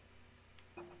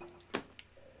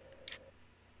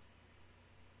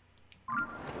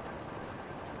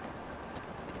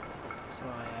 So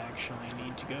I actually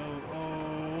need to go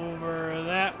over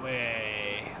that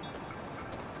way.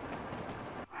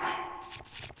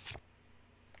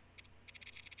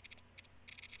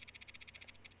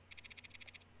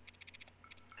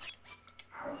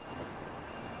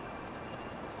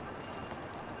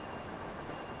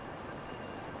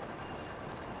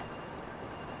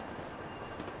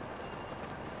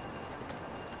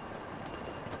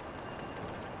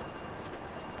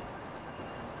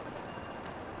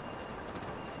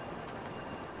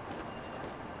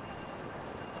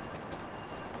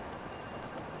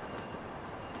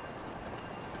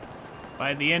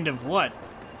 By the end of what?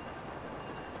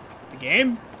 The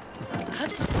game?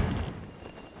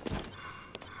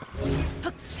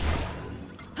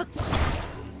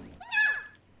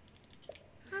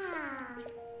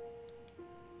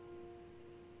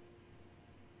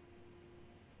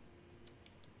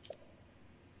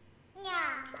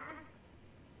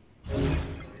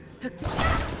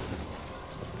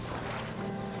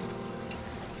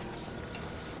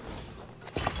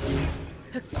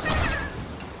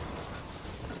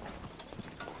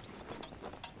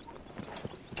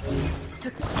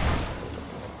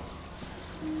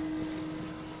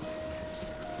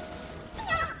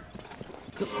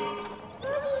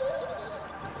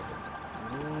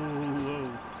 Ooh.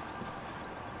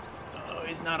 Oh,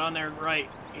 he's not on there right.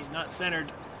 He's not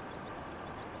centered.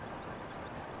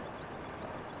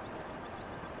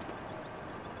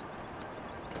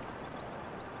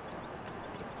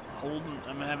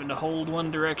 I'm having to hold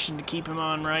one direction to keep him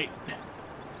on right.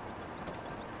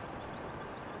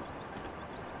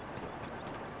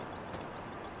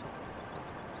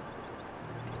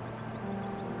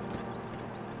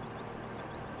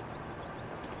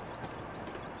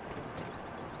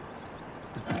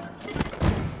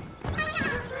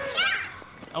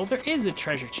 Oh, there is a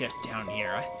treasure chest down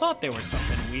here. I thought there was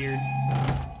something weird.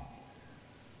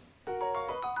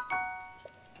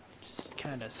 Just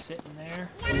kind of sitting there.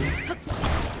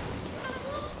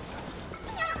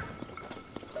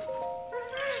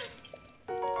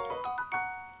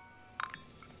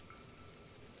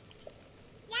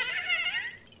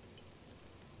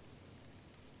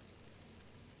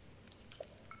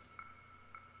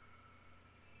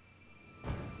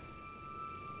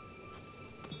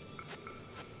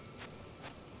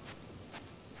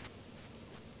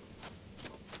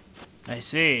 I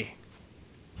see.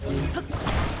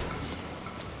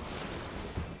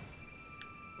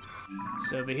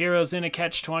 So the hero's in a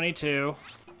catch-22.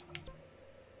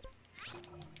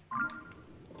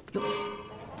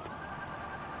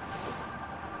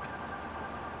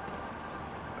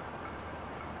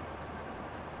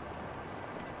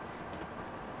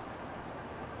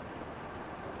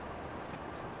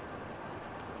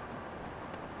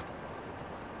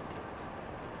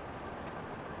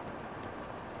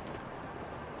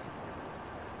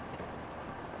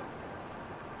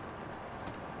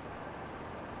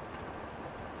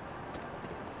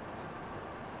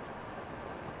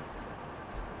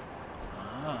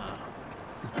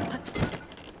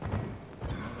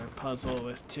 Puzzle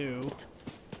with 2.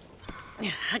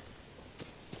 Here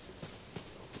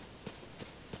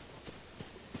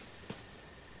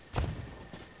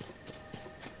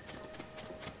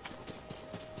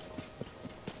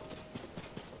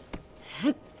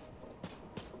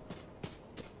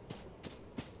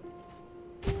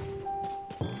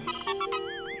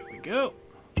we go.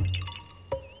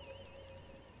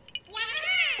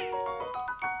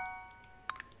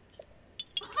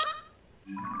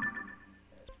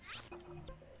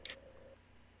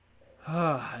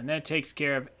 And that takes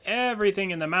care of everything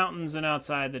in the mountains and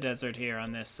outside the desert here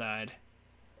on this side.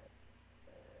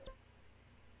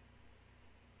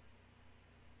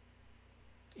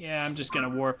 Yeah, I'm just gonna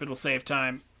warp. It'll save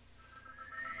time.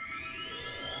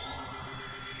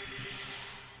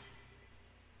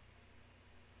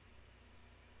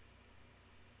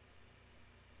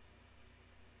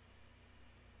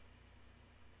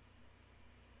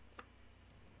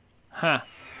 Huh.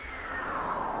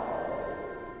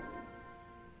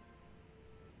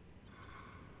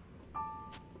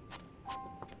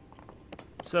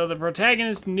 So the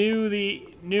protagonist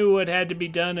knew what had to be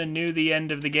done and knew the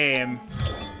end of the game,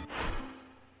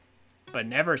 but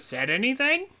never said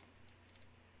anything?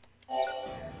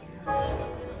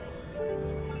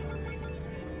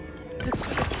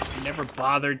 Never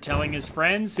bothered telling his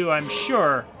friends, who I'm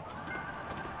sure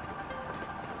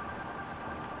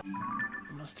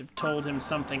must have told him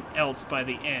something else by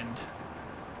the end.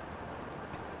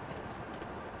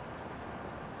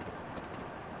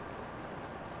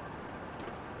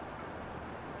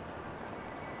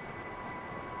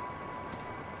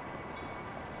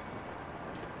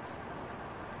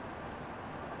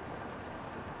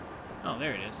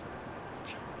 there it is.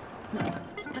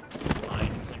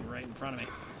 Fine, it's like right in front of me.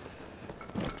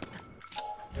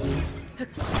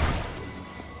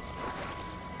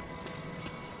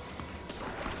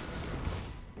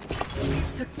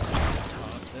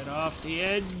 Toss it off the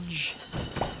edge.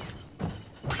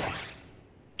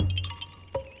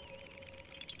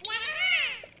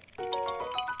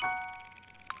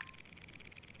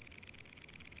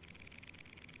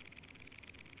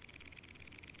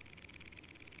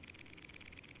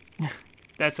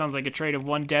 That sounds like a trade of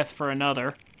one death for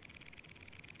another.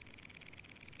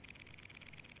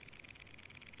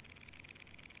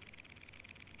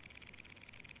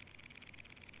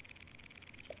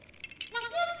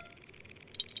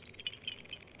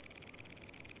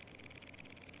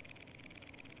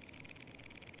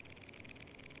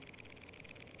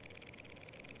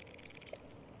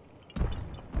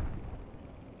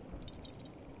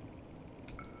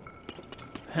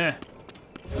 Huh.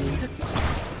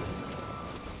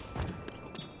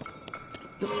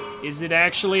 Is it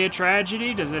actually a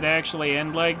tragedy? Does it actually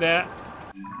end like that?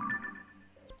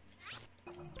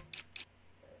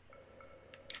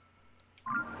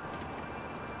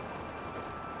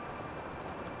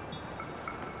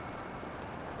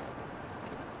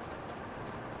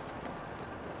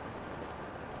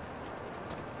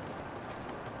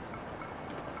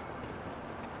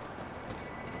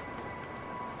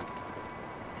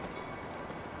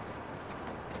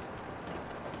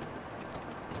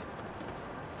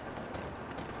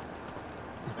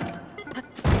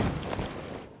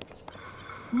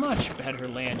 Much better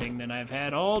landing than I've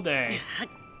had all day.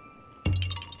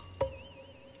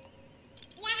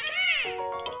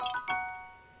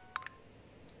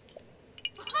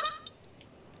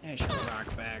 I should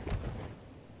rock back.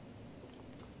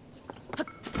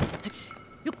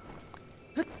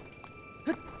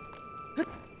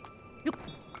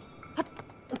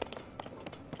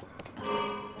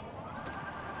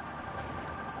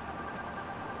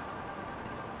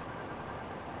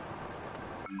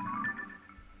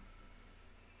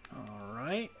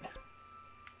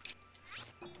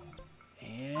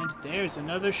 And there's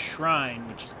another shrine,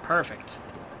 which is perfect.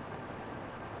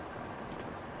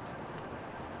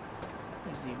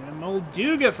 There's even a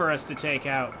Molduga for us to take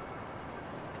out.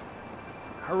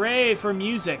 Hooray for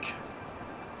music.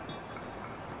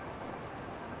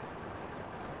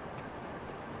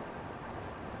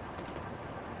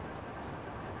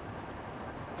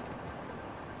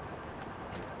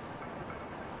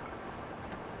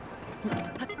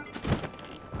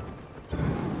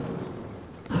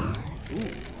 Ooh,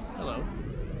 hello.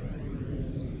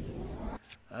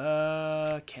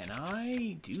 Can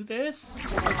I do this?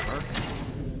 This work.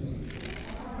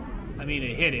 I mean,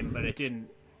 it hit him, but it didn't.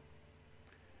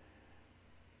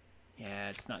 Yeah,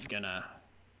 it's not gonna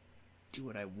do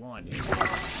what I want, is it?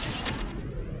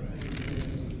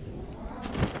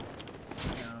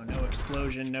 No, no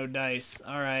explosion, no dice.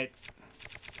 All right.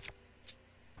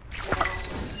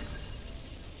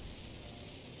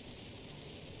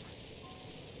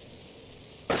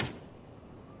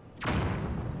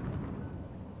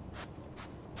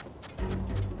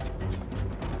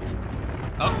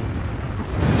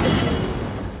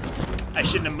 I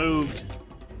shouldn't have moved.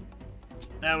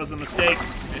 That was a mistake.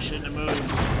 I shouldn't have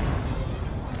moved.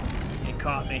 It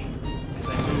caught me because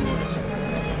I moved.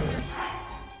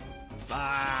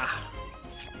 Ah.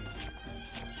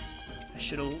 I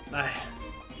should have. I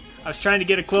was trying to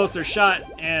get a closer shot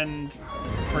and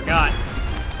forgot.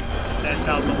 That's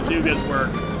how Moldugas work.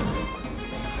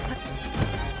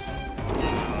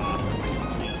 Of course, I'm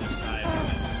on the other side. I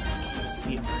can't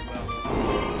see it very well.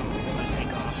 I'm gonna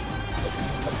take off.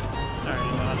 Sorry, I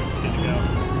didn't know how this is gonna go.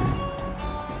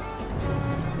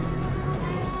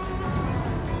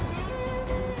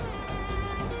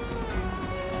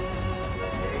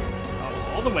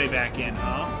 Oh, all the way back in,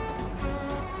 huh?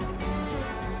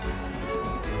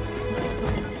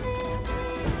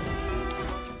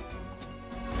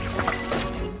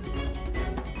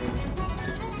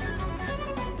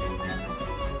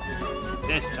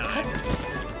 This time.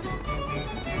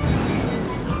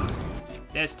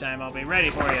 This time I'll be ready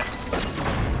for you.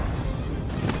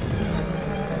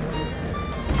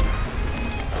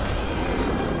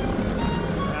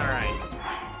 Alright.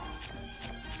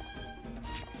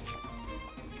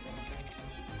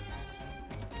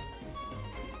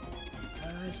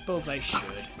 I suppose I should.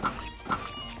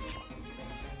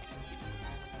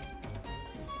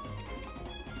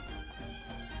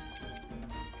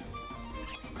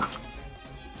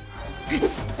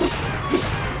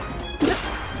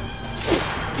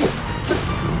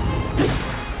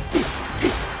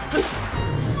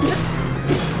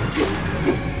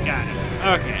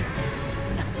 Okay.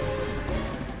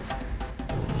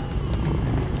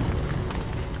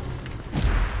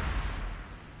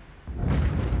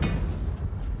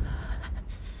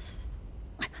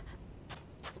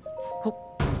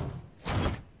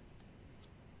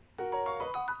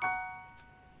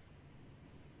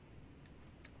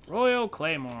 Royal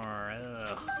Claymore.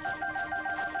 Ugh.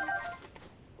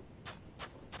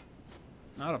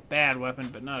 Not a bad weapon,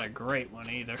 but not a great one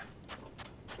either.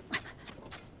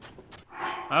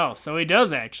 Oh, so he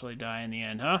does actually die in the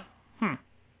end, huh? Hmm.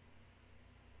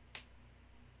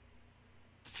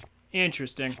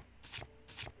 Interesting.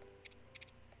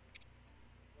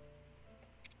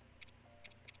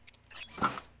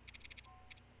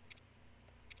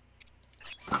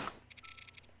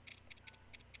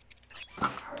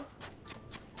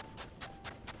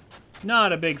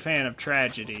 Not a big fan of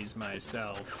tragedies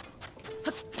myself.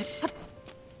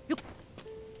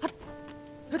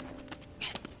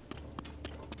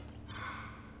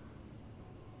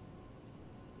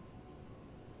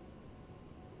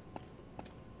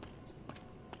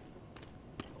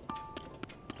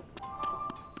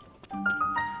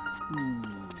 Ooh,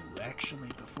 actually,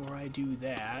 before I do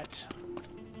that,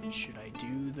 should I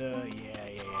do the...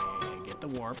 Yeah, get the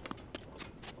warp.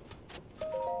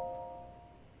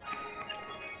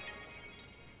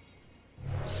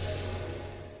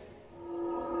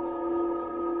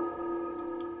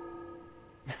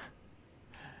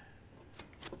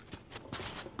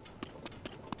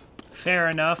 Fair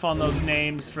enough on those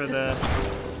names for the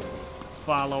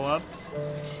follow-ups.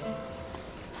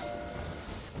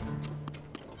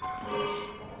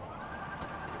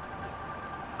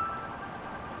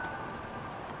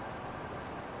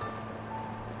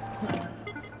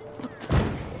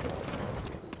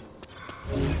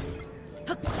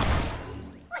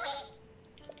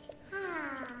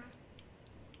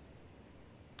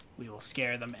 We will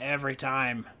scare them every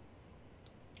time.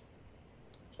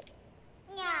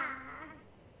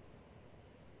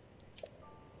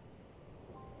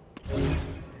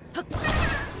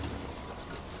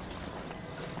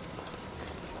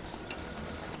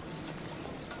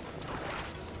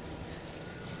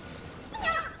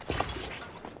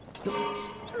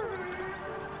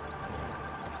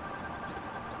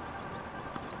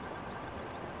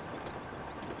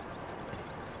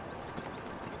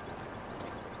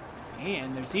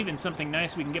 And there's even something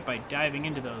nice we can get by diving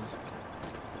into those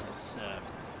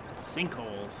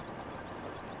sinkholes.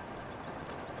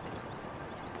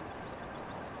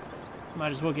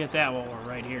 Might as well get that while we're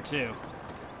right here, too.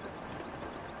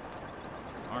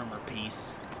 Armor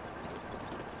piece.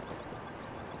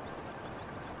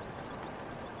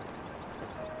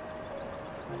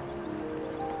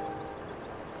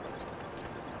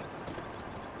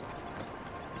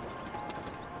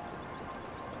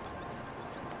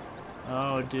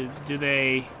 Oh, do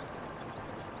they...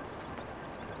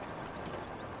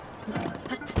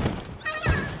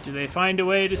 Do they find a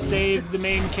way to save the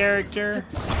main character?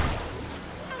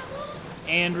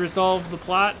 And resolve the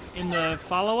plot in the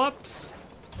follow-ups?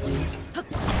 Why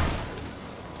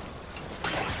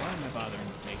am I bothering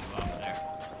to take it off of there?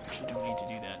 Actually don't need to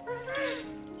do that.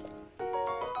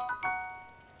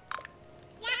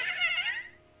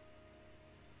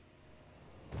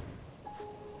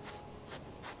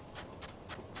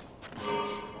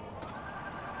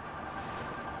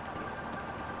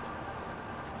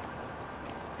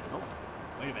 Oh,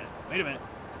 wait a minute.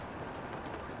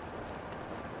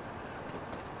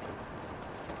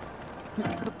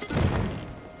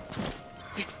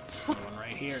 There's another one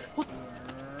right here.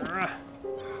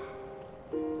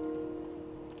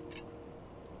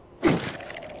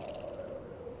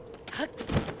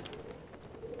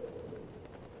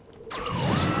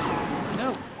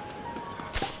 No.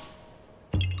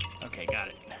 Okay, got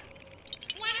it.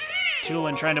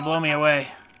 Tulin trying to blow me away.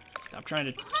 Stop trying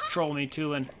to troll me,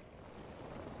 Tulin.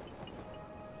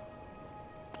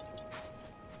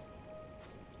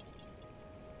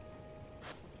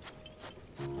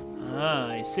 Ah,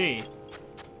 I see.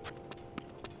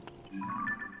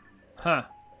 Huh.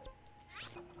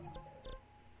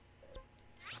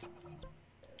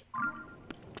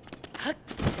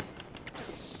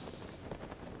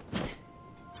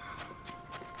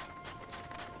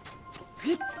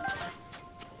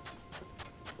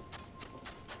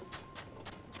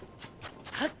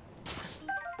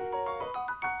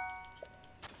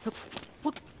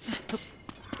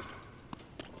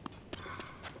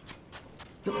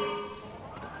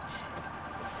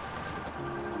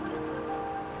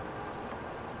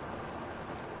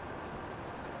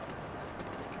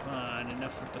 Come on,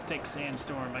 enough with the thick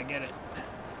sandstorm, I get it.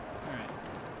 Alright.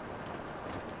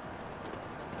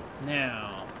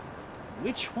 Now,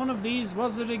 which one of these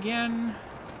was it again?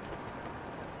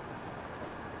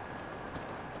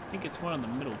 I think it's one of the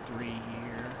middle three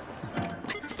here.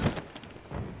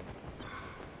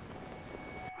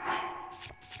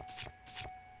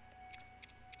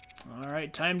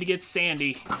 Alright, time to get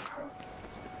Sandy.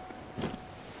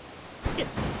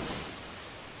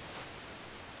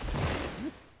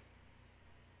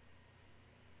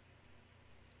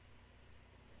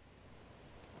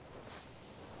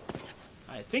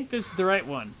 think this is the right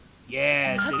one.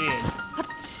 Yes, it is.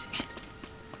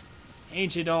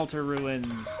 Ancient altar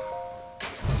ruins.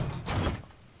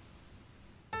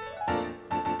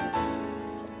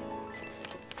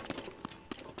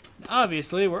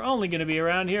 Obviously, we're only going to be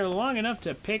around here long enough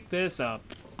to pick this up.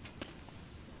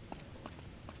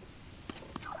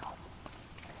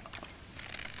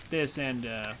 This and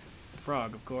the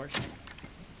frog, of course.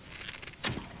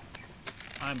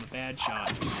 I'm a bad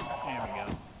shot. There we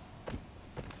go.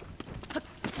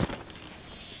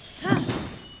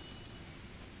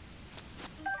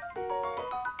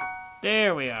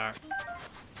 There we are.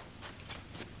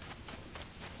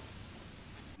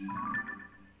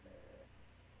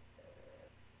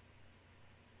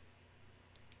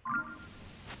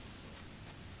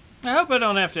 I hope I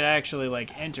don't have to actually,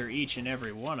 like, enter each and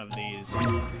every one of these.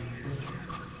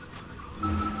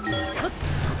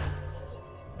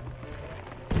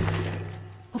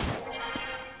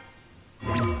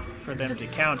 For them to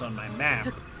count on my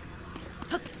map.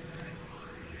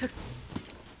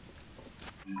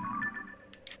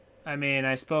 I mean,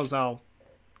 I suppose I'll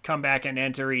come back and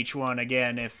enter each one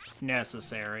again if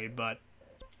necessary, but...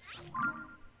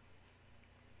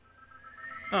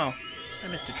 Oh, I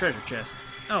missed a treasure chest.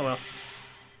 Oh well.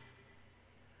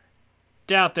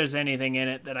 Doubt there's anything in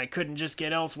it that I couldn't just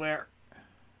get elsewhere.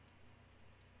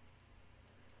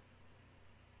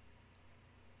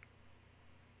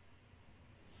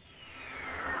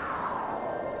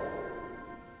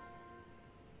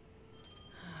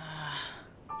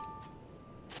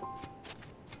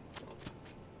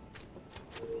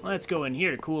 Let's go in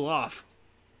here to cool off.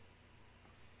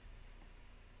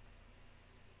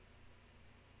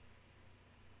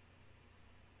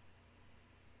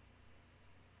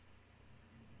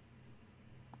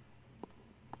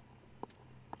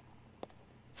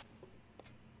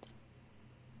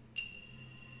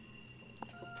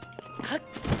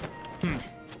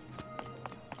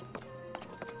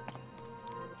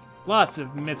 Lots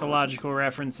of mythological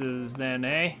references then,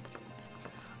 eh?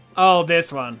 Oh,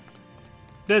 this one.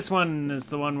 This one is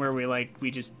the one where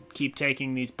we just keep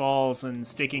taking these balls and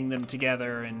sticking them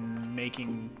together and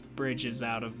making bridges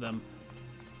out of them.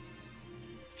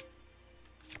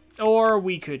 Or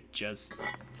we could just...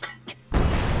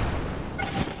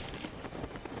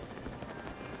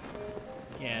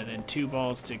 Yeah, then 2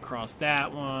 balls to cross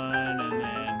that one, and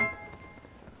then...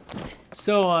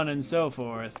 so on and so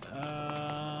forth.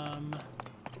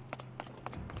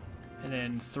 And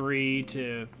then 3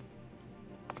 to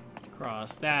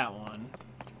cross that one.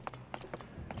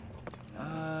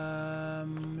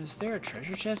 Is there a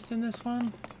treasure chest in this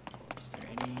one? Is there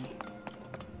any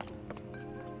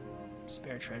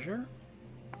spare treasure?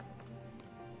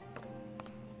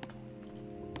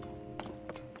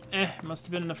 Must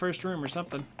have been in the first room or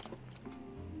something.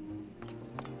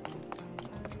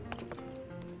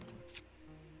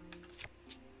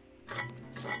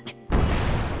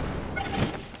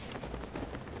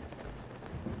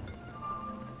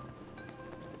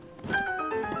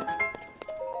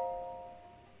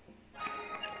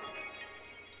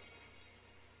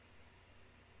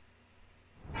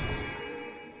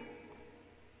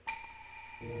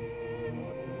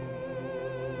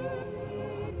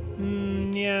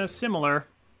 Yeah, similar.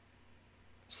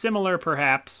 Similar,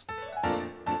 perhaps.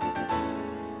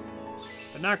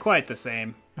 But not quite the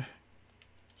same.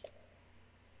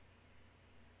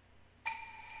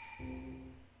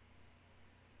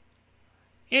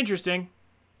 Interesting.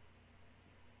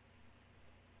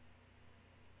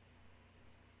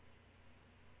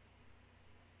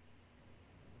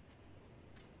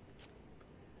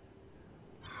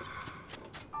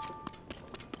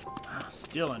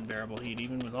 Still unbearable heat,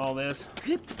 even with all this.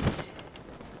 I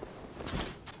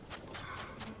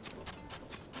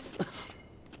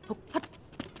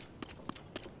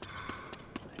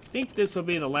think this will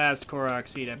be the last Korok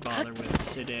seed I bother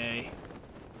with today.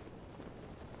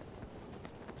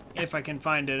 If I can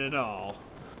find it at all.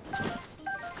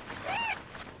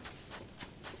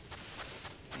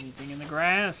 Is anything in the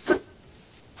grass?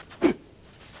 No.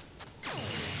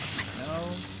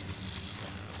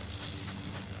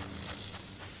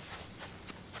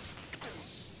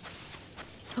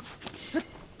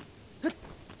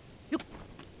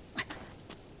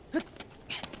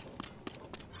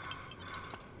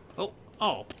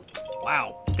 Oh,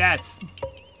 wow, that's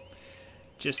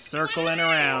just circling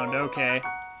around, okay.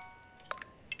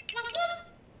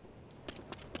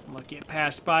 Lucky it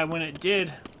passed by when it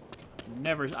did.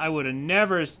 I would have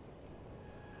never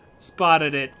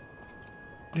spotted it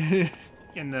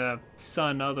in the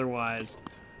sun otherwise.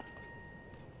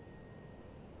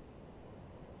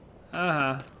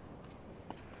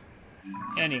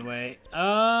 Anyway,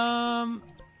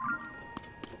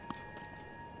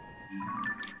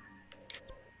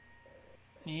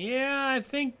 Yeah, I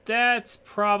think that's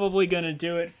probably gonna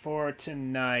do it for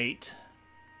tonight.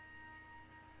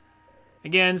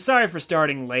 Again, sorry for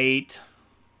starting late.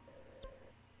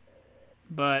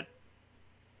 But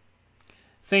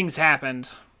things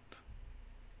happened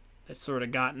that sort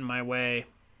of got in my way.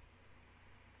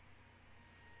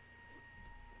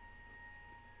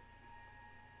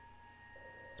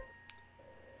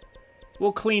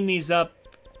 We'll clean these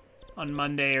up on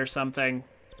Monday or something.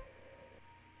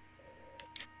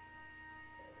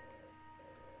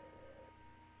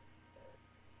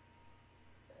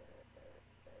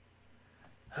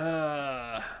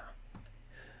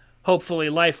 Hopefully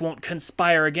life won't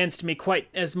conspire against me quite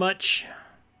as much.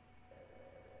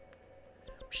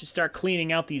 We should start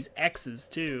cleaning out these X's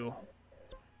too.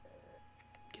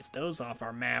 Get those off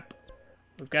our map.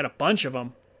 We've got a bunch of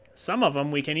them. Some of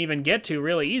them we can even get to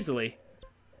really easily.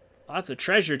 Lots of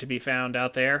treasure to be found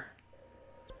out there.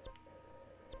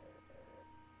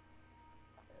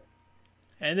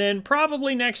 And then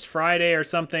probably next Friday or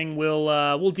something,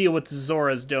 we'll deal with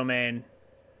Zora's domain.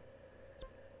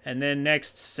 And then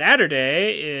next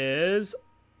Saturday is...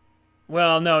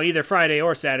 Well, no, either Friday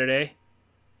or Saturday.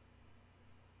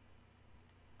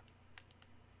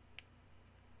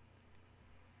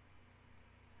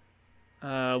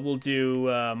 We'll do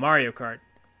Mario Kart.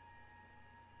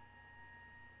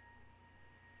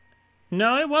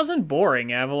 No, it wasn't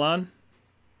boring, Avalon.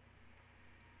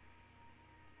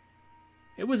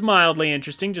 It was mildly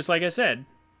interesting, just like I said.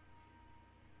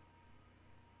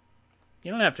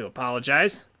 You don't have to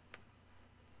apologize.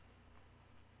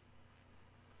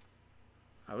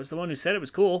 I was the one who said it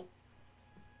was cool.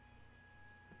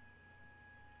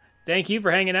 Thank you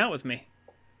for hanging out with me.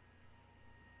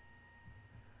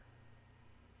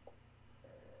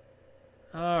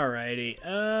 Alrighty,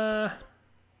 I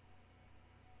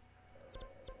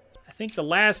think the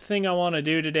last thing I want to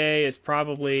do today is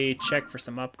probably check for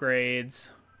some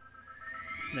upgrades.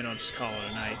 And then I'll just call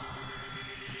it a night.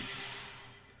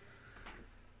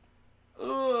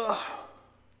 Ugh.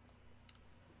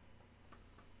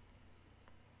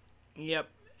 Yep,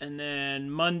 and then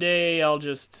Monday I'll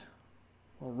just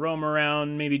roam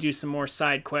around, maybe do some more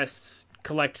side quests,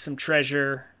 collect some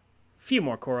treasure, a few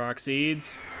more Korok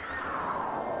seeds.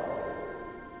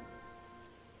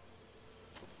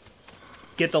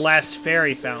 Get the last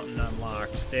fairy fountain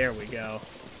unlocked. There we go.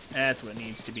 That's what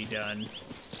needs to be done.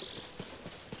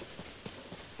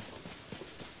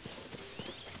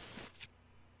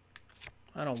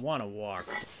 I don't want to walk.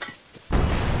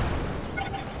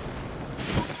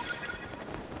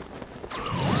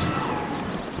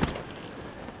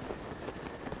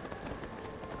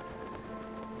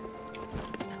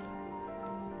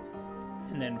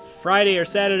 And then Friday or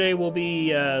Saturday we'll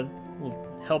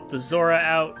help the Zora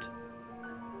out.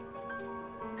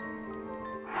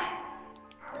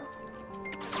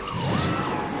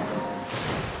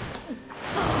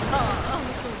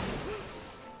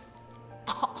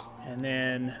 And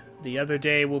then the other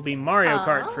day will be Mario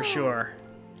Kart for sure.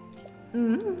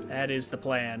 That is the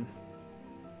plan.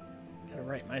 Gotta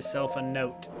write myself a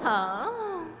note.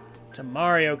 To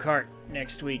Mario Kart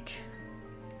next week.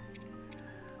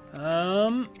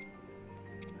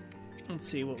 Let's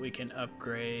see what we can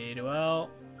upgrade.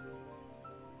 Well,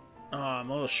 I'm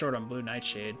a little short on Blue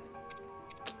Nightshade.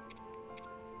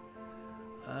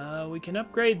 We can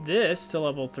upgrade this to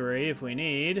level 3 if we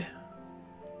need.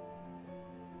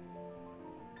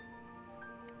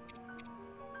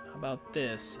 How about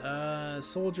this?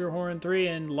 Soldier Horn 3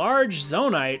 and Large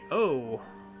Zonite. Oh,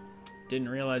 didn't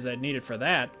realize I'd need it for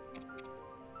that.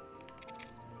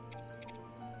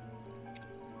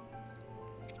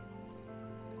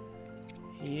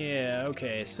 Yeah,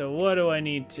 okay, so what do I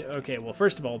need to... Okay, well,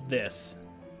 first of all, this.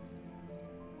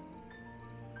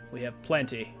 We have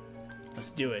plenty.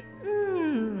 Let's do it.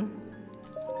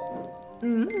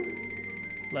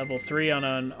 Level 3 on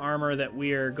an armor that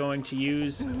we are going to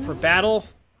use for battle?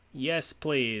 Yes,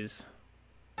 please.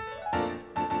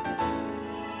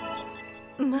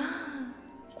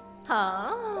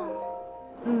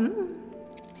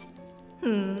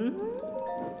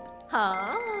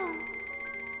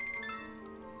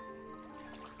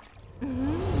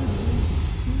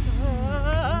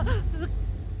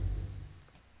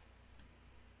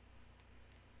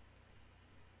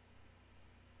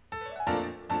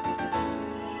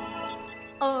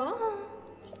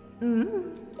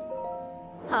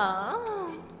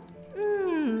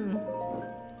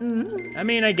 I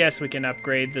mean, I guess we can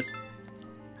upgrade the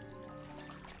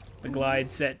glide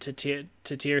set to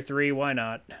tier 3. Why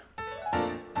not? If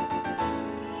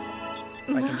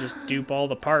I can just dupe all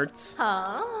the parts.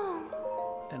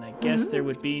 then I guess there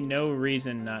would be no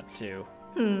reason not to.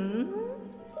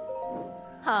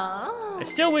 I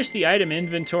still wish the item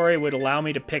inventory would allow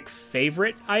me to pick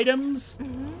favorite items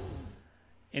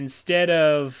instead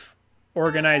of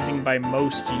organizing by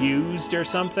most used or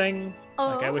something.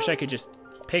 Like, I wish I could just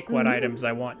pick what items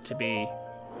I want to be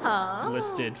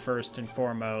listed first and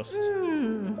foremost.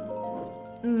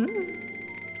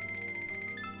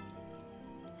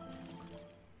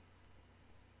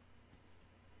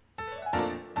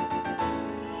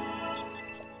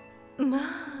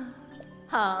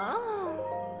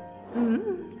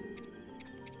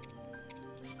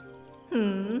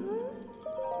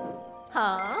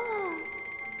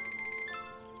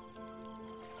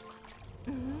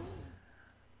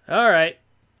 All right.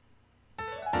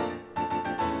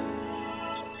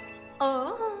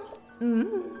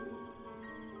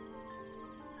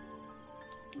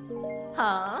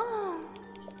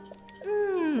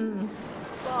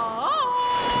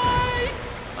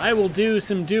 I will do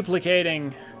some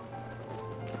duplicating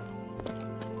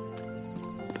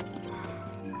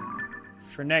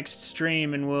for next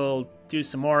stream, and we'll do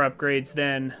some more upgrades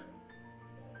then.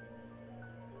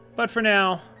 But for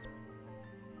now,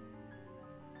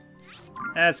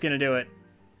 that's gonna do it.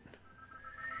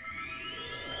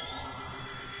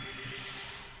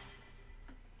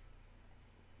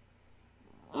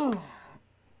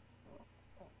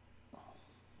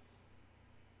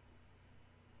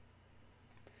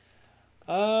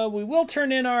 We will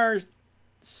turn in our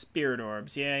spirit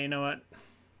orbs. Yeah, you know what?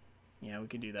 Yeah, we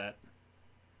can do that.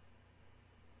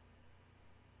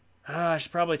 I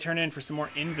should probably turn in for some more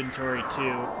inventory too.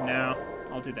 No,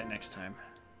 I'll do that next time.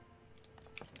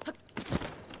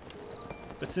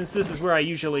 But since this is where I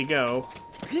usually go,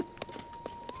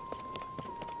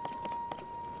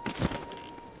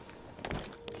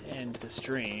 to end the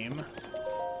stream,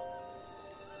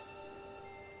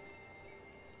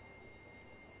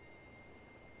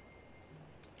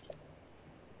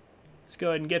 let's go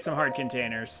ahead and get some heart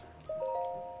containers.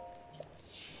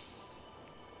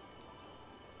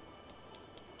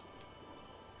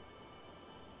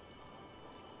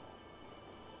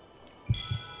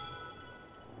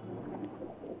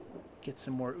 Get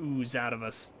some more ooze out of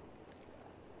us.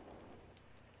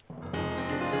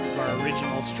 Get some of our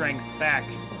original strength back.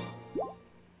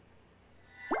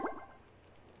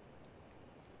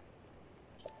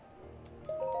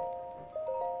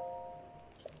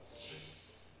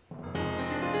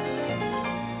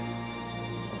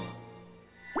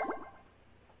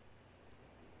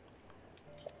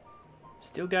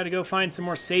 Still gotta go find some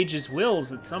more Sage's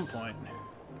Wills at some point.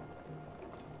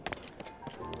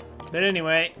 But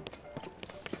anyway,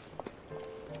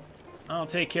 I'll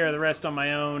take care of the rest on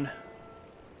my own.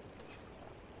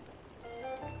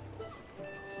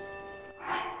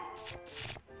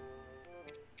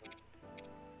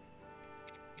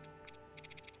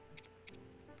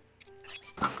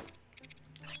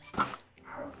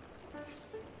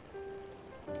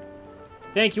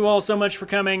 Thank you all so much for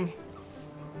coming.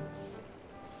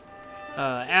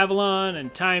 Avalon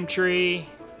and Time Tree,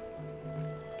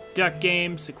 Duck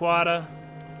Game, Sequata,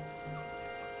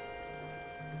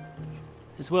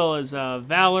 as well as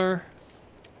Valor,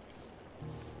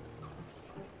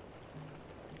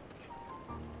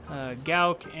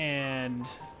 Gauk, and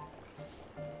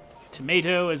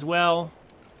Tomato as well.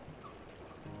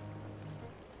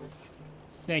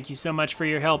 Thank you so much for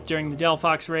your help during the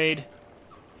Delphox raid.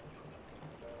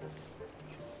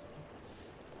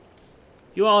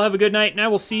 You all have a good night, and I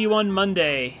will see you on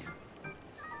Monday.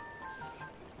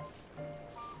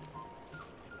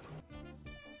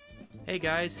 Hey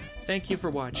guys, thank you for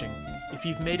watching. If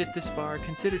you've made it this far,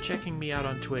 consider checking me out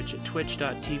on Twitch at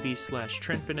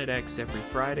twitch.tv/TrinfiniteX every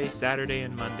Friday, Saturday,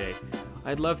 and Monday.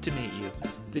 I'd love to meet you.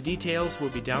 The details will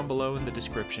be down below in the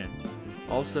description.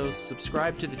 Also,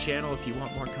 subscribe to the channel if you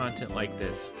want more content like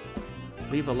this.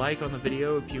 Leave a like on the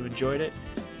video if you enjoyed it,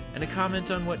 and a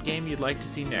comment on what game you'd like to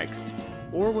see next,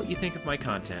 or what you think of my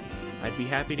content. I'd be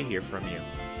happy to hear from you.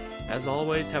 As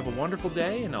always, have a wonderful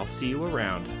day, and I'll see you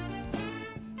around.